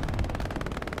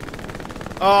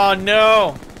 Oh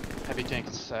no. Heavy tank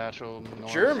satchel.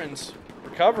 North. Germans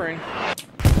recovering.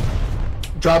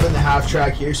 Dropping the half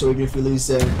track here, so even if we lose,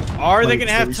 are they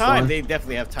gonna have time? They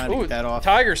definitely have time to get that off.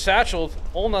 Tiger satchel.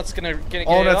 Allnuts gonna get it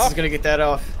off. Allnuts is gonna get that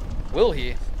off. Will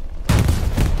he?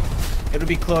 It'll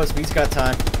be close, but he's got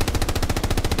time.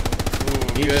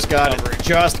 Ooh, he just got it.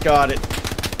 Just got it.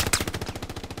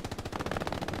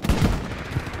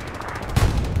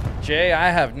 Jay, I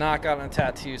have not gotten a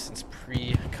tattoo since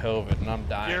pre-COVID, and I'm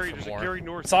dying for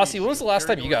more. Saucy, when was the last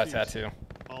time you got a tattoo?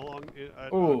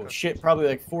 Oh shit, probably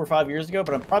like 4 or 5 years ago,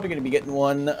 but I'm probably gonna be getting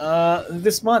one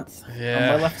this month on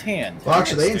my left hand. Well,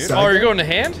 actually, oh, you're going to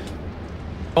hand?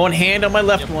 Going hand on my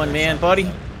left one, man, buddy.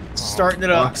 Starting it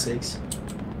up.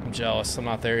 I'm jealous. I'm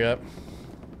not there yet.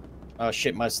 Oh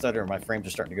shit, my stutter, my frames are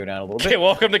starting to go down a little bit. Okay,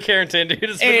 welcome to Carrington, dude.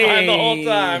 It's been fine the whole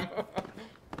time.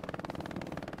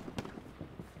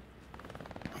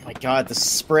 Oh my god, the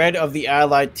spread of the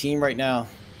Allied team right now.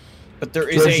 But there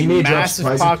is a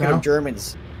massive pocket of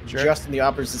Germans just on the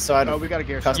opposite side. Oh, we got a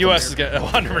garrison. U.S. is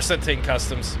 100% taking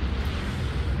Customs.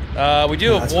 We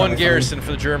do have one garrison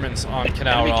for the Germans on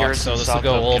Canal Rock, so this will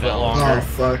go a little bit longer. Oh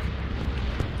fuck.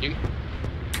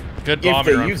 Good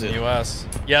bombing run from the U.S.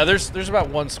 Yeah, there's about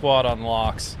 1 squad on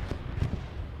locks.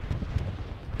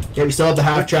 Yeah, we still have the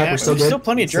half track. We're still good. There's still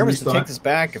plenty of Germans to take this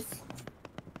back if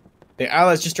the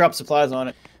Allies just drop supplies on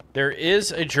it. There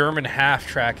is a German half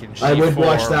track in G4. I would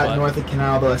watch that north of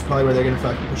Canal, though. That's probably where they're gonna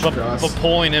fucking push across. But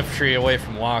pulling infantry away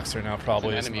from locks right now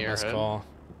probably isn't the best call.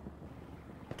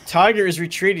 Tiger is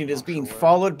retreating. It is being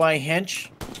followed by Hench.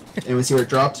 Anyone see where it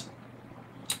dropped?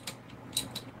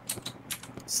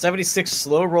 76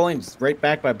 slow rolling right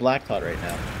back by Black Cloud right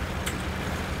now.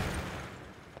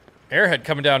 Airhead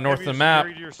coming down north of the map.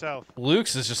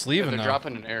 Luke's is just leaving they're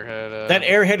dropping an airhead. That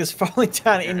airhead is falling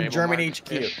down in German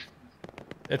HQ.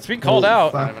 It's being called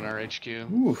out. Kind of in our HQ.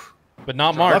 Ooh. But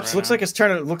not marked. Lux looks like it's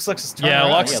turning. Looks like it's turning. Yeah,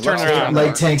 Lux is turning around.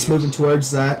 Light tanks moving towards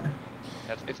that.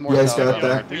 It's more you guys got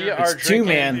that. We are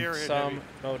drinking some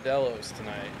Modelo's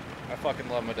tonight. I fucking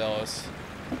love Modelo's.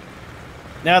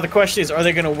 Now the question is, are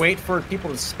they going to wait for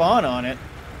people to spawn on it,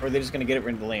 or are they just going to get it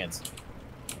into the lands?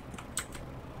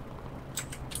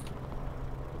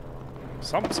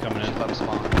 Something's coming in.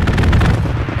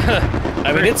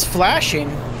 I mean, it's flashing.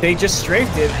 They just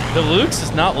strafed it. The Lukes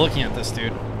is not looking at this,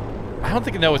 dude. I don't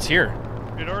think they know it's here.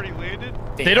 It already landed?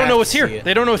 They don't know it's here.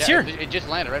 They don't know it's here. It just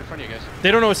landed right in front of you guys.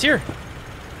 They don't know it's here.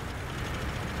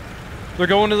 They're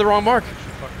going to the wrong mark.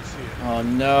 Oh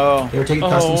no. They were taking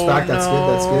customs back. That's good.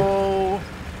 That's good.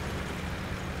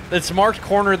 It's marked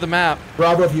corner of the map.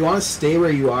 Bravo, if you want to stay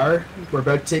where you are, we're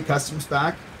about to take customs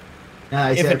back.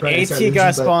 If an AT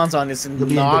guy spawns on this and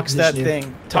knocks that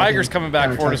thing. Tiger's coming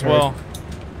back for it as well.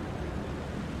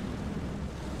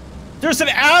 There's an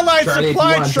allied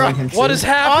supply truck. What is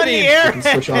happening? On the air. You can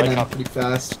switch on that pretty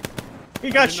fast. He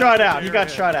got shot out. He got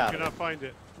shot out. I cannot find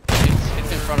it.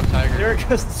 It's in front of Tiger. There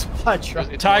goes the supply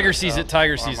truck. Tiger sees it.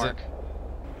 Tiger sees it.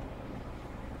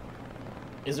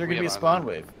 Is there going to be a spawn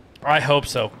wave? I hope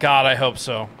so. God, I hope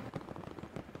so.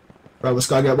 Bravo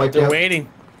squad got wiped out. They're waiting.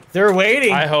 They're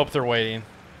waiting. I hope they're waiting.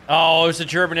 Oh, there's a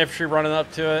German infantry running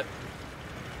up to it.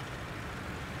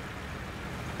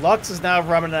 Lux is now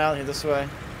running out here this way.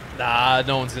 Nah,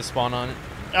 no one's gonna spawn on it.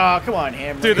 Oh, come on,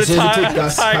 Hammer. Dude, the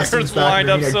Tiger's lined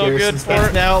up so good for it.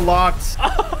 It's now locked.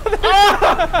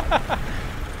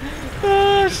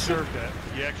 You deserved that.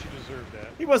 You actually deserved that.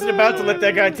 He wasn't about to let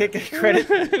that guy take the credit.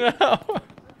 No.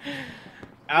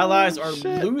 Allies are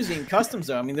losing customs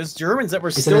though. I mean, those Germans that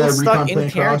were still stuck in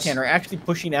Carrington are actually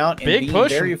pushing out and being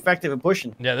very effective at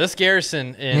pushing. Yeah, this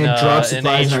garrison in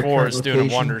H4 is doing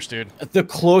wonders, dude. The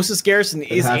closest garrison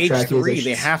is H3.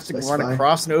 They have to run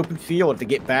across an open field to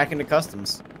get back into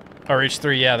customs. Or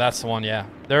H3, yeah, that's the one, yeah.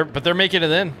 They're making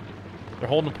it in. They're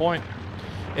holding a point.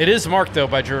 It is marked though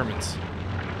by Germans.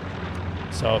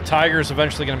 So Tiger's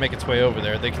eventually going to make its way over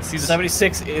there. They can see the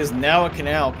 76 is now a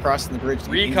canal crossing the bridge.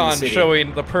 Recon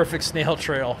showing the perfect snail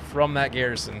trail from that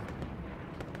garrison.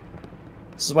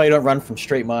 This is why you don't run from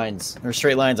straight lines or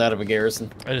straight lines out of a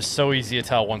garrison. It is so easy to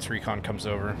tell once recon comes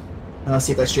over. I'll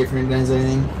see if that's straight from your guns or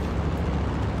anything.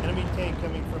 Enemy tank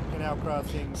coming from canal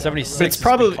crossing. 76 it's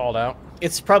probably called out.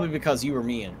 It's probably because you or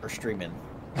me or streaming.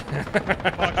 Dude,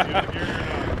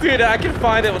 I can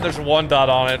find it when there's one dot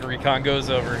on it and recon goes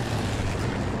over.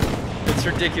 It's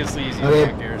ridiculously easy to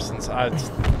find garrisons.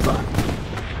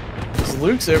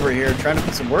 Luke's over here trying to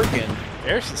put some work in.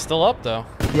 Garrison's still up though.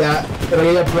 Yeah, but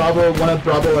I got Bravo, one of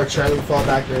Bravo or Charlie fall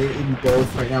back, right? Even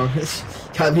both right now.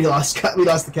 we lost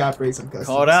the cap race on customs.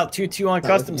 Called out 2-2 on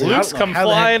customs. Luke's come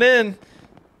flying in.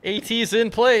 AT's in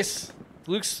place.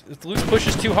 Luke's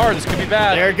pushes too hard. This could be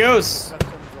bad. There it goes.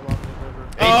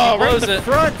 Oh, right in the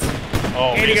front.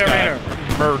 Oh, he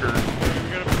got murdered.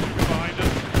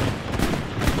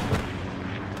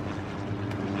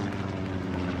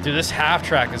 Dude, this half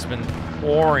track has been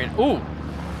pouring. Ooh.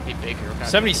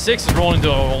 76 is rolling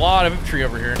into a lot of infantry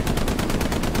over here.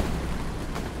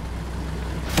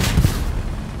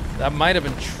 That might have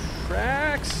been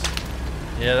tracks.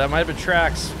 Yeah, that might have been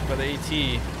tracks by the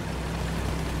AT.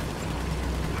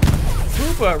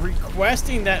 Koopa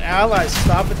requesting that allies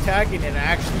stop attacking and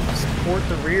actually support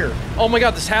the rear. Oh my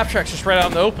god, this half track's just right out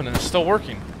in the open and it's still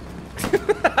working.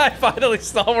 I finally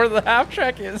saw where the half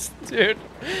track is, dude.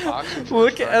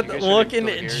 Look at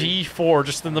G4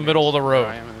 just in the middle of the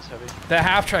road. That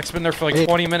half track's been there for like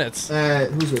 20 minutes.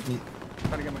 Who's with me?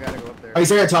 Oh,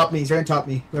 he's right on top of me. He's right on top of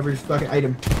me. Whoever's fucking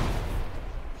item.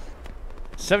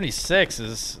 76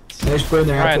 is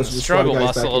trying to struggle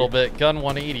bus a little bit. Gun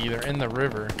 180, they're in the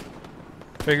river.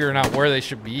 Figuring out where they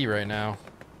should be right now.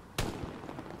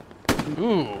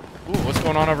 Ooh, what's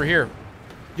going on over here?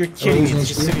 You're kidding me, it's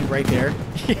just sitting right there.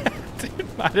 Yeah, dude,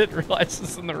 I didn't realize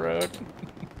this in the road.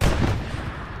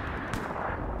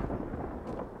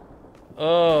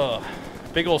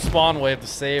 Big old spawn wave to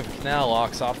save canal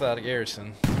locks off that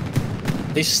garrison.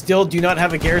 They still do not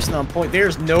have a garrison on point.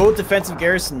 There's no defensive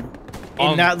garrison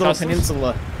in that little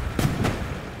peninsula.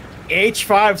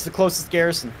 H5 is the closest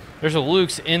garrison. There's a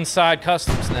Luke's inside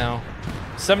customs now.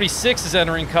 76 is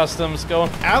entering customs,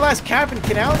 going. Allies capping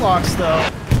canal locks though.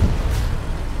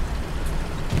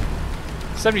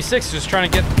 76 is just trying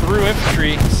to get through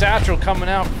infantry. Satchel coming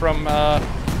out from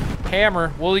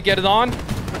Hammer. Will he get it on?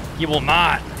 He will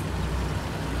not.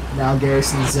 Now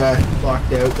garrison's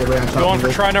locked out. They're right on top going of for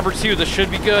it. try number 2. This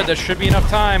should be good. There should be enough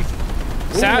time.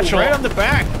 Ooh, Satchel. right on the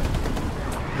back.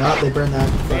 No, they burned that.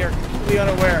 They are completely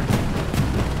unaware.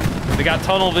 They got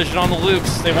tunnel vision on the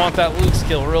Lukes. They want that Luke's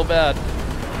kill real bad.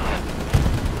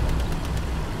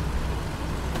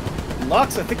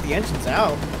 Lux, I think the engine's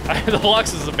out. The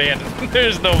Lux is abandoned.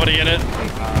 There's nobody in it.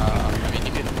 I mean,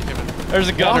 you could There's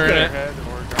a gunner in it.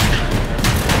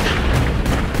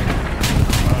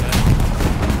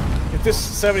 If this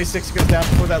 76 goes down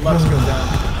before that Lux goes down.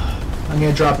 I'm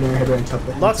gonna drop an airhead right on top of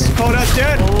it. Lux called out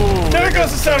dead. Ooh, there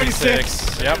goes the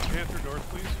 76. Yep.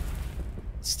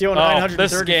 Still 930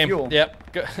 this is game. fuel.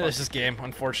 Yep. This is game,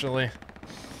 unfortunately.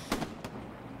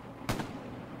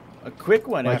 A quick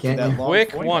one after that long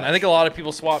quick one. I think a lot of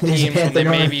people swap teams when they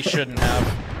maybe shouldn't have.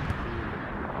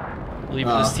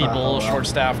 Leaving this team a little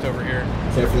short-staffed over here.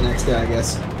 Fair for the next guy, I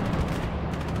guess.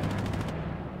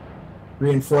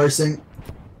 Reinforcing.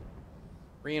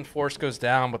 Reinforce goes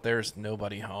down, but there's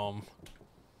nobody home.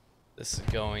 This is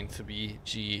going to be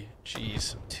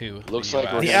GG's 2. Looks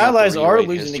like the Allies are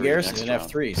losing the garrison in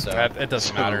F3, so it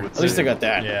doesn't matter. At least they got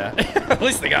that. Yeah, at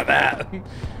least they got that.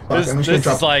 This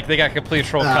is like they got complete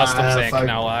control customs and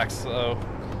Canal Locks, so.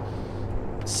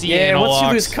 Yeah, once you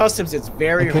lose customs, it's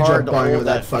very hard to hold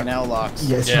that Canal Locks.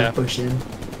 Yes, yeah. Push in.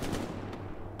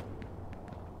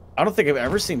 I don't think I've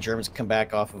ever seen Germans come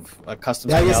back off of a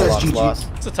customs Canal Locks loss.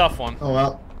 It's a tough one. Oh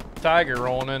well. Tiger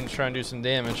rolling in, trying to do some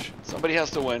damage. Somebody has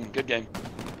to win. Good game.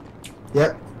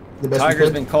 Yep. The best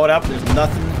Tiger's been caught up. There's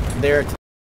nothing there.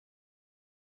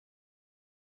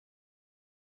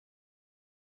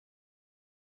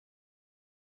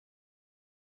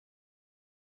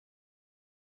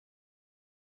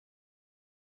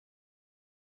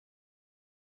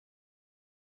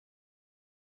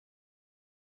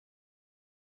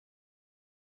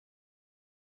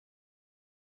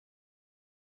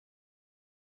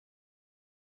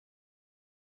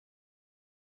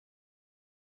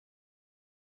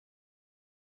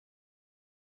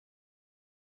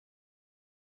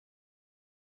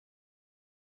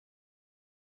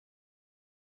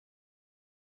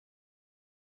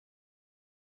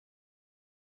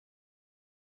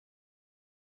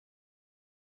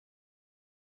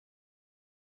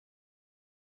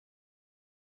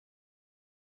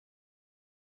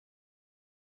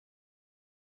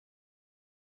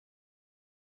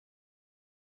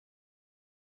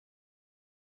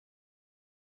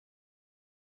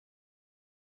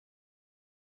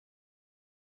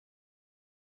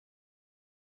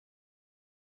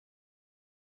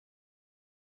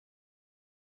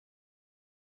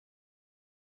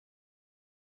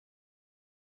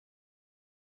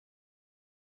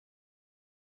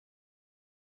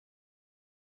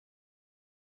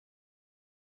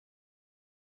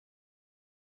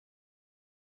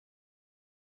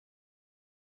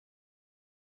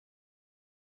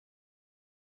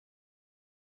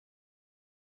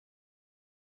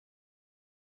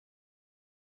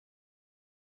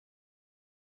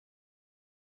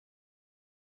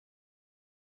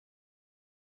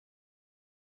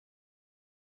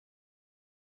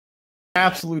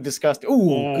 Absolutely disgusting.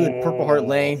 Ooh, good Purple Heart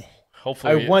Lane.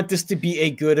 Hopefully, I want this to be a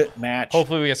good match.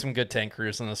 Hopefully, we get some good tank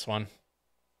crews in this one.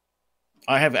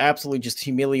 I have absolutely just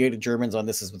humiliated Germans on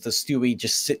this, with the Stewie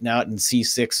just sitting out in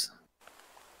C6.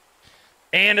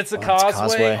 And it's a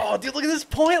causeway. Oh, dude, look at this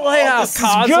point layout. This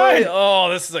is good. Oh,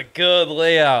 this is a good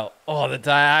layout. Oh, the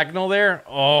diagonal there.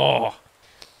 Oh.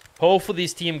 Hopefully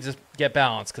these teams just get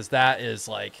balanced, because that is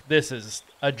like, this is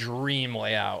a dream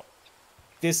layout.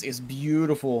 This is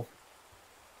beautiful.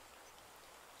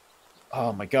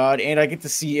 Oh my god, and I get to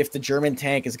see if the German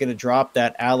tank is going to drop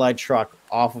that Allied truck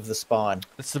off of the spawn.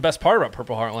 That's the best part about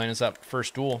Purple Heart Lane, is that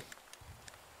first duel.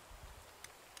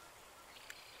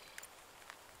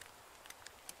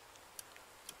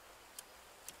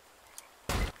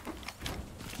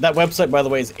 That website, by the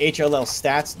way, is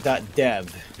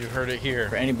hllstats.dev. You heard it here.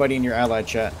 For anybody in your Allied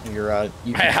chat, your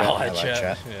Allied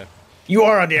chat. Yeah. You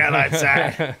are on the Allied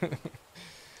side.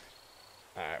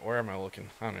 Alright, where am I looking?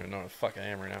 I don't even know where the fuck I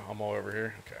am right now. I'm all over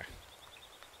here. Okay.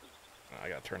 I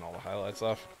gotta turn all the highlights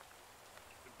off.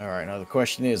 Alright, now the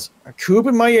question is, are Coop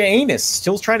and my anus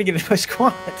still trying to get into my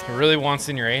squad? He really wants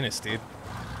in your anus, dude.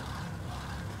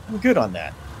 I'm good on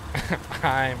that.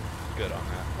 I'm good on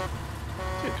that.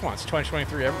 Dude, come on, it's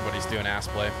 2023. Everybody's doing ass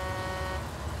play.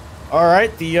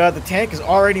 Alright, the tank is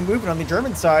already moving on the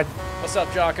German side. What's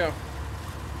up, Jocko?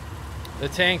 The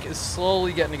tank is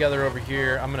slowly getting together over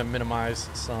here. I'm going to minimize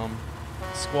some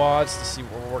squads to see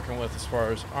what we're working with as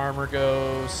far as armor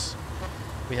goes.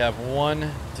 We have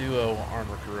one duo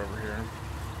armor crew over here,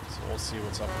 so we'll see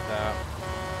what's up with that.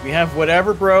 We have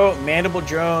whatever, bro. Mandible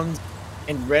Jones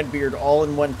and Redbeard all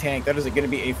in one tank. That is going to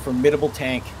be a formidable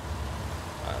tank.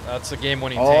 That's a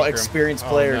game-winning tank. All experienced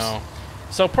players. No.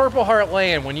 So Purple Heart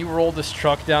Lane, when you roll this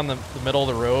truck down the middle of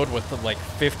the road with like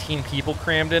 15 people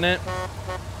crammed in it,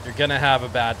 you're gonna have a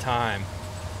bad time.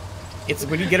 It's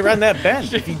when you get around that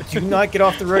bend. If you do not get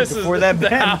off the road before that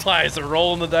bend. The Allies are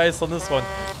rolling the dice on this one.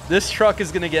 This truck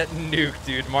is gonna get nuked,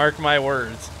 dude. Mark my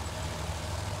words.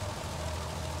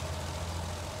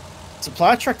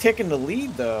 Supply truck taking the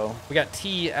lead, though. We got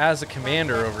T as a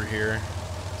commander over here.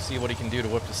 See what he can do to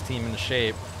whip his team into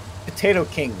shape. Potato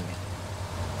King.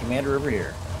 Commander over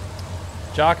here.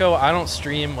 Jocko, I don't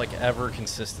stream like ever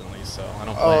consistently, so I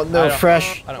don't. Oh no,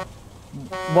 Fresh. I don't.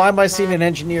 Why am I seeing an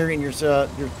engineer in your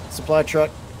supply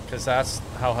truck? Because that's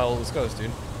how hell this goes,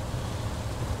 dude.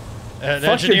 An Fuck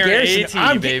engineer your garrison.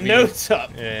 I'm baby. getting notes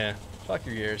up. Yeah, fuck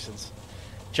your garrisons.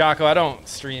 Jocko, I don't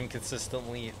stream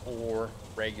consistently or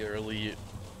regularly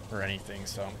or anything,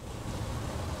 so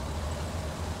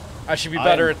I should be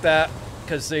better at that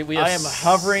because we have. I am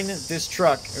hovering this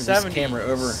truck or 70, this camera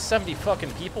over 70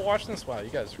 fucking people watching this. Wow, you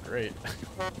guys are great.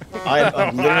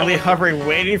 I'm literally hovering,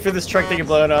 waiting for this truck to get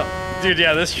blown up. Dude,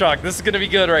 yeah, this truck. This is gonna be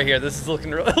good right here. This is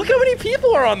looking real. Look how many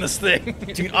people are on this thing.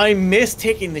 Dude, I missed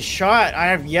taking the shot. I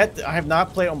have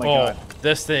not played. Oh my god.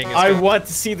 This thing is. I want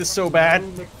to see this so bad.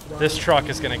 This truck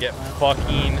is gonna get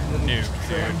fucking nuked,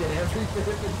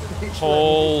 dude.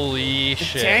 Holy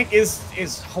shit. The tank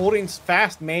is holding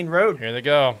fast main road. Here they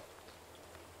go.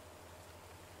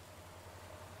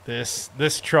 This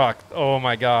truck. Oh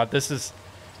my god. This is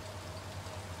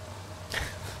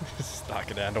this is not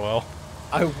gonna end well.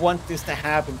 I want this to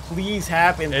happen. Please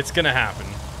happen. It's gonna happen.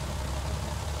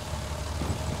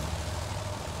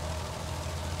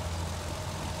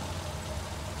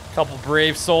 Couple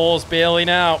brave souls bailing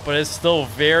out, but it's still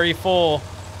very full.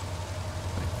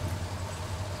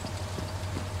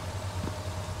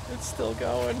 It's still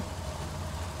going.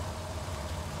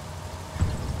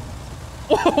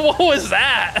 What was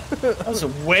that? That was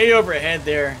way overhead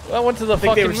there. Well, I went to the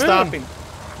fucking fucking moon. Stopping.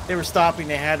 They were stopping.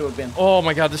 They had to have been. Oh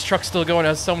my god, this truck's still going. It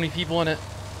has so many people in it.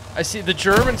 I see the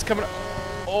Germans coming.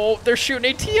 Oh, they're shooting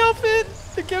AT outfit.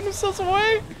 They're getting themselves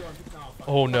away.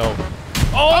 Oh no.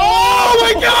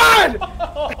 Oh my god!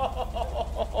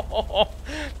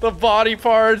 The body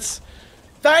parts.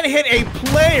 That hit a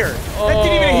player. That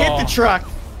didn't even hit the truck.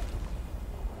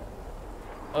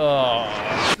 Oh.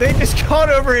 They just called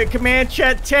over at command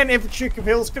chat 10 infantry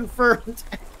kills confirmed.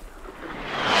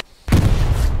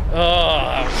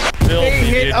 They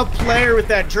hit a player with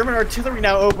that. German artillery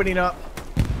now opening up.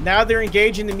 Now they're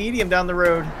engaging the medium down the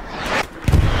road.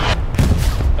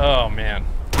 Oh man.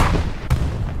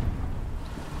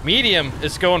 Medium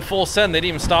is going full send. They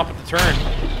didn't even stop at the turn.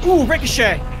 Ooh,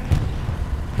 ricochet.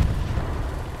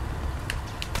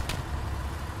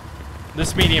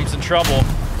 This medium's in trouble.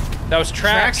 That was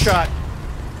track shot.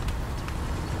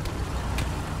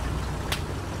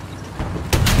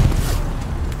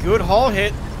 Good haul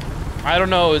hit. I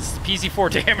don't know. Is PZ4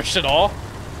 damaged at all?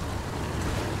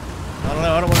 I don't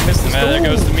know. I don't want to miss this. There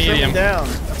goes the medium. Down.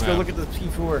 Let's go look at the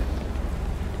P4.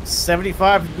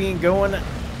 75 being going,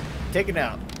 taken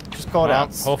out. Just called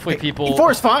out. Hopefully people.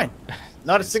 P4 is fine.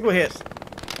 Not a single hit.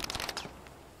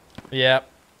 Yeah,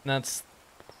 that's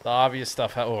the obvious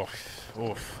stuff.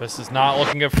 Oof, this is not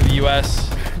looking good for the U.S.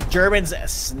 Germans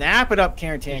snap it up,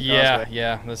 Karen Tank. Yeah.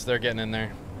 They're getting in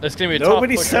there. It's gonna be a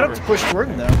Nobody's tough set up to push toward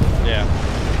them though. Yeah,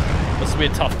 this will be a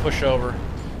tough pushover.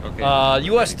 Okay.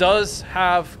 U.S. does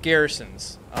have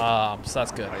garrisons, so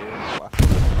that's good.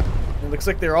 It looks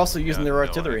like they're also using their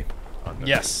artillery.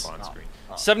 Yes.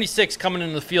 76 coming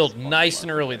into the field nice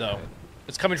and early though.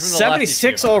 It's coming from the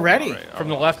 76 left already. From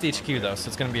the left HQ though, so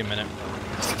it's gonna be a minute.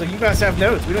 So you guys have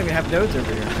nodes. We don't even have nodes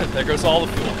over here. There goes all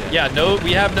the fuel. Yeah,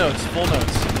 we have nodes, full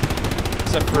nodes,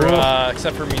 except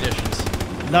for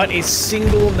munitions. Not a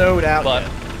single node out. But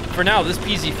for now, this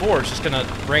PZ4 is just gonna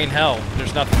rain hell.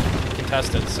 There's nothing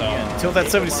contested, so until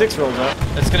that 76 rolls up,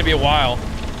 it's gonna be a while.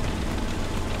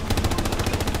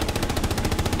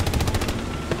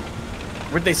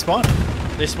 Where'd they spawn?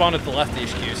 They spawned at the left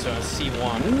HQ, so it's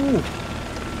C1. Ooh.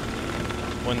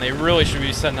 When they really should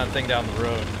be sending that thing down the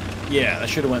road. Yeah, that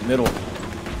should have went middle.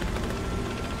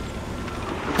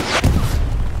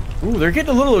 Ooh, they're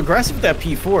getting a little aggressive with that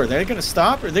P4. They're gonna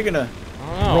stop, or they're gonna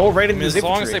roll right into this infantry.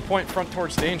 As long as they point front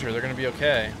towards danger, they're gonna be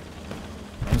okay.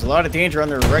 There's a lot of danger on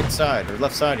their right side or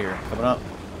left side here coming up.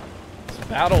 It's a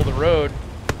battle of the road.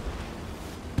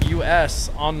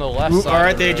 U.S. on the left side. All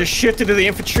right, they just shifted to the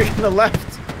infantry on the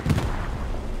left.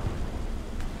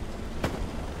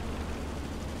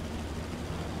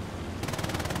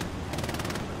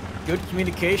 Good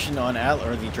communication on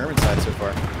the German side so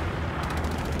far.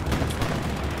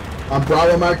 On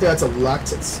Bravo Mark, that's a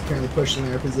Lux. It's currently pushing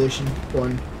their position.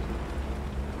 Going.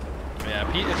 Yeah,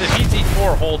 if the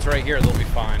PZ4 holds right here, they'll be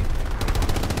fine.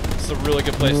 It's a really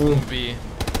good place to be.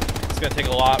 It's gonna take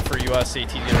a lot for US AT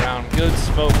to get around. Good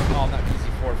smoke on that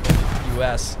PZ4 for the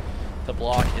US to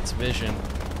block its vision.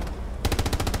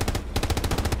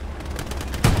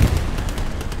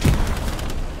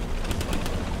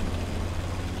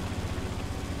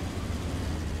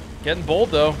 Getting bold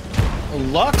though.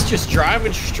 Lux just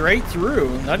driving straight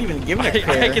through, not even giving a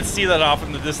care. I can see that off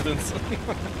in the distance.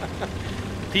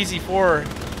 PZ4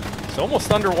 is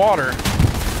almost underwater.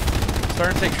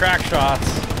 Starting to take track shots.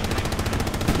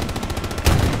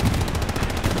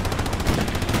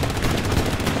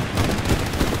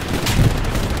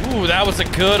 Ooh, that was a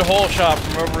good hole shot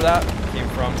from wherever that came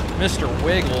from. Mr.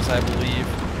 Wiggles, I believe.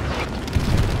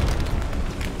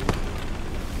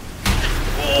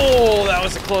 Oh, that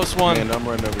was a close one. And I'm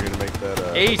running over here to make that.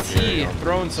 AT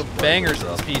throwing some bangers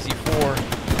at this PZ4.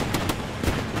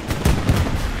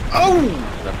 Oh!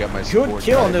 I've got my good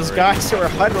kill on those guys who are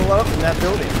huddled up in that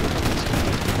building.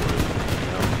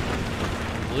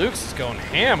 Luke's is going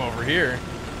ham over here.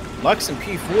 Lux and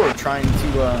P4 are trying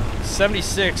to.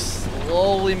 76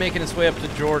 slowly making its way up to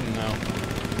Jordan now.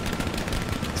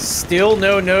 Still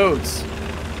no nodes.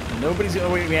 Nobody's.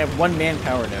 Oh wait, we have one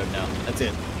manpower node now. That's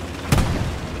it.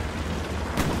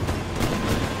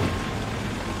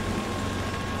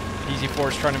 PZ4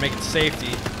 is trying to make it to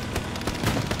safety.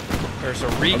 There's a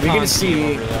recon. Are we going to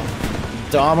see over there.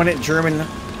 dominant German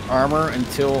armor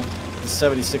until the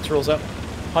 76 rolls up?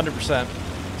 100%.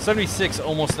 76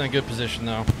 almost in a good position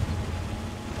though.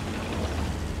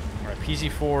 Alright,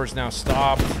 PZ4 is now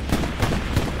stopped.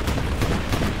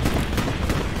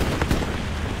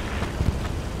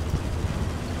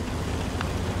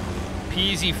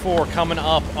 PZ4 coming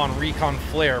up on recon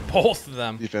flare, both of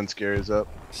them. Defense carries up.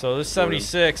 So this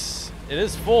 76, it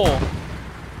is full.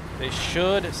 They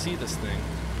should see this thing.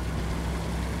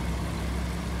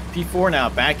 P4 now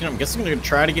backing up. I'm guessing they're going to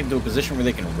try to get into a position where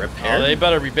they can repair. Oh, they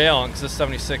better be bailing because this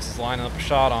 76 is lining up a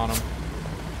shot on them.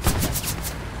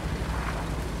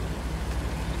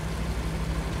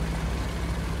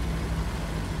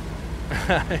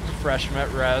 Fresh met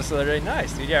Raz the other day.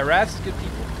 Nice, dude. Yeah, Raz is good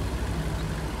people.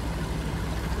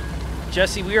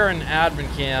 Jesse, we are an admin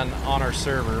can on our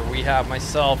server. We have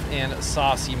myself and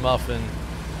Saucy Muffin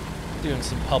doing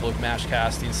some public match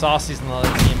casting. Saucy's on the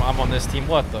other team. I'm on this team.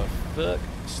 What the fuck?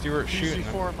 Stuart shooting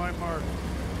him. PZ4 at my mark.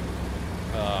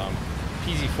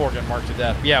 PZ4 got marked to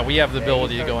death. Yeah, we have the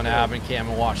ability to go in admin cam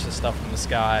and watch this stuff from the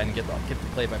sky and get the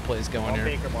play-by-plays going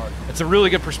here. It's a really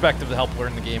good perspective to help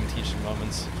learn the game and teach some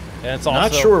moments. And it's also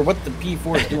not sure what the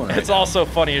P4 is doing. It's also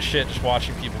funny as shit just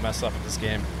watching people mess up at this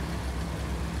game.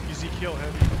 Easy kill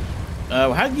heavy.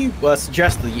 How do you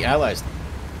suggest the allies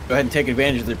go ahead and take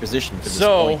advantage of their position to this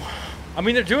point? I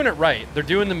mean, they're doing it right. They're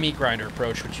doing the meat grinder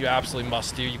approach, which you absolutely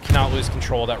must do. You cannot lose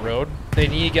control of that road. They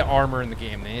need to get armor in the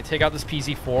game. They need to take out this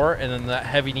PZ4, and then that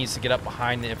heavy needs to get up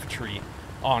behind the infantry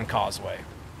on Causeway.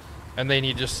 And they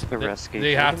need just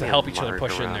they have to help each other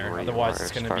push in there. Otherwise,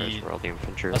 it's going to be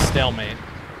a stalemate.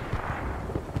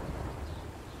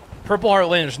 Purple Heart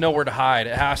Lane, there's nowhere to hide.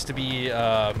 It has to be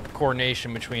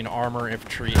coordination between armor,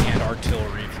 infantry, and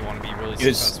artillery if you want to be really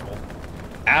successful.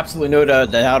 Absolutely no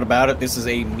doubt about it. This is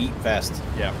a meat fest.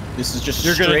 Yeah. This is just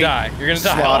You're gonna die. You're gonna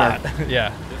die slaughter. a lot.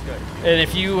 Yeah. And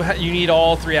if you need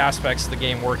all three aspects of the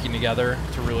game working together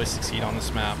to really succeed on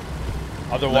this map.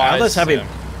 Otherwise, let's have a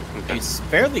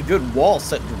fairly good wall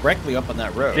set directly up on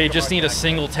that road. They just need a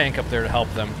single tank up there to help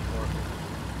them.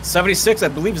 76, I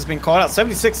believe, is being called out.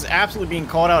 76 is absolutely being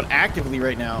called out actively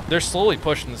right now. They're slowly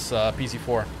pushing this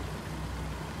PZ4.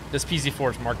 This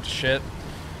PZ4 is marked to shit.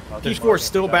 P4 is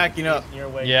still backing up.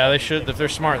 Yeah, they should. If they're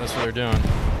smart, that's what they're doing.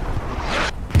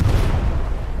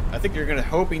 I think they're gonna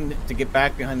hoping to get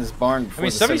back behind this barn before. I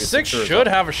mean, 76 should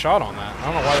have a shot on that. I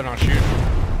don't know why they're not shooting.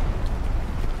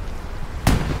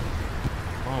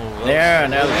 Oh, there,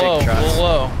 now they're taking shots. A little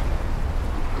low.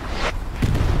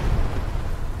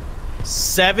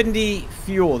 70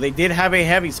 fuel. They did have a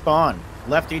heavy spawn.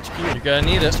 Left HQ. You're gonna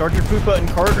need it. Sergeant Poopa and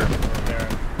Carter.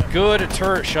 Good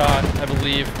turret shot, I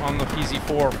believe, on the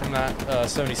PZ4 from that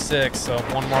 76, so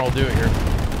one more will do it here.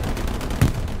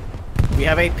 We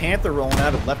have a Panther rolling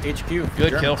out of left HQ.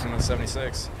 Good kill from the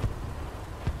 76.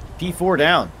 P4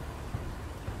 down.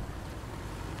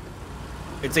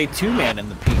 It's a two-man in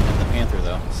the Panther,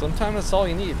 though. Sometimes that's all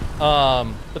you need.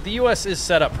 But the U.S. is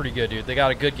set up pretty good, dude. They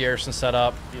got a good garrison set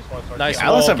up. Nice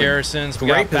wall garrisons. We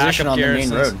got position on the main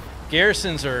road.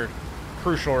 Garrisons are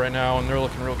crucial right now, and they're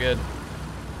looking real good.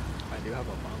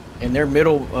 And their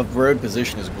middle of road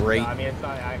position is great.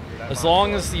 As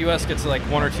long as the U.S. gets like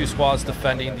 1 or 2 squads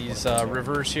defending these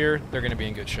rivers here, they're going to be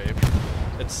in good shape.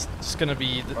 It's just going to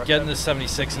be getting the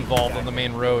 76 involved on the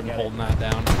main road and holding that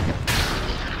down.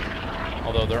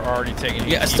 Although they're already taking.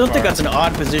 Yeah, I still think that's an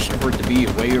odd position for it to be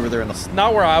way over there in the. It's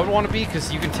not where I would want to be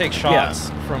because you can take shots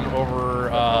from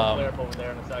over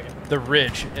the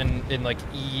ridge in like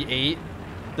E8.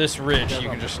 This ridge, you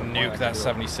can just nuke that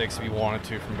 76 if you wanted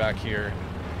to from back here.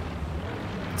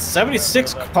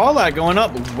 76 call out going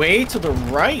up way to the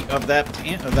right of that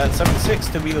 76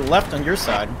 to be the left on your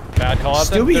side. Bad call out.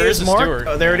 Stewie is marked.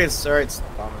 Oh, there it is. All right,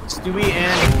 Stewie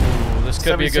and. Ooh, this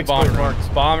could be a good bomber run.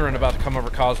 Bomber run about to come over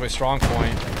Causeway strong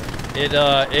point.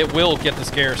 It will get this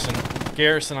garrison.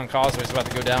 Garrison on Causeway is about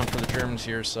to go down for the Germans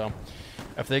here. So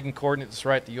if they can coordinate this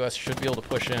right, the U.S. should be able to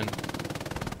push in.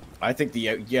 I think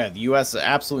the U.S. is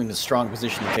absolutely in a strong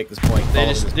position to take this point. They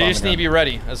just need to be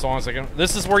ready as long as they can.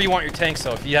 This is where you want your tanks.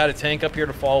 So if you had a tank up here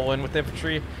to follow in with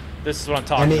infantry, this is what I'm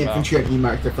talking about. And the infantry at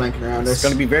E-Mark, they're flanking around us. It's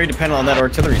going to be very dependent on that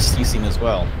artillery ceasing as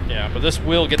well. Yeah, but this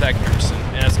will get that garrison,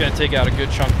 and it's going to take out a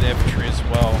good chunk of the infantry as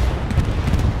well.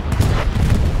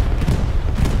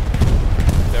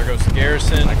 There goes the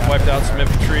garrison, wiped out some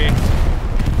infantry.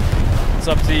 It's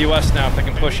up to the U.S. now if they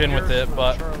can push in with it,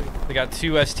 but they got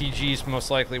 2 STGs most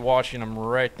likely watching them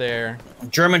right there.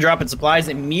 German dropping supplies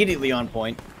immediately on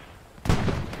point.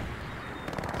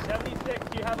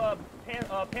 76, you have a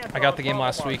I got the game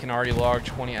last week and already logged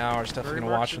 20 hours. Definitely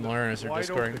gonna watch and learn as they're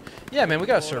Discording. Yeah, man, we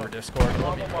got a server Discord.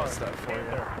 Let me post that for you.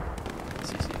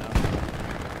 It's easy enough. I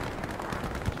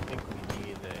think we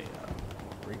need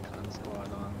a recon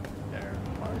squad on there.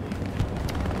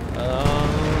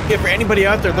 Yeah, for anybody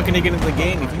out there looking to get into the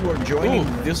game, if you are joining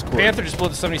Discord. Panther just blew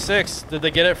the 76. Did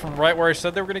they get it from right where I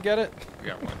said they were gonna get it? We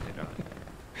got one hit on.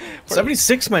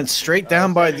 76 went straight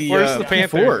down by the Where's the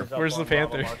Panther? P4. Where's the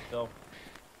Panther?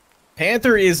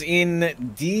 Panther is in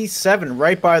D7,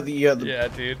 right by the yeah,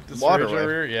 dude. The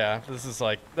waterway. Yeah, this is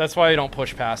like that's why you don't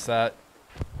push past that.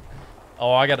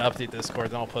 Oh, I gotta update Discord.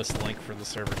 Then I'll post the link for the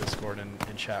server Discord in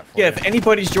chat for you. If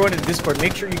anybody's joining the Discord,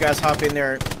 make sure you guys hop in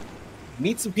there.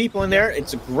 Meet some people in there.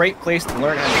 It's a great place to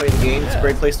learn how to play the game. It's a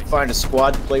great place to find a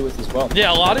squad to play with as well.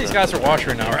 Yeah, a lot of these guys are watching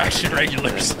right now are actually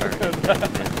regulars.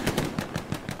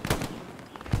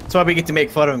 That's why we get to make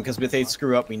fun of them, because if they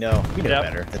screw up, we know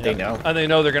better that they know. And they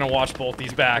know they're gonna watch both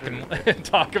these back and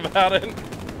talk about it.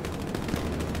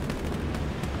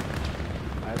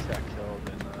 I just got killed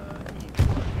in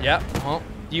Yeah, well,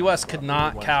 the U.S. could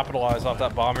not capitalize off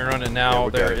that bombing run, and now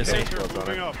there is a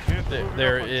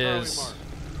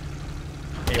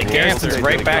Panther's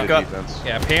right back up.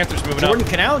 Yeah, Panther's moving Jordan up.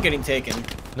 Canal getting taken.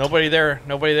 Nobody there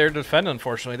to defend,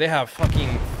 unfortunately. They have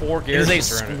fucking 4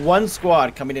 garrisons. There's one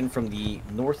squad coming in from the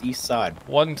northeast side.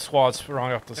 One squad's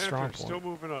wrong off the strong point. Still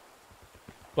moving up.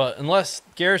 But unless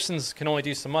garrisons can only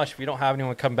do so much, if you don't have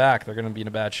anyone come back, they're going to be in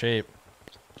a bad shape.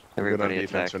 Everybody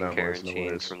attacking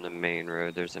Quarantine from the main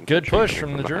road. There's good push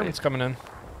from the Germans coming in.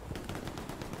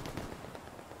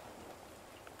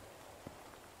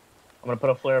 I'm gonna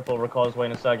put a flare up over Causeway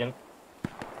in a second.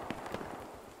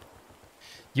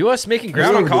 U.S. making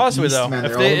ground on Causeway though.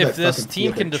 If this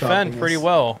team can defend pretty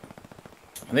well.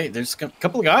 There's a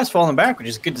couple of guys falling back, which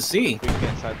is good to see.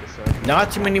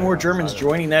 Not too many more Germans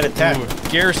joining that attack.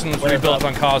 Garrison was rebuilt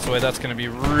on Causeway. That's going to be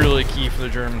really key for the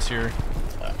Germans here.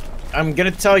 I'm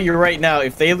going to tell you right now,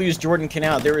 if they lose Jordan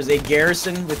Canal, there is a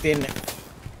garrison within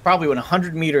probably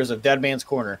 100 meters of Dead Man's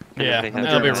Corner. Yeah,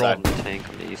 that'll be rolling.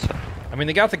 I mean,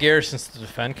 they got the garrisons to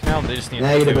defend Canal. They just need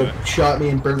to do it. Shot me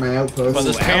and burned my outpost. But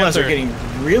this Panther are getting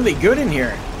really good in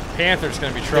here. Panther's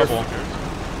going to be trouble.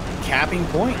 Capping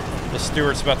point. The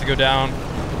Stuart's about to go down.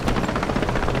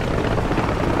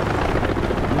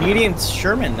 Medium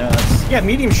Sherman.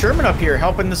 Medium Sherman up here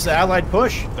helping this allied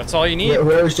push. That's all you need.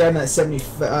 Whoever's driving that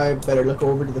 75 better look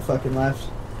over to the fucking left.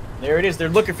 There it is. They're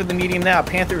looking for the medium now.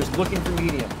 Panther is looking for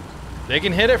medium. They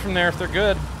can hit it from there if they're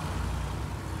good.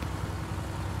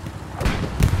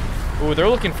 Ooh, they're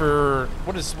looking for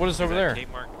what is over there?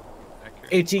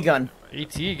 AT gun.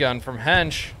 AT gun from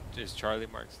Hench. Is Charlie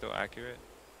Mark still accurate?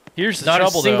 Here's the Not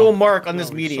trouble, a single though. mark on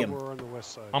this medium.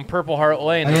 On Purple Heart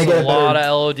Lane, there's a lot of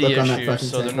LOD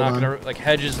issues, so they're not gonna like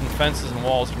hedges and fences and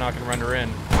walls are not gonna render in.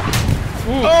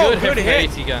 Ooh, good hit from the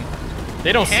AT gun.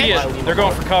 They don't see it. They're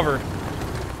going for cover.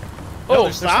 No,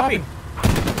 they're stopping.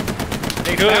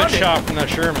 Good shot from that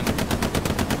Sherman.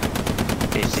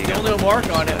 Still no mark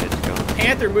on it.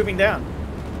 Panther moving down.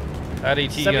 That AT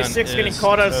gun 76 getting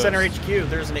caught out of center HQ.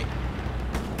 There's a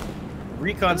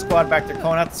recon squad back there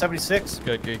calling out the 76.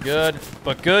 Good.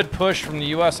 But good push from the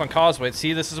U.S. on Causeway.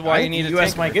 See, this is why you need a tank. The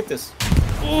U.S. might get this.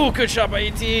 Ooh, good shot by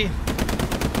AT.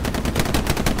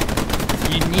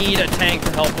 You need a tank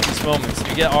to help with these moments. If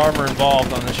you get armor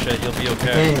involved on this shit, you'll be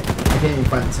okay. I can't even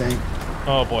find the tank.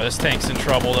 Oh boy, this tank's in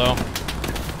trouble though.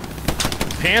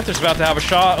 Panther's about to have a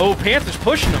shot. Oh, Panther's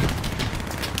pushing him.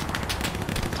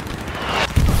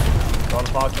 On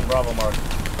Fox and Bravo Mark.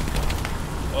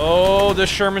 Oh, this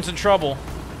Sherman's in trouble.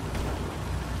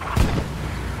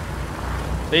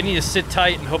 They need to sit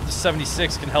tight and hope the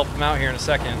 76 can help them out here in a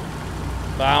second.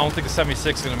 But I don't think the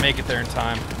 76 is going to make it there in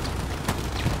time.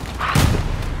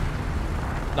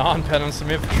 Non-pen on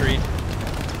some infantry.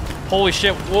 Holy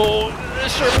shit. Whoa,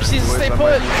 this Sherman needs to stay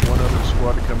put. One other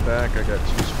squad to come back. I got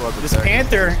 2 squads. This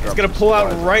Panther is going to pull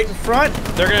out right in front.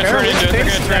 They're going to turn into it. They're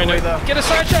going to turn into it. Get a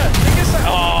side shot.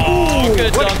 Oh,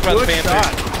 good dunk by the Panther.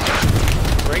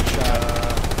 Great shot.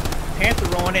 Panther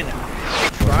rolling in.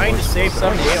 trying to save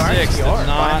 76 did not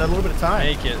find a little bit of time.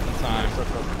 make it in time.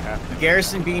 The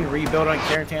garrison being rebuilt on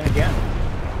Carentan again.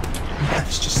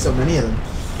 There's just so many of them.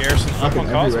 Garrison's up on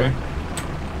Causeway.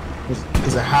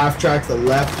 There's a half track to the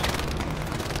left.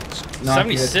 Not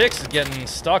 76 is getting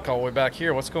stuck all the way back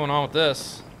here. What's going on with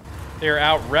this? They're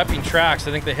out repping tracks.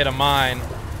 I think they hit a mine.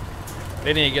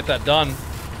 They need to get that done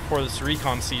before this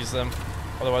recon sees them.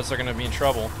 Otherwise, they're going to be in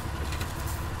trouble.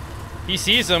 He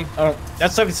sees them. Oh,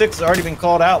 that 76 has already been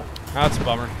called out. Oh, that's a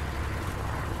bummer.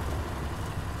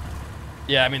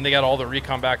 Yeah, I mean, they got all the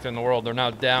recon back in the world. They're now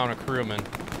down a crewman,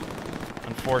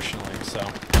 unfortunately. So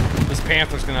this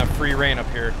Panther's going to have free reign up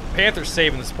here. Panther's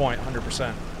saving this point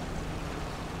 100%.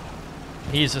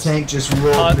 He's just tank just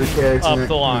rolled up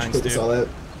the lines, dude.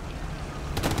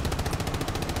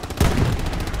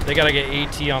 They gotta get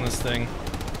AT on this thing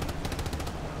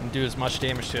and do as much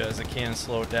damage to it as they can and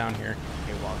slow it down here.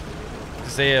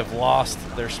 Because they have lost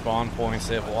their spawn points,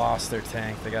 they have lost their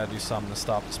tank. They gotta do something to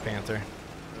stop this Panther.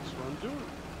 That's what I'm doing.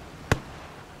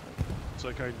 It's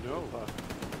like I know.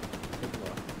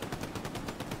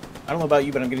 I don't know about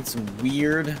you, but I'm getting some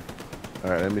weird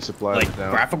Alright, enemy supplies like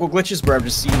down. graphical glitches where I'm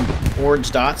just seeing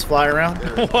orange dots fly around.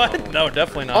 What? No,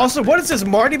 definitely not. Also, what is this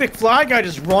Marty McFly guy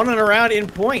just running around in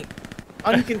point?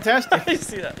 Uncontested. I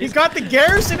see that. He's got the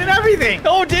garrison and everything.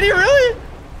 Oh, did he really?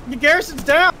 The garrison's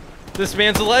down. This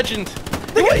man's a legend.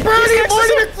 Look at Bernie and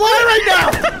Marty McFly right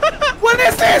now. What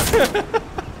is this?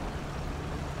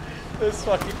 This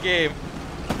fucking game.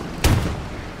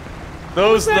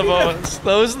 Those are the moments.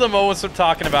 Those are the moments I'm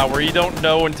talking about where you don't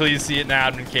know until you see it in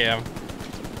admin cam.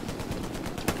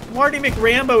 Marty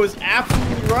McRambo is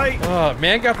absolutely right.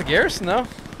 Man got the garrison though.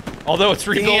 Although it's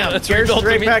rebuilt, Damn, it's rebuilt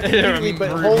right back immediately, but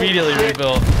immediately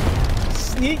rebuilt.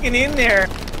 Sneaking in there.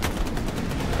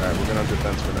 Alright, we're gonna have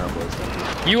defense for now,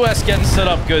 boys. US getting set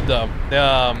up good though.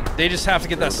 They just have to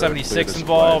get that 76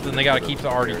 involved, and they got to keep the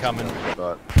arty coming.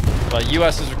 But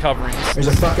US is recovering. There's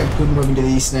a fucking Puma moving to the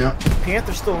east now.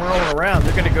 Panther's still rolling around.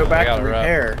 They're gonna go back to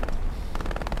repair.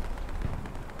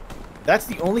 That's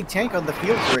the only tank on the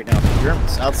field right now for the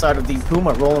Germans, outside of the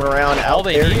Puma rolling around out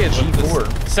there in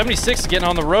G4. 76 is getting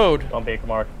on the road. Don't be a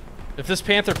mark. If this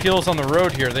Panther peels on the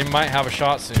road here, they might have a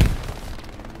shot soon.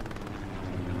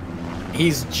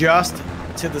 He's just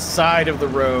to the side of the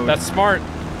road. That's smart.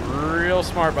 Real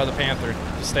smart by the Panther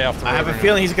to stay off the road. I have a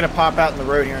feeling he's going to pop out in the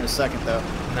road here in a second, though.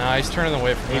 Nah, he's turning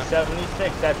away from that.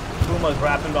 76, that Puma's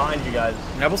wrapping behind you guys.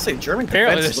 And I will say, German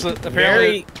apparently defense is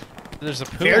there's a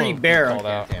Puma very bare called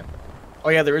out. Oh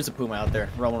yeah, there is a Puma out there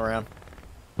rolling around.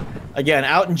 Again,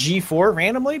 out in G4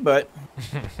 randomly, but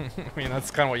I mean that's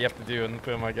kind of what you have to do in the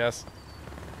Puma, I guess.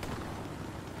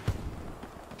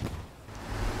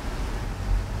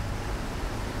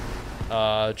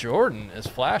 Jordan is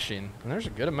flashing, and there's a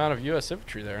good amount of U.S.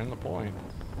 infantry there in the point.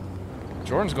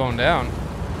 Jordan's going down.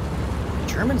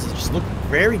 The Germans just look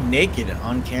very naked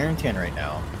on Carentan right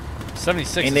now.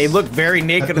 76. And they look very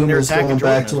naked on their attack in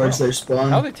Jordan back towards well. their spawn.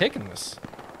 How are they taking this?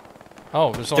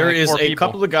 Oh, there's only there is 4 a people.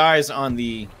 couple of guys on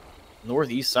the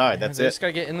northeast side. That's they it. Just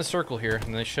gotta get in the circle here,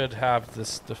 and they should have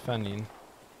this defending.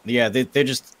 Yeah, they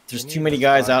just there's too many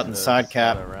guys out in the side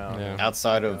cap,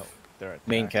 outside of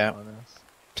main cap.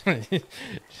 Yeah,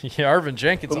 Arvin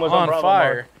Jenkins on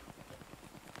fire.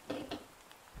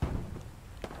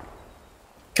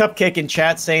 Cupcake in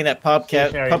chat saying that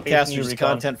Pubcasters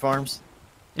content farms.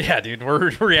 Yeah, dude,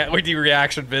 we do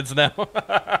reaction vids now.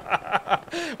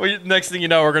 Next thing you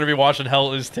know, we're gonna be watching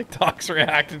Hellu's TikToks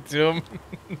reacting to him,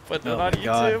 putting it on YouTube.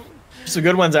 God. There's some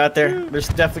good ones out there. There's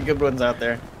definitely good ones out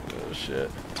there. Oh shit!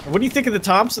 What do you think of the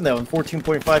Thompson though in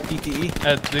 14.5 PTE?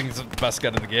 I think it's the best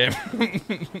gun in the game.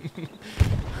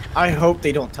 I hope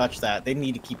they don't touch that. They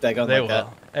need to keep that gun they like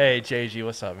will. that. Hey JG,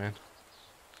 what's up, man?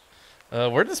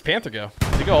 Where did this Panther go?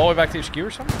 Did he go all the way back to HQ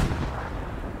or something?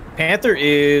 Panther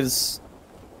is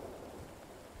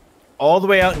all the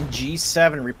way out in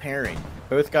G7 repairing.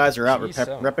 Both guys are out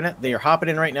repping it. They are hopping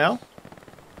in right now.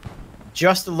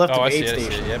 Just to the left of the aid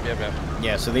station. Yep.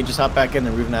 Yeah, so they just hop back in.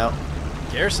 They're moving out.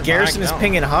 Garrison is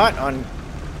pinging hot on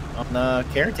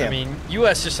Carentan. I mean,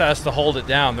 U.S. just has to hold it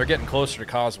down. They're getting closer to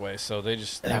Causeway, so they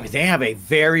just... I mean, they have a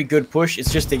very good push.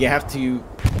 It's just that you have to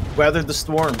weather the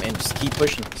storm and just keep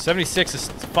pushing. 76 is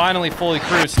finally fully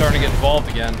crewed, starting to get involved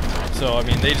again. So, I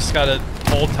mean, they just got to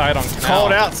hold tight on Canal.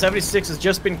 Called out. 76 has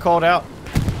just been called out.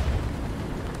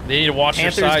 They need to watch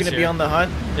their sides here. Panther's going to be on the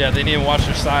hunt. Yeah, they need to watch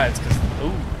their sides because,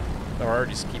 they're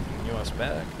already just keeping U.S.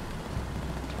 back.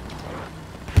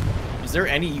 Is there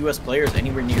any U.S. players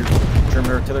anywhere near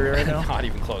German artillery right now? Not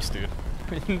even close, dude.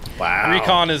 Wow.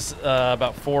 Recon is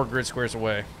about 4 grid squares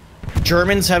away.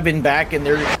 Germans have been back in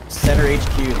their center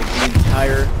HQ the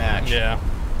entire match. Yeah.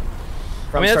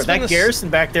 from start. That garrison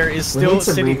back there is still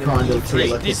sitting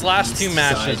in These last two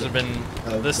matches have been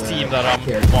this team that I'm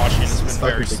watching has been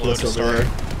very slow to start.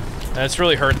 And it's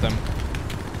really hurt them.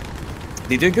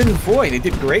 They did good in Foy. They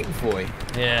did great in Foy.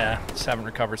 Yeah, just haven't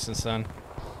recovered since then.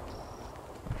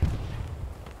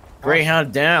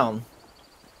 Greyhound down.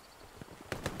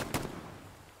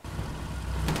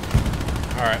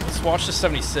 All right, let's watch the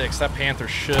 76. That Panther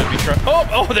should be trying.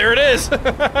 Oh, there it is.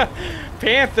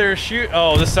 Panther shoot.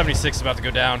 Oh, this 76 is about to go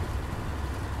down.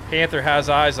 Panther has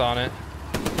eyes on it.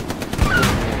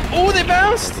 Oh, they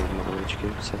bounced.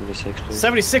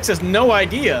 76 has no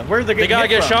idea where they're getting. They gotta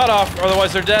get shot off,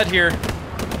 otherwise they're dead here.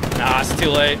 Nah, it's too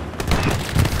late.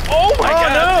 Oh my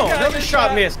God! No! Another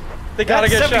shot missed. They gotta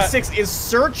get shot. 76 is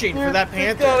searching for that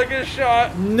Panther. They gotta get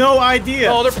shot. No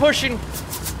idea. Oh, they're pushing.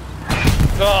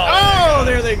 Oh,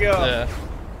 there they go. Yeah.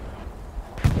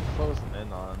 Closing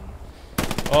in on.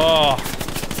 Oh.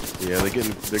 Yeah, they're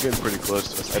getting pretty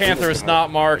close to us. Panther is not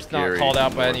marked, not called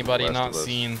out by anybody, not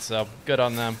seen. So good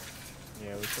on them.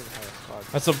 Yeah, we should have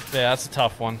a squad. That's a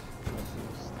tough one.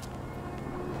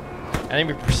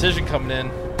 Enemy precision coming in.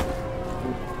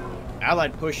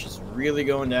 Allied push is really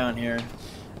going down here.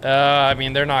 I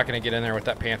mean, they're not going to get in there with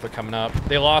that Panther coming up.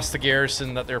 They lost the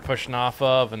garrison that they're pushing off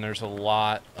of, and there's a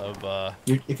lot of.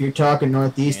 If you're talking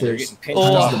northeast, there's a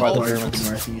lot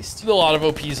of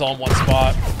OPs all in one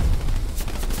spot.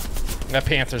 That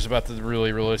Panther's about to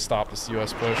really, really stop this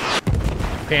U.S. push.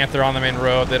 Panther on the main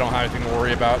road. They don't have anything to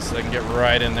worry about, so they can get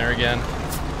right in there again.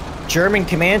 German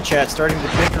command chat starting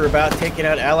to bicker about taking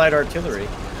out Allied artillery.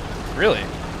 Really?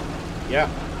 Yeah.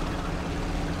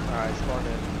 Alright, spawn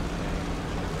in.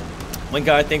 One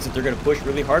guy thinks that they're going to push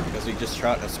really hard because he just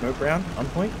shot a smoke round on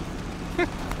point.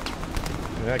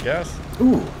 Yeah, I guess.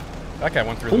 Ooh. That guy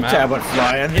went through the map. Tab went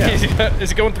flying, yeah. Is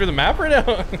he going through the map right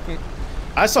now?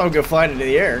 I saw him go flying into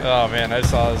the air. Oh, man, I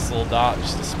saw this little dot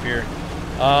just disappear.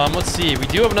 Let's see. We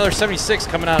do have another 76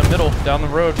 coming out of the middle, down the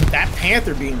road. That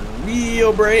Panther being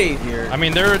real brave here. I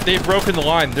mean, they've broken the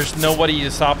line. There's nobody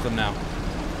to stop them now.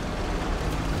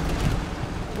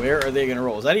 Where are they going to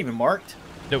roll? Is that even marked?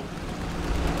 Nope.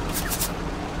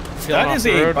 That is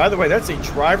a, by the way, that's a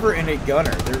driver and a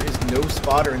gunner. There is no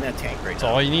spotter in that tank right now. That's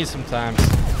all you need sometimes.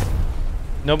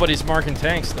 Nobody's marking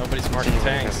tanks. Nobody's marking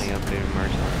tanks.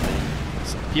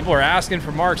 People are asking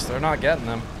for marks. They're not getting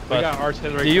them. But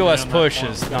the U.S. push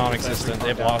is non-existent.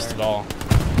 They've lost it all.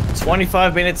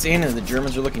 25 minutes in, and the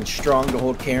Germans are looking strong to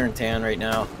hold Carentan right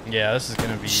now. Yeah, this is going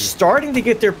to be... starting to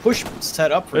get their push set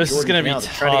up for This Jordan is going to be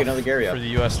tough to get another area. for the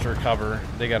U.S. to recover.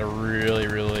 They got to really,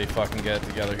 really fucking get it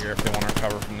together here if they want to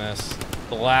recover from this.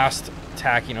 The last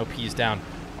attacking OP is down.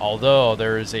 Although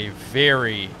there is a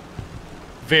very,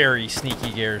 very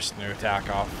sneaky garrison to attack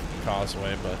off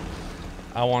Causeway, but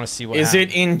I want to see what happens. Is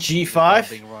it in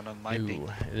G5? Ooh,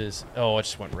 it is. Oh, it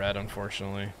just went red,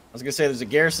 unfortunately. I was going to say, there's a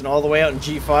garrison all the way out in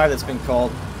G5 that's been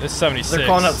called. This 76. They're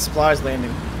calling out the supplies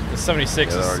landing. The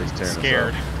 76 is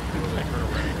scared.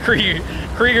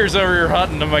 Krieger's over here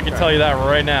hunting them, I can tell you that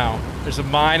right now. There's a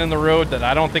mine in the road that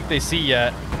I don't think they see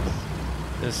yet.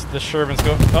 The Sherman's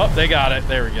going. Oh, they got it.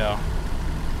 There we go.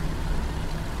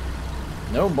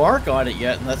 No mark on it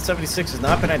yet, and that 76 has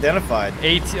not been identified.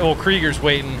 Oh, Krieger's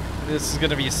waiting. This is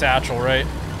going to be a satchel, right?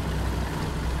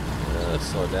 Let's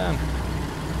slow down.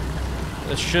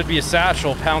 This should be a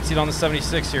satchel pouncing on the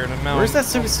 76 here in a mountain. Where's that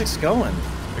 76 going?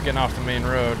 They're getting off the main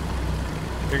road.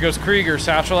 Here goes Krieger,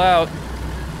 satchel out.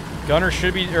 Gunner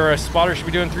should be, or a spotter should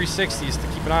be doing 360s to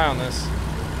keep an eye on this.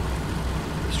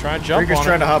 He's trying to jump Krieger's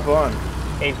trying to hop on.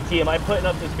 Hey, T, am I putting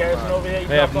up this garrison over there?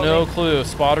 They have no clue.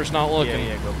 Spotter's not looking.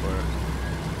 Yeah, go for it.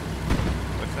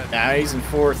 What's that? Nah, he's in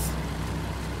fourth.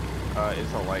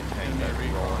 It's a light tank that's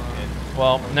rolling in.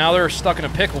 Well, now they're stuck in a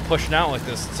pickle pushing out like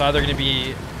this. It's either going to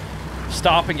be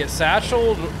stop and get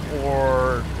satcheled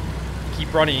or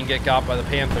keep running and get got by the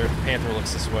Panther. The Panther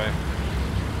looks this way.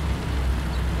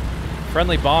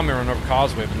 Friendly bomber run over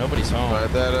Causeway, but nobody's home.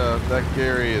 That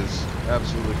Gary is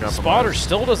absolutely compromised. Spotter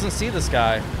still doesn't see this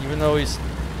guy, even though he's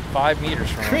 5 meters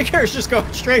from him. Krieger's just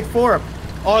going straight for him.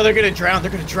 Oh, they're going to drown.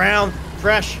 They're going to drown.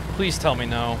 Fresh. Please tell me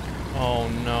no. Oh,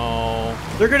 no.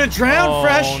 They're going to drown,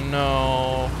 Fresh. Oh,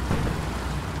 no.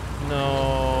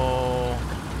 No.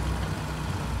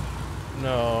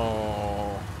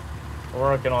 No. We're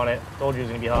working on it. Told you it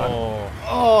was going to be hot.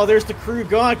 Oh, there's the crew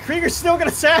gone. Krieger's still going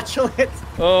to satchel it.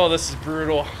 Oh, this is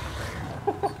brutal.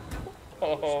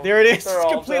 There it is. It's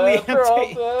completely empty. They're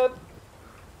all dead.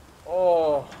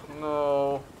 Oh,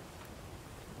 no.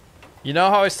 You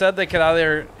know how I said they could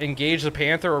either engage the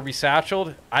Panther or be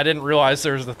satcheled? I didn't realize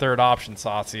there was the third option,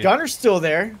 Saucy. Gunner's still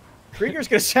there. Krieger's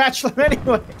going to satchel him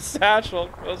anyway. Satchel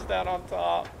goes down on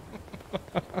top.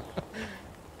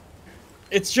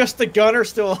 It's just the gunner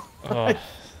still. Oh,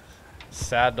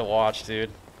 sad to watch,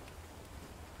 dude.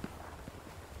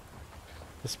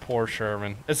 This poor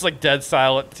Sherman. It's like dead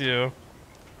silent too.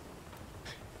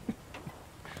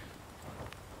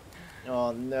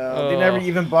 Oh no, they never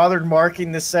even bothered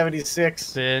marking this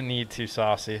 76. They didn't need to,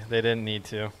 Saucy. They didn't need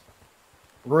to.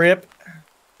 Rip.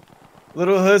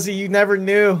 Little Huzzy, you never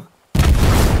knew.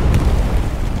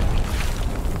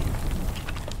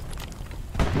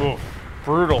 Oof.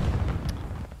 Brutal.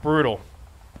 Brutal.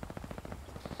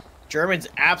 Germans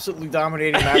absolutely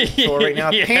dominating map control right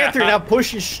now. Yeah. Panther now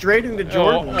pushing straight into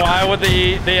Jordan. Why would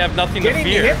they have nothing to fear?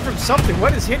 Getting hit from something.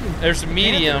 What is hitting? There's a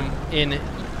medium in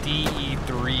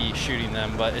DE3 shooting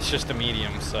them, but it's just a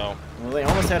medium, so. Well, they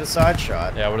almost had a side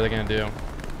shot. Yeah, what are they going to do?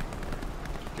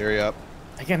 Gary up.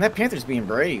 Again, that Panther's being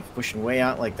brave, pushing way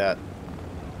out like that.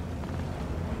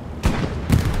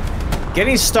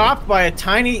 Getting stopped by a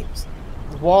tiny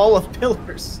wall of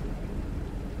pillars.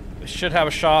 They should have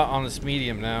a shot on this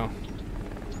medium now.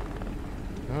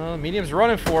 Medium's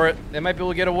running for it. They might be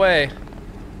able to get away.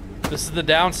 This is the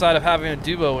downside of having a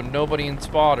duo and nobody in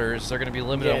spotters. They're going to be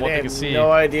limited on what they can see.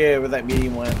 No idea where that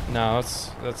medium went. No,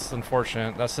 that's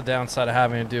unfortunate. That's the downside of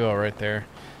having a duo right there.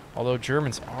 Although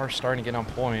Germans are starting to get on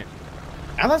point.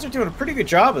 Allies are doing a pretty good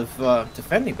job of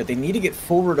defending, but they need to get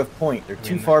forward of point. They're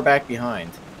too far back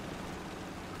behind.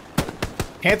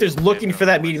 Panthers looking for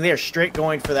that medium. They are straight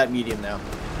going for that medium now.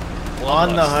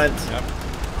 On the hunt. Yep.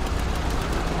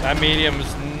 That medium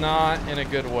is not in a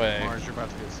good way. Mars, you're about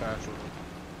to get satchel.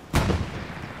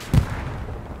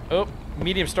 Oh,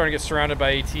 medium's starting to get surrounded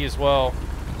by AT as well.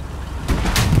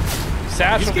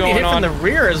 Satchel He's going hit on from the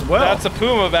rear as well. That's a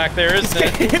Puma back there, isn't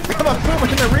it? Hit from a Puma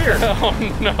in the rear.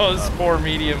 Oh no, this poor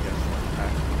medium.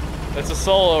 That's a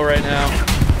solo right now.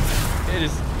 It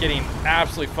is getting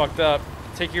absolutely fucked up.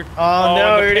 Take your. Oh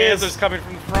no, and the here it Panther's is. coming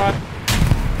from the front.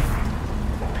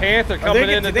 Panther coming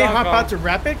in. Did they hop out to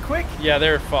rapid quick? Yeah,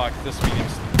 they're fucked. This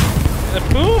medium's. The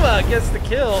Puma gets the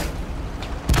kill.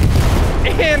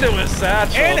 And it was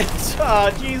Satchel. And it's, oh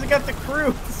jeez, I got the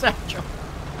crew. Satchel.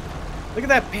 Look at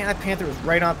that, that Panther was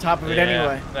right on top of it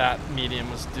anyway. That medium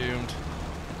was doomed.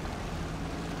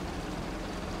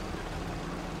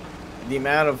 The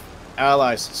amount of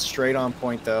allies straight on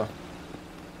point though.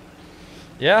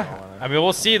 Yeah, I mean,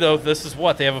 we'll see though. This is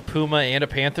what they have, a Puma and a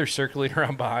Panther circling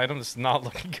around behind them. This is not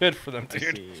looking good for them,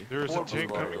 dude. There's a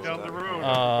tank coming down the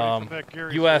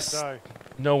road. U.S.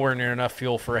 nowhere near enough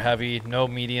fuel for a heavy. No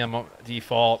medium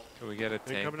default. Can we get a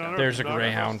tank? There's a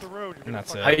Greyhound, and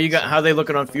that's it. How are they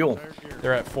looking on fuel?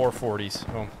 They're at 440s.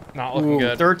 So not looking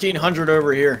good. 1300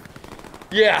 over here.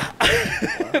 Yeah,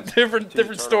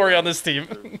 different story on this team.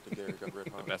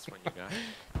 That's when you got.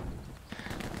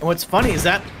 And what's funny is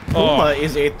that Puma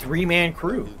is a 3-man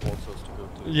crew.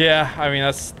 Yeah, I mean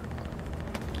that's.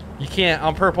 You can't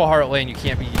on Purple Heart Lane. You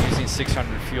can't be using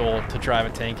 600 fuel to drive a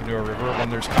tank into a river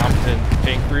when there's competent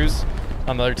tank crews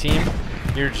on the other team.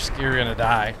 You're gonna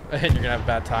die and you're gonna have a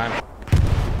bad time.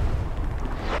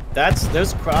 That's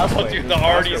those crossways. Oh, dude, the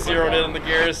already zeroed in on the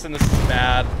garrison. This is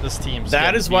bad. This team's.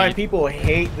 That is why people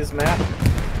hate this map,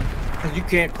 because you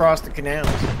can't cross the canals.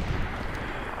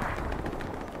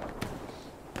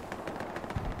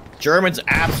 Germans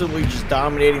absolutely just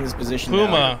dominating this position.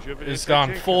 Puma is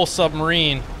gone full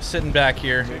submarine, sitting back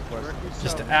here,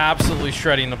 just absolutely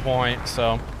shredding the point.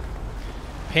 So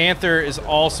Panther is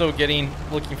also looking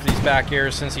for these back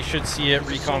garrisons. He should see it.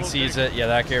 Recon sees it. Yeah,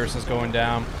 that garrison's going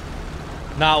down.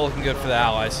 Not looking good for the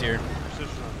allies here.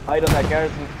 Item that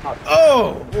garrison.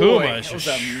 Oh, Puma is just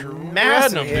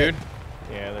massive them, hit. dude.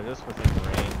 Yeah, they're just within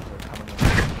range. They're coming in.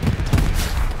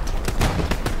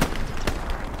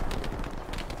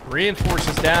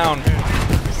 Reinforces down.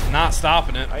 It's not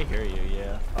stopping it. I hear you,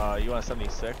 yeah. You want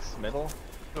 76 middle?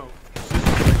 No.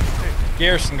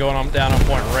 Garrison going on down on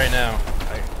point right now.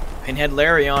 Pinhead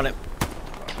Larry on it.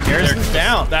 Garrison's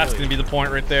down. That's going to be the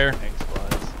point right there. Thanks, guys.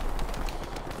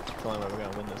 That's the only way we're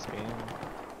going to win this game.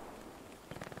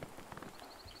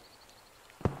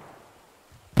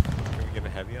 Can we get a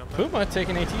heavy on that? Puma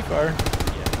taking AT fire.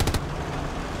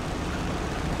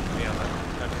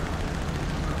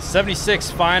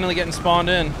 76 finally getting spawned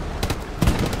in.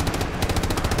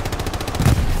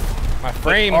 My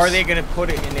frames. But are they going to put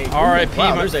it in a... RIP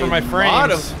wow, for my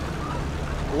frames.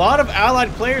 A lot of allied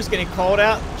players getting called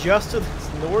out just to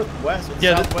the northwest.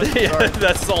 Yeah,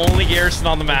 that's the only garrison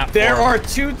on the map. There are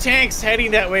 2 tanks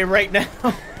heading that way right now.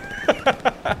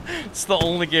 It's the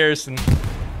only garrison.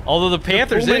 Although the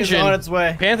Panthers engine, on its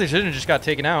way. Panthers engine just got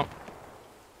taken out.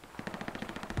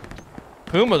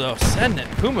 Puma though, sending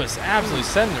it. Puma's absolutely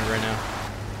sending it right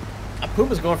now.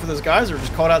 Puma's going for those guys that are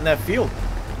just caught out in that field.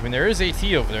 I mean, there is AT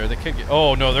over there. They could get...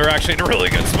 Oh, no, they're actually in a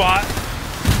really good spot.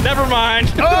 Never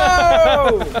mind.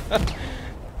 Oh!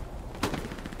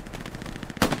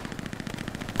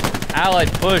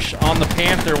 Allied push on the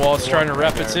Panther while it's trying to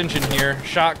rep its engine here.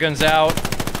 Shotgun's out.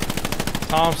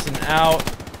 Thompson out.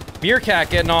 Meerkat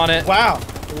getting on it. Wow.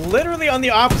 Literally on the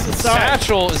opposite side.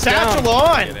 Satchel is Satchel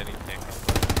down. on.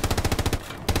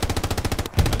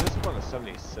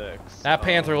 That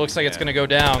Panther looks like it's going to go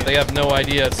down. They have no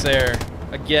idea it's there.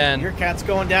 Again. Meerkat's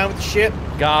going down with the ship.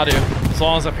 Got to. As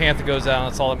long as the Panther goes down,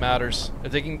 that's all that matters.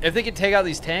 If they can take out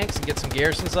these tanks and get some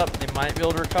garrisons up, they might be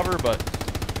able to recover, but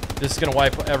this is going to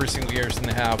wipe every single garrison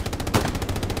they have.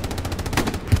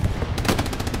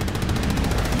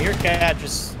 Meerkat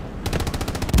just...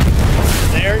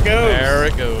 There it goes. There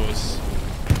it goes.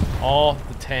 All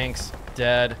the tanks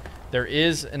dead. There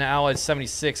is an Allied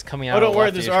 76 coming out. Oh, don't of worry.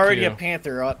 left There's HQ. already a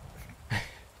Panther up.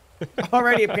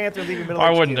 Already a Panther leaving middle.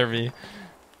 Why HQ. wouldn't there be?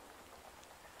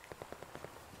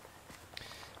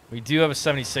 We do have a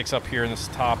 76 up here in this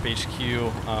top HQ.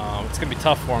 It's going to be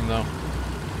tough for them, though.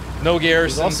 No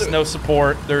garrisons, no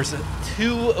support. There's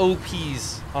 2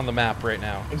 OPs on the map right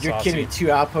now. You're kidding me,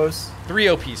 2 outposts? 3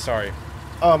 OPs, sorry.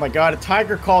 Oh my god, a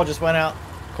Tiger call just went out.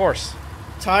 Of course.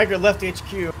 Tiger left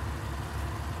HQ.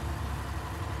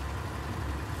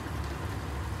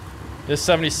 This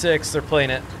 76, they're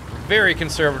playing it very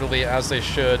conservatively, as they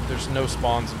should. There's no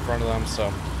spawns in front of them,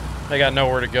 so they got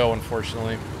nowhere to go,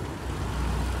 unfortunately.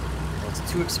 Well,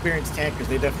 it's 2 experienced tankers.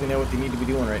 They definitely know what they need to be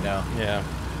doing right now. Yeah.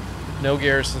 No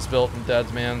garrisons built in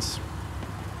Deadman's.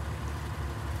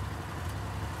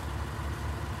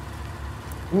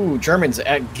 Ooh, Germans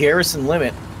at garrison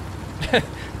limit.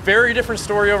 Very different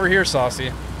story over here,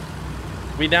 Saucy.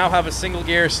 We now have a single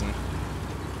garrison.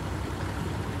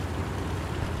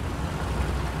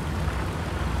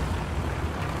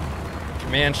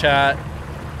 Command chat.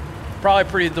 Probably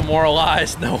pretty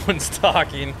demoralized. No one's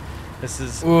talking. This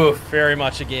is very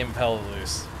much a game of hell to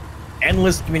lose.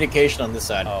 Endless communication on this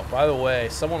side. Oh, by the way,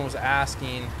 someone was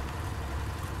asking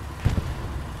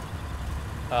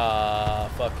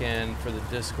fucking for the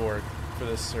Discord for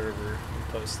this server. You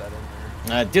post that in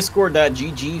there.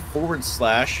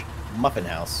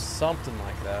 Discord.gg/Muffinhouse. Something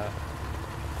like that.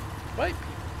 Might be.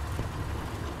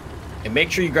 And make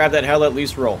sure you grab that Hell Let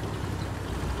Loose roll.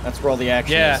 That's where all the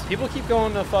action is. Yeah, people keep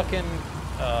going to fucking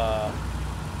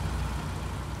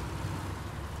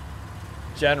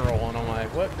general, and I'm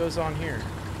like, what goes on here?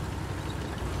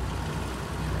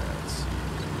 Let's see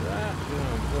that.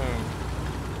 Boom, boom.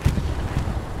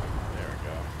 There we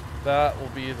go. That will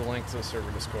be the link to the server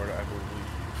Discord, I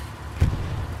believe.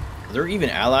 Are there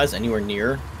even allies anywhere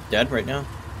near dead right now?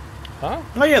 Huh?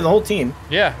 Oh yeah, the whole team.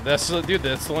 Yeah, dude,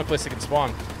 that's the only place they can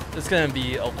spawn. It's gonna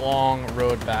be a long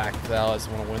road back if the allies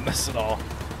want to win this at all.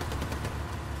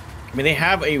 I mean, they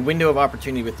have a window of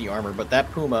opportunity with the armor, but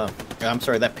that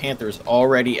that Panther is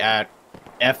already at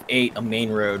F8, a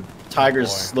main road.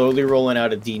 Tiger's slowly rolling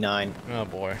out of D9. Oh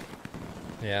boy.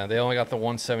 Yeah, they only got the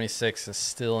 176. It's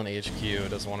still in HQ. It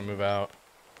doesn't want to move out.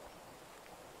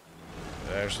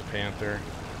 There's the Panther.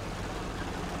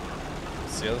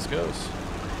 Let's see how this goes.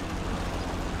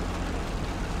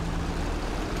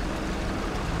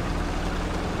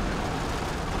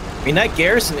 I mean, that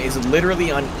garrison is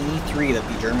literally on E3 that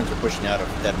the Germans are pushing out of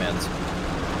Deadman's.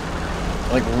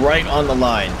 Like, right on the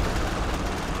line.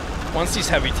 Once these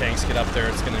heavy tanks get up there,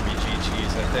 it's going to be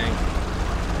GG's, I think.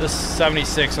 This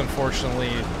 76,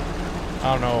 unfortunately,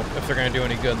 I don't know if they're going to do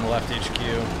any good in the left HQ.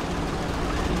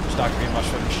 There's not going to be much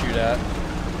for them to shoot at.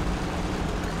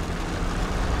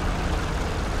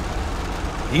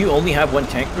 Do you only have 1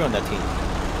 tank crew on that team?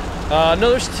 No,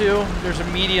 there's 2. There's a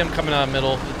medium coming out of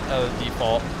middle,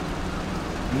 default.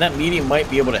 And that medium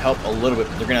might be able to help a little bit,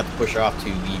 but they're going to have to push off to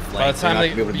the flank. By the time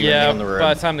they, be able to do anything on the road.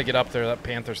 By the time they get up there, that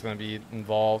Panther's going to be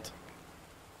involved.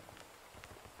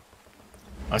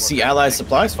 I see Allied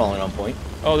supplies falling on point.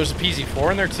 Oh, there's a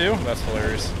PZ4 in there too? That's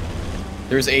hilarious.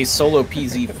 There's a solo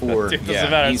PZ4. Dude, yeah,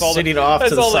 matter. he's sitting off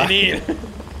to the side. That's all they need.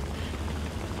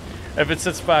 If it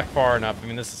sits back far enough, I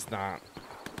mean, this is not...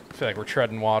 I feel like we're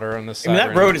treading water on this side. I mean,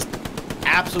 that road is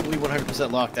absolutely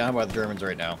 100% locked down by the Germans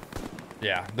right now.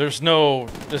 Yeah, there's no...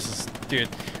 This is... Dude,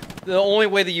 the only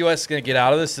way the U.S. is going to get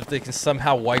out of this is if they can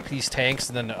somehow wipe these tanks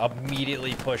and then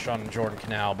immediately push on Jordan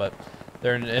Canal, but...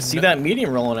 See that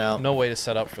medium rolling out. No way to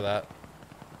set up for that.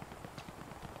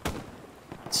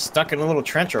 It's stuck in a little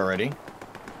trench already.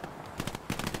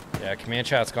 Yeah, command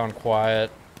chat's gone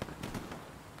quiet.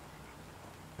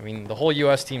 I mean, the whole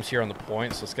U.S. team's here on the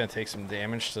point, so it's going to take some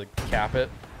damage to cap it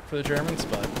for the Germans,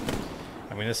 but...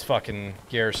 I mean, this fucking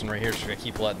garrison right here is just going to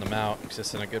keep letting them out because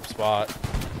it's in a good spot.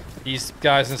 These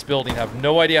guys in this building have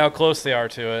no idea how close they are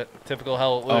to it. Typical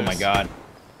hell at loose. Oh my god.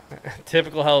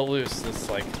 Typical hell at loose. It's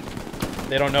like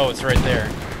they don't know it's right there.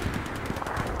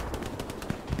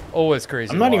 Oh, it's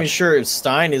crazy. I'm not even sure if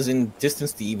Stein is in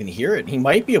distance to even hear it. He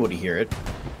might be able to hear it.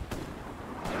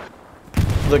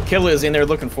 The killer is in there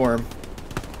looking for him.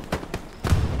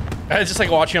 It's just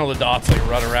like watching all the dots like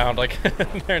run around like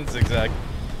they're in zigzag.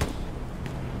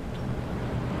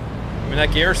 I mean,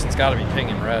 that garrison's got to be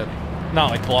pinging red.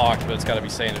 Not like blocked, but it's got to be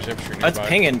saying there's infantry nearby. That's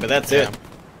pinging, but that's it.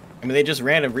 I mean, they just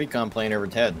ran a recon plane over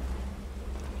its head.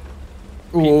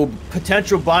 Ooh,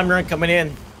 potential bomb run coming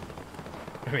in.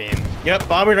 I mean, yep,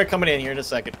 bomber run coming in here in a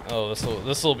second. Oh,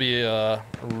 this will be a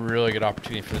really good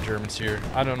opportunity for the Germans here.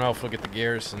 I don't know if we'll get the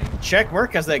garrison. Czech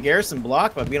Merc has that garrison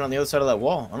blocked by being on the other side of that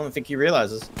wall. I don't think he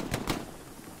realizes.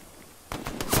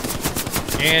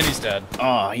 And he's dead.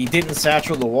 Oh, he didn't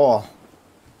satchel the wall.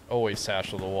 Always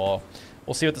satchel the wall.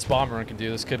 We'll see what this bomber run can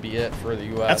do. This could be it for the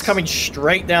U.S. That's coming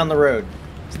straight down the road.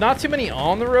 There's not too many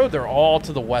on the road. They're all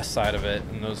to the west side of it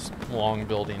in those long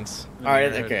buildings. All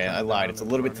right, okay, I lied. It's a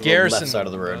little bit to the left side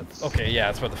of the road. Okay, yeah,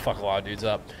 it's about to fuck a lot of dudes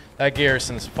up. That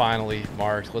garrison's finally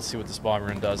marked. Let's see what this bomber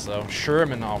run does, though.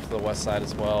 Sherman off to the west side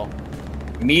as well.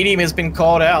 Medium has been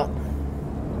called out.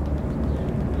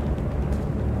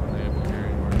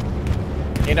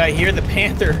 And I hear the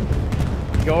Panther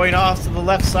going off to the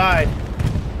left side.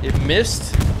 It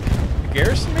missed the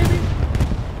garrison, maybe?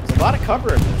 There's a lot of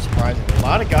cover up there, surprisingly. A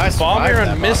lot of guys Bomber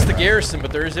run missed the garrison,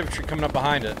 but there is infantry coming up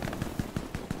behind it.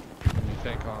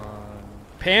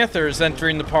 Panthers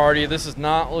entering the party. This is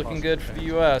not looking good for the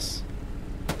U.S.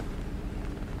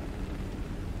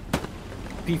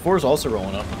 P4 is also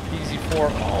rolling up.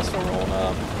 PZ4 also rolling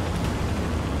up.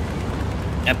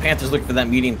 And Panthers looking for that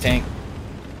medium tank.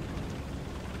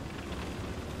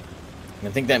 I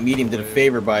think that medium did a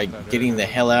favor by getting the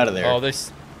hell out of there. Oh,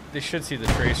 they should see the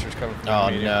tracers coming from the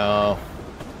medium. No.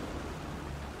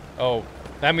 Oh,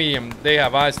 that medium, they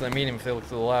have eyes on that medium if they look to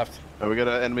the left. Oh, we got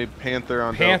an enemy Panther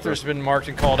on Panther's been marked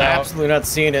and called out. Absolutely not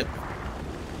seeing it.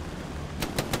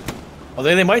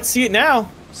 Although they might see it now.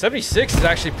 76 is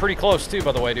actually pretty close too,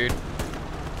 by the way, dude.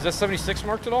 Is that 76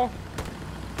 marked at all?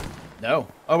 No.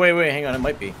 Oh, wait, hang on. It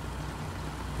might be.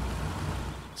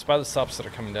 It's by the subs that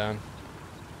are coming down.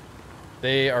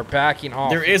 They are backing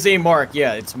off. There is a mark.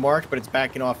 Yeah, it's marked, but it's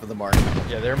backing off of the mark.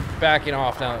 Yeah, they're backing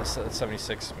off now at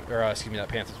 76. Or, excuse me, that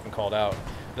Panther's been called out.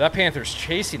 That Panther's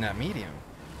chasing that medium,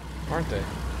 aren't they?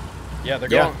 Yeah, they're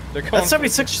going. They're going. That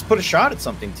 76 just put a shot at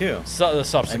something, too. So, the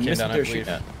subs that came down, I believe.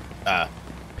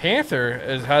 Panther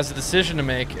has a decision to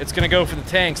make. It's going to go for the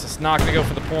tanks. It's not going to go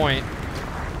for the point.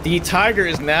 The Tiger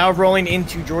is now rolling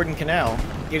into Jordan Canal.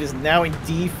 It is now in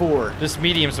D4. This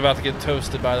medium's about to get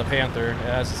toasted by the Panther. It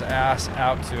has his ass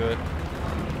out to it.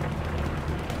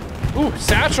 Ooh,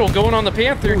 satchel going on the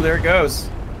Panther. Ooh, there it goes.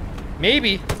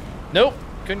 Maybe. Nope.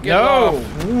 Couldn't get it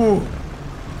off. Ooh.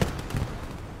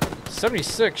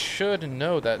 76 should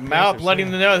know that. Mouth letting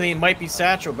them know that he might be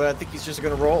satchel, but I think he's just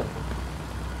going to roll.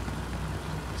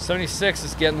 76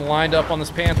 is getting lined up on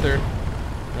this Panther.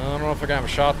 I don't know if they're going to have a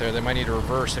shot there. They might need to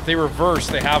reverse. If they reverse,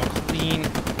 they have a clean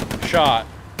shot.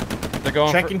 They're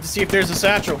going checking to see if there's a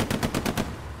satchel.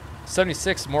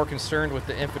 76 more concerned with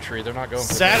the infantry. They're not going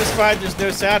for satisfied there's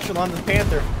no satchel on the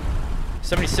Panther.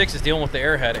 76 is dealing with the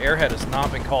airhead. Airhead has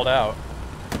not been called out.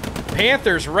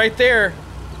 Panther's right there.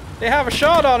 They have a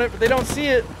shot on it, but they don't see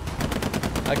it.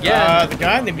 Again. The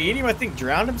guy in the medium, I think,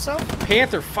 drowned himself.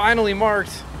 Panther finally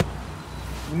marked.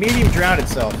 The medium drowned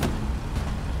itself.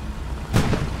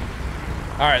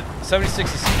 All right,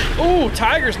 76 is... Ooh,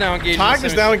 Tiger's now engaged.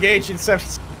 Tiger's now engaged in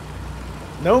 76.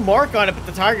 No mark on it, but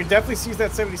the Tiger definitely sees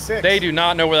that 76. They do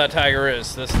not know where that Tiger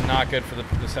is. This is not good for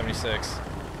the 76.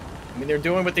 I mean, they're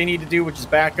doing what they need to do, which is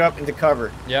back up into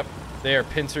cover. Yep, they are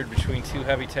pincered between two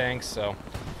heavy tanks, so...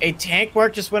 A tank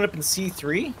mark just went up in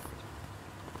C3?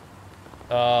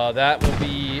 That will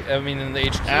be, I mean, in the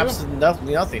HQ? Absolutely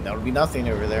nothing. That would be nothing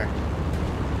over there.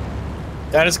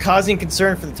 That is causing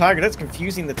concern for the Tiger. That's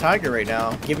confusing the Tiger right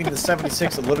now, giving the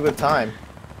 76 a little bit of time.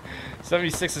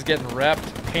 76 is getting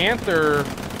repped. Panther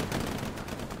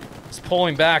is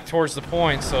pulling back towards the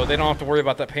point, so they don't have to worry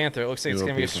about that Panther. It looks like it's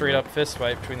going to be a straight-up fist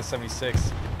fight between the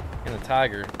 76 and the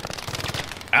Tiger.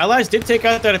 Allies did take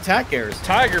out that attack garrison.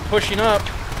 Tiger pushing up.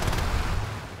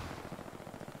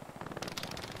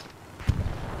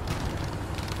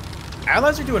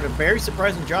 Allies are doing a very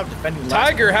surprising job defending.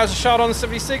 Tiger has a shot on the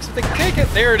 76 if they can take it.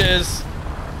 There it is.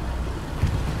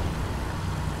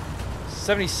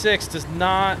 76 does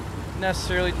not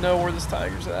necessarily know where this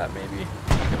Tiger's at, maybe.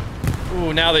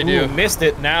 Ooh, now they do. Missed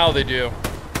it. Now they do.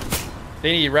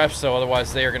 They need reps, though,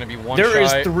 otherwise they are going to be one shot. There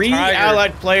is 3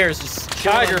 allied players just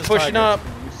Tiger pushing up.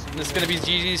 This is going to be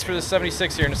GG's for the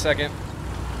 76 here in a second.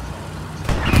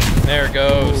 There it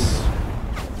goes.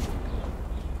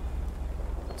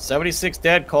 76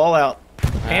 dead, call out.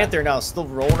 Panther now still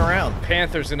rolling around.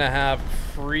 Panther's going to have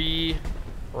free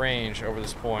range over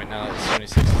this point now that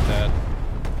 76 is dead.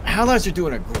 Allies are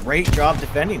doing a great job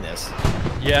defending this.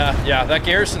 Yeah, that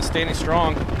garrison's standing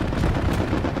strong.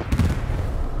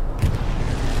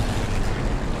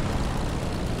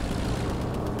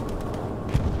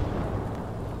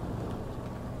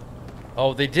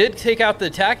 Oh, they did take out the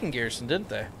attacking garrison, didn't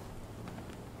they?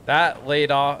 That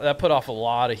put off a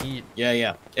lot of heat.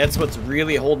 Yeah. That's what's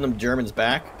really holding them Germans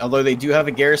back. Although they do have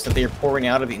a garrison that they are pouring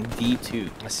out of in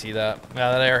D2. I see that.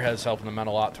 Yeah, that airhead's helping them out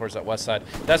a lot towards that west side.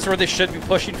 That's where they should be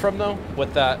pushing from, though,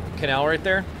 with that canal right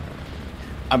there.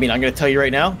 I mean, I'm going to tell you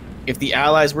right now, if the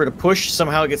Allies were to push,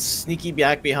 somehow get sneaky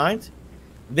back behind,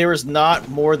 there is not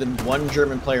more than 1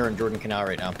 German player in Jordan Canal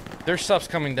right now. There's stuff's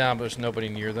coming down, but there's nobody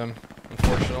near them,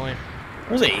 unfortunately.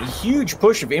 There's a huge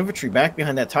push of infantry back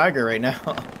behind that Tiger right now.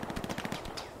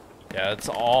 Yeah, it's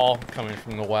all coming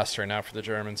from the west right now for the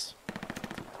Germans.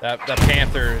 That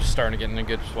Panther is starting to get in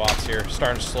good spots here.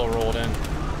 Starting to slow roll it in.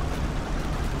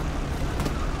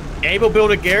 Able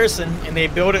build a garrison, and they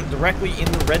build it directly in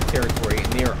the red territory,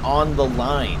 and they are on the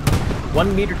line.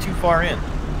 1 meter too far in.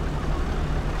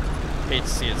 Hate to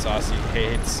see it, Saucy.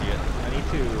 Hate to see it. I need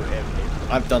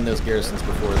to... I've done those garrisons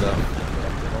before, though.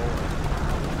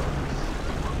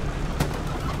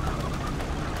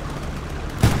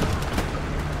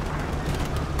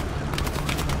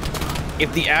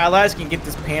 If the Allies can get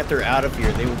this Panther out of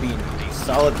here, they will be in a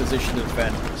solid position to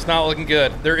defend. It's not looking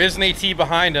good. There is an AT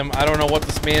behind him. I don't know what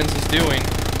this man's is doing.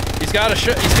 He's got a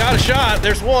shot.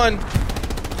 There's one.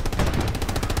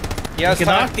 He can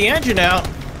knock the engine out.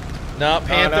 No,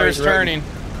 Panther is turning.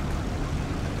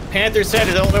 Panther said,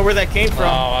 I don't know where that came from.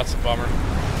 Oh, that's a bummer.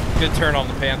 Good turn on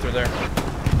the Panther there.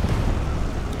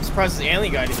 I'm surprised the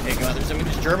alien guy didn't take him out.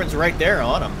 There's Germans right there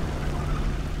on him.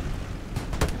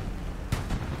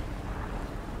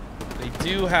 They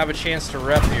do have a chance to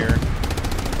rep here.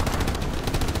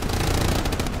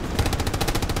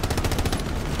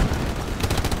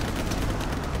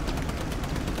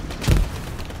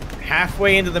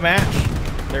 Halfway into the match.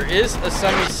 There is a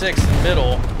 76 in the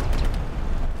middle.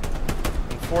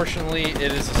 Unfortunately,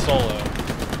 it is a solo.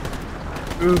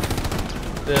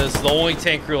 Oof. This is the only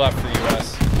tank crew left for the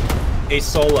U.S. A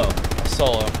solo. A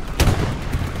solo.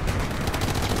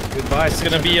 Goodbye. It's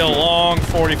going to be a long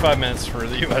 45 minutes for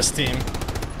the U.S. team.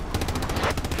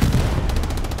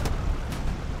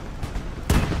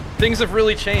 Things have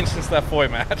really changed since that Foy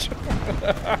match.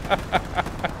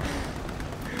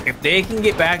 If they can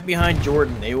get back behind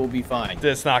Jordan, they will be fine.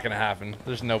 It's not going to happen.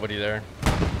 There's nobody there.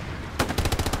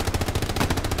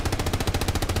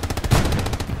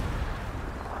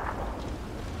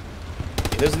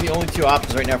 Those are the only 2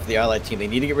 options right now for the Allied team. They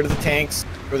need to get rid of the tanks,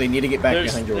 or they need to get back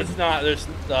behind Jordan. It's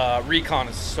not. Recon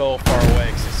is so far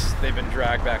away because they've been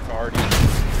dragged back to RD.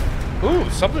 Ooh,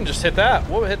 something just hit that.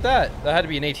 What hit that? That had to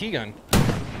be an AT gun.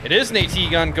 It is an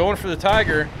AT gun going for the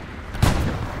Tiger.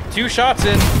 2 shots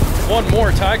in. 1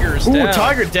 more. Tiger is down. Ooh,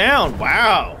 Tiger down.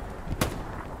 Wow.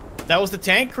 That was the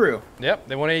tank crew. Yep,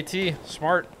 they went AT.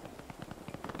 Smart.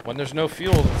 When there's no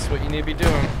fuel, that's what you need to be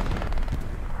doing.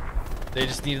 They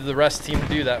just needed the rest team to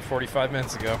do that 45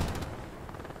 minutes ago.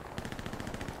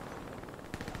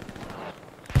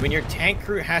 When your tank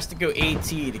crew has to go AT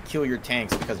to kill your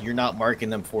tanks because you're not marking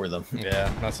them for them.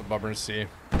 Yeah, that's a bummer to see.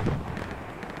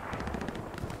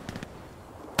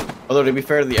 Although, to be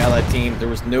fair to the Allied team, there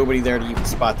was nobody there to even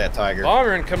spot that Tiger.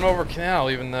 Bomberman coming over canal,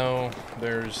 even though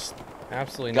there's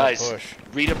absolutely no push. Guys,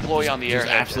 redeploy on the airhead. There's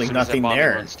absolutely nothing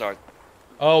there.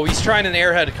 Oh, he's trying an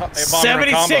airhead.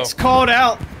 76 called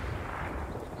out.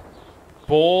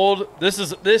 Bold. This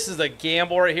is a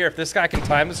gamble right here. If this guy can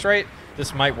time this right,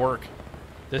 this might work.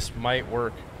 This might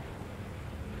work.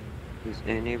 Does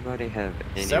anybody have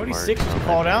any 76 was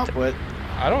called out, but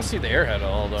I don't see the airhead at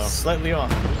all, though. Slightly off.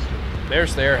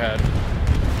 There's the airhead.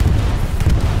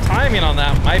 Timing on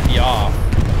that might be off.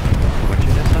 What you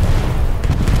just said?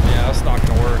 Yeah, that's not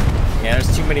gonna work. Yeah,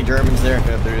 there's too many Germans there.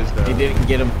 Yeah, there is that. They didn't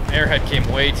get him. Airhead came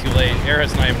way too late.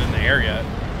 Airhead's not even in the air yet.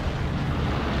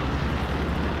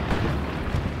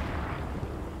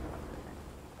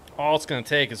 All it's going to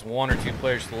take is 1 or 2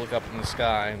 players to look up in the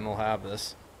sky, and they'll have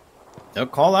this. No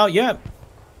call out yet.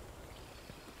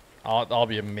 I'll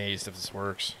be amazed if this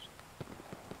works.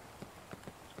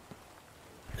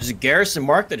 There's a garrison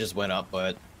mark that just went up,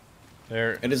 but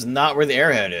it is not where the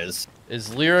airhead is.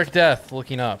 Is Lyric Death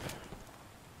looking up?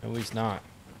 No, he's not.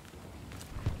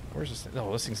 Where's this?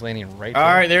 Oh, this thing's landing right All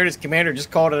there. right, there it is. Commander just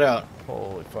called it out.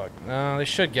 Holy fuck. No, they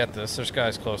should get this. There's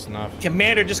guys close enough.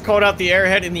 Commander just called out the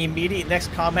airhead in the immediate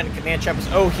next comment in command chat was,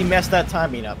 oh, he messed that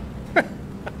timing up.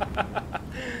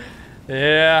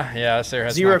 Yeah, this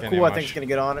airhead's Zero not gonna do Cool, I much. think, is going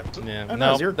to get on it. Yeah, Oh,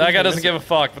 no, Zero that Cool's guy gonna doesn't miss give it. a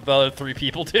fuck, but the other 3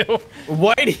 people do.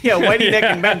 Whitey, Nick,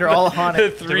 and Bender all on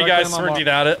it. 3 guys working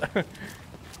at it.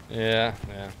 Yeah.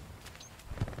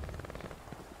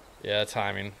 Yeah,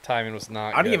 timing. Timing was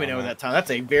not I don't good even on know that time. That's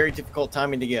a very difficult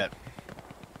timing to get.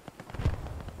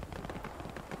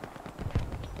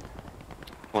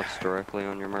 What's directly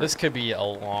on your mark? This could be a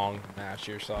long match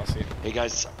here, Saucy. Hey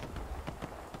guys,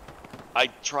 I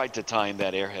tried to time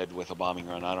that airhead with a bombing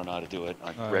run. I don't know how to do it.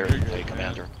 I rarely play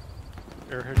Commander.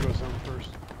 Airhead goes on first.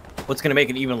 What's going to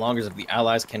make it even longer is if the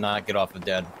Allies cannot get off the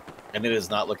dead. And it is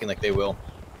not looking like they will.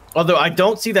 Although I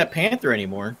don't see that Panther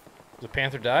anymore. Did the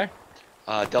Panther die?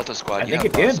 Delta Squad, I you think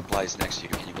have it did. supplies next to you.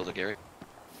 Can you go to Gary?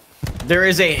 There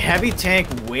is a heavy tank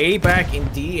way back in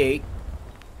D8.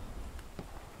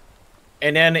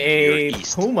 And then a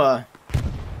Puma.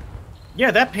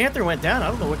 Yeah, that Panther went down. I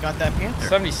don't know what got that Panther.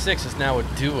 76 is now a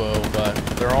duo, but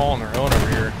they're all on their own over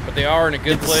here. But they are in a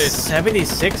good place.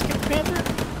 76 get the Panther?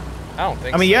 I don't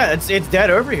think I mean, so. yeah, it's dead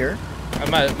over here.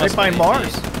 Right by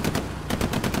Mars.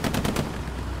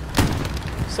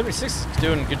 76 is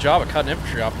doing a good job at cutting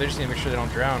infantry off. They just need to make sure they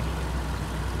don't drown.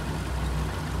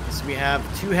 So we have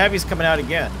 2 heavies coming out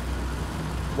again.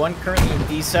 One currently in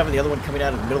D7, the other one coming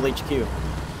out of middle HQ.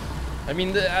 I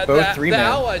mean, Both the 3-man.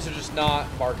 Allies are just not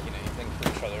marking anything for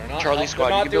each other. They're not, Charlie Squad,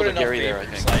 they're not you can build doing a Gary enough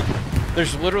there, I favors. think. Like,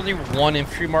 there's literally 1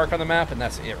 infantry mark on the map, and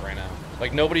that's it right now.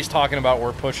 Like, nobody's talking about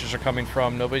where pushes are coming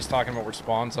from. Nobody's talking about where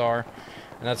spawns are.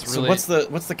 And that's really... So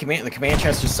what's the command? The command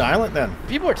chest just silent then?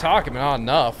 People are talking, but not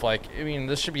enough. Like, I mean,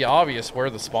 this should be obvious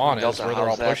where the spawn is, Delta, where they're all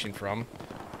how's that? pushing from.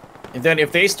 And then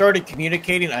if they started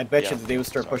communicating, I bet you that they would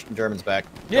start pushing Germans back.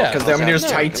 Yeah, because I mean, there's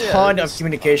a ton of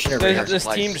communication over here. This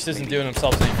team just isn't doing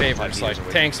themselves any favors. Like,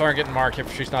 tanks aren't getting marked,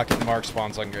 infantry's not getting marked,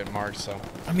 spawns aren't getting marked, so...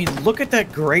 I mean, look at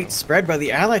that great spread by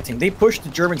the Allied team. They pushed the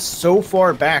Germans so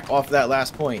far back off that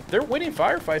last point. They're winning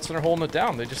firefights and they're holding it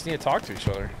down. They just need to talk to each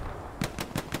other.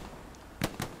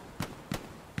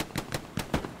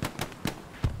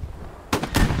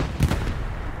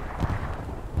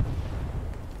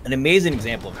 An amazing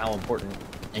example of how important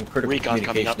and critical Recon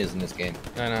coming up. communication is in this game.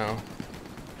 I know.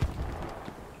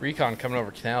 Recon coming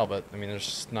over Canal, but I mean, there's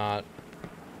just not...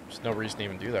 There's no reason to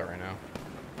even do that right now.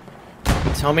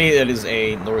 Tell me it is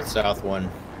a north-south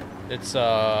one. It's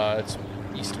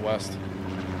east-west.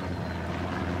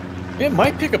 It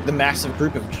might pick up the massive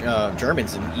group of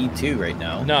Germans in E2 right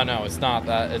now. No, it's not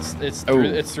that. It's through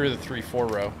the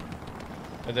 3-4 row.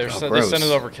 They sent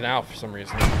it over Canal for some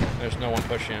reason. There's no one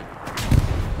pushing it.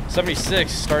 76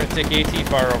 starting to take AT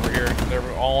fire over here. They're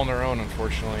all on their own,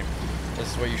 unfortunately. This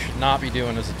is what you should not be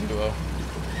doing as a duo.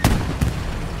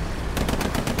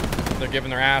 They're giving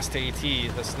their ass to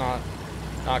AT. That's not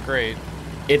great.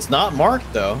 It's not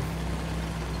marked though.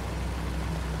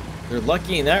 They're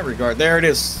lucky in that regard. There it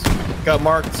is. Got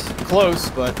marked close,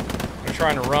 but they're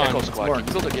trying to run. Echo Squad, can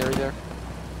you build a Gary there?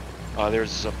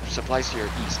 There's supplies to your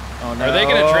east. Oh no! Are they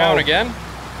gonna drown again?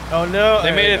 Oh no!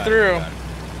 They made it through.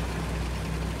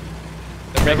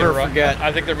 They're making a run. Forget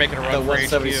I think they're making a run the for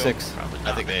 176. HQ.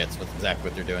 I think that's exactly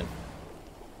what they're doing.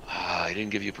 I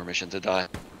didn't give you permission to die.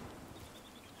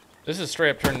 This is straight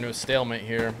up turned into a stalemate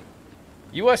here.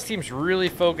 U.S. team's really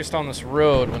focused on this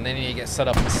road when they need to get set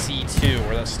up in C2,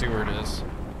 where that steward is.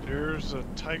 There's a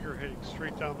Tiger heading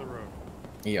straight down the road.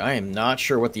 Yeah, I am not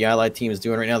sure what the Allied team is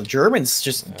doing right now. The Germans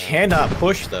just cannot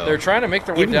push though. They're trying to make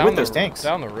their way Even down with those tanks.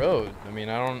 down the road. I mean,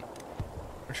 they're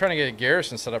trying to get a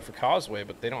garrison set up for Causeway,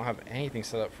 but they don't have anything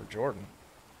set up for Jordan.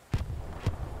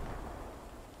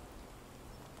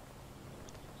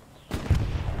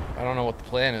 I don't know what the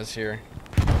plan is here.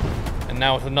 And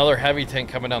now with another heavy tank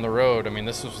coming down the road, I mean,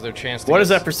 this was their chance to What is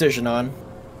that precision on?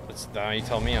 It's, you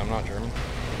tell me, I'm not German.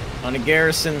 On a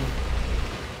garrison.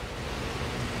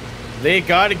 They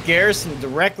got a garrison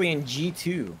directly in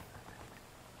G2.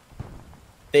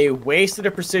 They wasted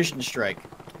a precision strike.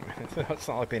 It's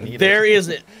not like they need There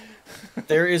it.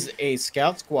 There is a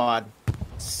scout squad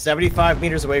 75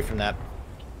 meters away from that.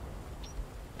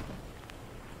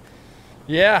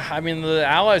 Yeah, I mean, the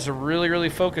Allies are really, really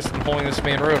focused on pulling this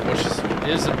main road, which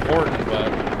is important, but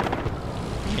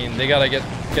I mean, they gotta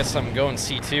get something going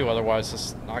C2, otherwise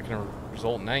it's not gonna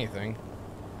result in anything.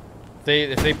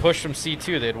 If they push from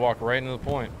C2, they'd walk right into the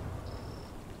point.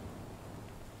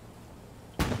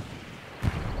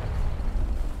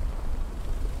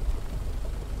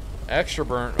 Extra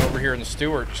burnt over here in the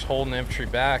Stewart, just holding the infantry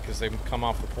back as they come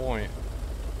off the point.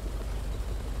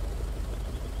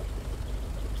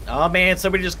 Oh man,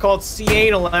 somebody just called C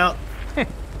anal out.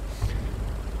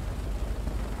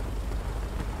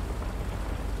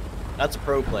 That's a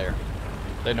pro player.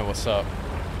 They know what's up.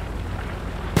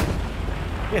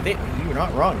 Yeah, you're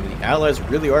not wrong. The Allies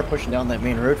really are pushing down that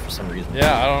main road for some reason.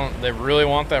 Yeah, they really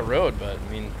want that road, but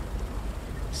I mean,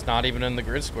 it's not even in the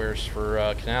grid squares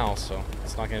for Canal, so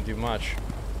it's not going to do much.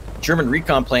 German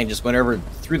recon plane just went over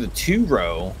through the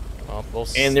 2-row, well,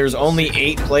 and there's only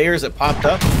 8 players that popped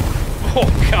up.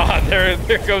 Oh God,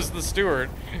 there goes the Stewart.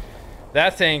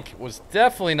 That tank was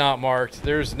definitely not marked.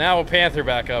 There's now a Panther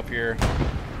back up here.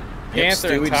 Panther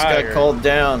Stewie just got called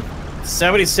down.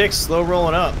 76 slow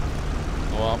rolling up.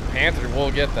 Well, Panther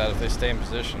will get that if they stay in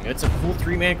position. It's a full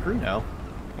 3-man crew now.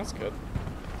 That's good.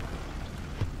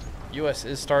 U.S.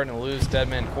 is starting to lose dead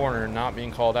man corner, not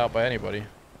being called out by anybody.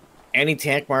 Any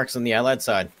tank marks on the Allied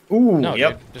side? Ooh, no,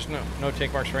 yep. Dude, there's no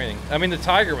tank marks or anything. I mean, the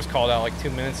Tiger was called out like 2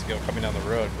 minutes ago coming down the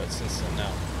road, but since then,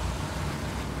 no.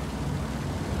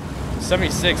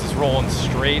 76 is rolling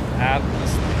straight at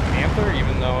this Panther,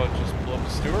 even though it just blew up the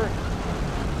Stewart.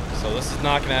 So this is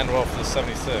not going to end well for the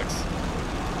 76.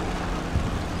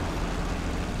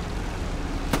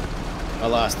 I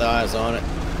lost eyes on it.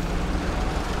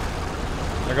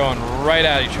 They're going right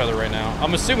at each other right now.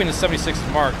 I'm assuming the 76 is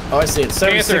marked. Oh, I see it.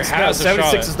 76, has no,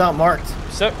 76 is not marked.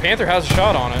 Panther has a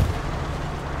shot on it.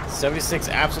 76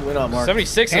 absolutely not marked.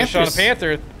 76 has a shot at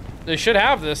Panther. They should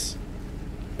have this.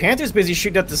 Panther's busy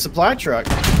shooting at the supply truck.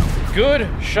 Good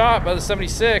shot by the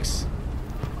 76.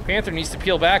 Panther needs to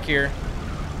peel back here.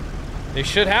 They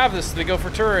should have this. They go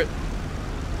for turret.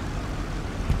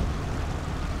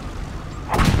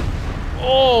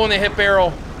 Oh, and they hit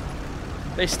barrel.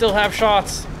 They still have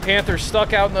shots. Panther's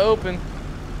stuck out in the open.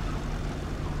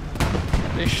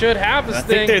 They should have this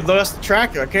thing. I think they lost the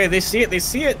tracker. Okay, they see it. They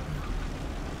see it.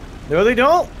 No, they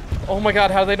don't. Oh my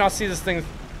God, how do they not see this thing?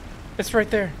 It's right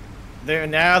there. There,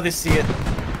 now they see it.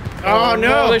 Oh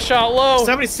no, they shot low.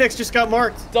 76 just got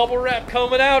marked. Double rep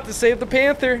coming out to save the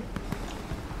Panther.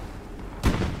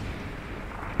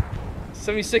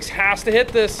 76 has to hit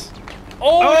this.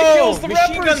 Oh, it kills the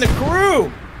machine gun the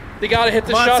crew. They gotta hit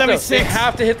the shot though. They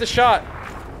have to hit the shot.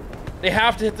 They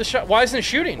have to hit the shot. Why isn't it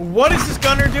shooting? What is this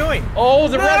gunner doing? Oh,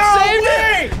 the ref saved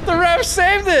it. The ref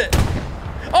saved it.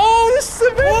 Oh, this is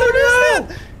a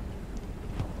Panther.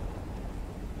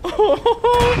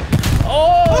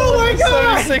 Oh my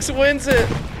God! 76 wins it.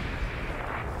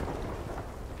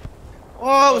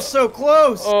 Oh, it was so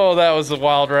close. Oh, that was a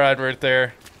wild ride right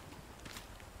there.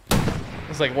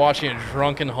 It's like watching a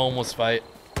drunken homeless fight.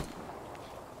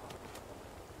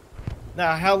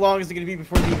 Now, how long is it going to be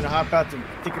before we even hop out to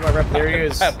think about rep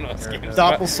areas? I don't know.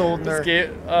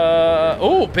 Doppelsoldner.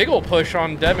 Oh, big ol' push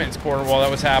on Deadman's corner while that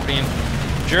was happening.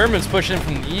 Germans pushing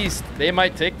from the east. They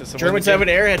might take this. Germans have an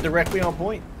airhead directly on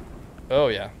point. Oh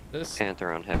yeah.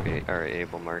 Panther on heavy or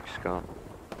able mark, Scott.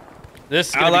 This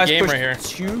is gonna be game right here.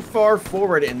 Too far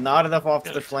forward and not enough off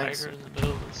to the flanks. In the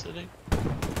middle of the city.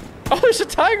 Oh, there's a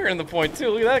Tiger in the point too.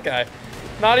 Look at that guy.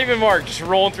 Not even marked, just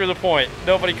rolling through the point.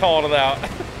 Nobody calling it out.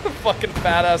 Fucking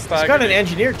fat ass Tiger. He's got an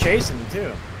engineer chasing him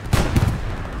too.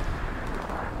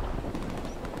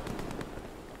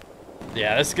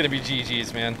 Yeah, this is gonna be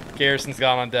GG's, man. Garrison's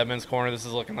gone on Deadman's corner. This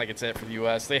is looking like it's it for the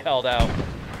U.S. They held out.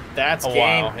 That's game.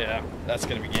 Wow, yeah, that's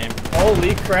gonna be game.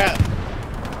 Holy crap.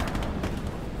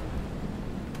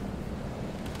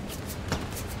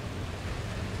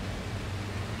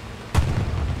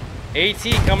 AT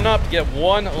coming up to get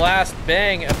one last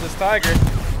bang at this Tiger.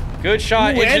 Good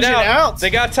shot, engine out. They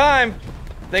got time.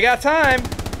 They got time.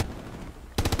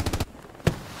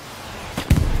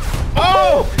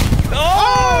 Oh!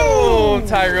 Oh!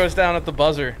 Tiger goes down at the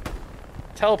buzzer.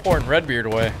 Teleporting Redbeard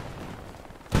away.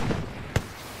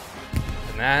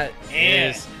 And that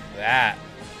is that.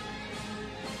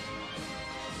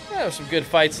 Yeah, there were some good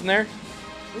fights in there.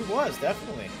 It was,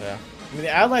 definitely. Yeah. I mean, the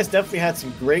Allies definitely had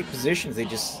some great positions.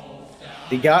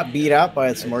 They got beat out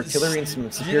by some artillery and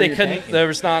some superior They couldn't. tanking. There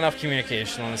was not enough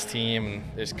communication on this team, and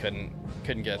they just couldn't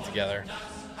get it together.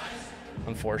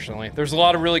 Unfortunately, there's a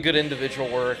lot of really good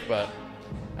individual work, but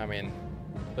I mean,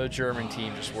 the German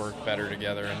team just worked better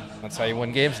together, and that's how you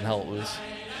win games in Hell It Loose.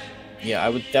 Yeah, I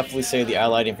would definitely say the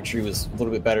Allied infantry was a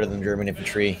little bit better than German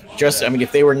infantry. I mean,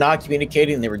 if they were not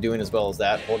communicating and they were doing as well as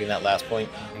that, holding that last point,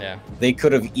 yeah, they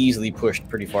could have easily pushed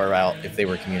pretty far out if they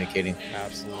were communicating.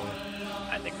 Absolutely.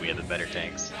 I think we had the better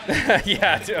tanks.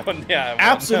 Yeah, dude, yeah.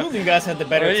 Absolutely, you guys had the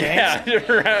better tanks.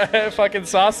 Yeah, fucking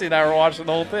Saucy and I were watching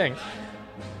the whole thing.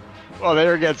 Well, they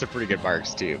were getting some pretty good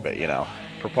marks too, but you know,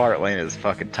 Propellant lane is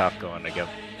fucking tough going to go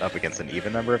up against an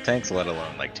even number of tanks, let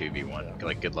alone like 2v1.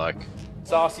 Like, good luck.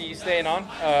 Saucy, you staying on?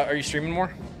 Are you streaming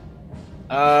more?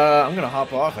 I'm gonna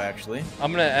hop off actually.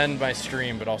 I'm gonna end my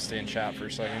stream, but I'll stay in chat for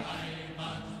a second.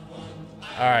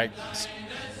 All right,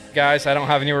 guys, I don't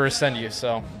have anywhere to send you,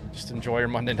 so just enjoy your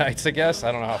Monday nights, I guess.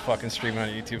 I don't know how fucking streaming on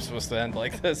YouTube is supposed to end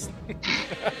like this.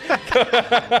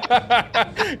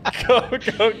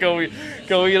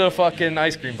 go eat a fucking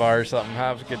ice cream bar or something.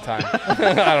 Have a good time.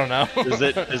 I don't know.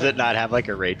 Does it not have like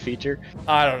a raid feature?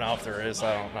 I don't know if there is.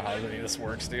 I don't know how any of this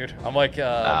works, dude. I'm like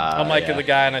the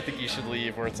guy, and I think you should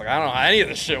leave. Where it's like I don't know how any of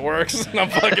this shit works. And I'm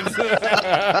fucking.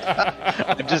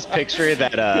 I'm just picturing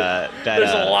that.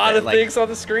 There's a lot of things on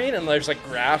the screen, and there's like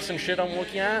graphs and shit I'm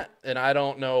looking at, and I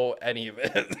don't know any of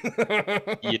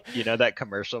it. you know that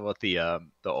commercial with the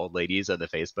old ladies on the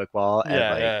Facebook wall?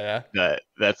 And yeah.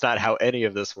 That's not how any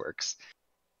of this works.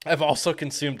 I've also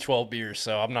consumed 12 beers,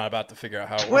 so I'm not about to figure out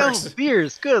how it 12 works. 12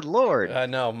 beers, good lord. I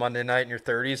know, Monday night in your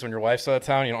 30s when your wife's out of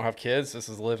town, you don't have kids. This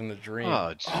is living the dream.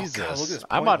 Oh, Jesus. God, look at this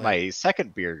I'm point, on my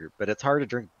second beer, but it's hard to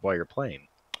drink while you're playing.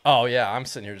 Oh, yeah, I'm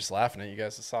sitting here just laughing at you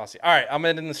guys. It's saucy. All right, I'm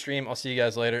ending the stream. I'll see you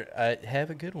guys later.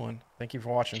 Have a good one. Thank you for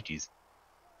watching. GG's.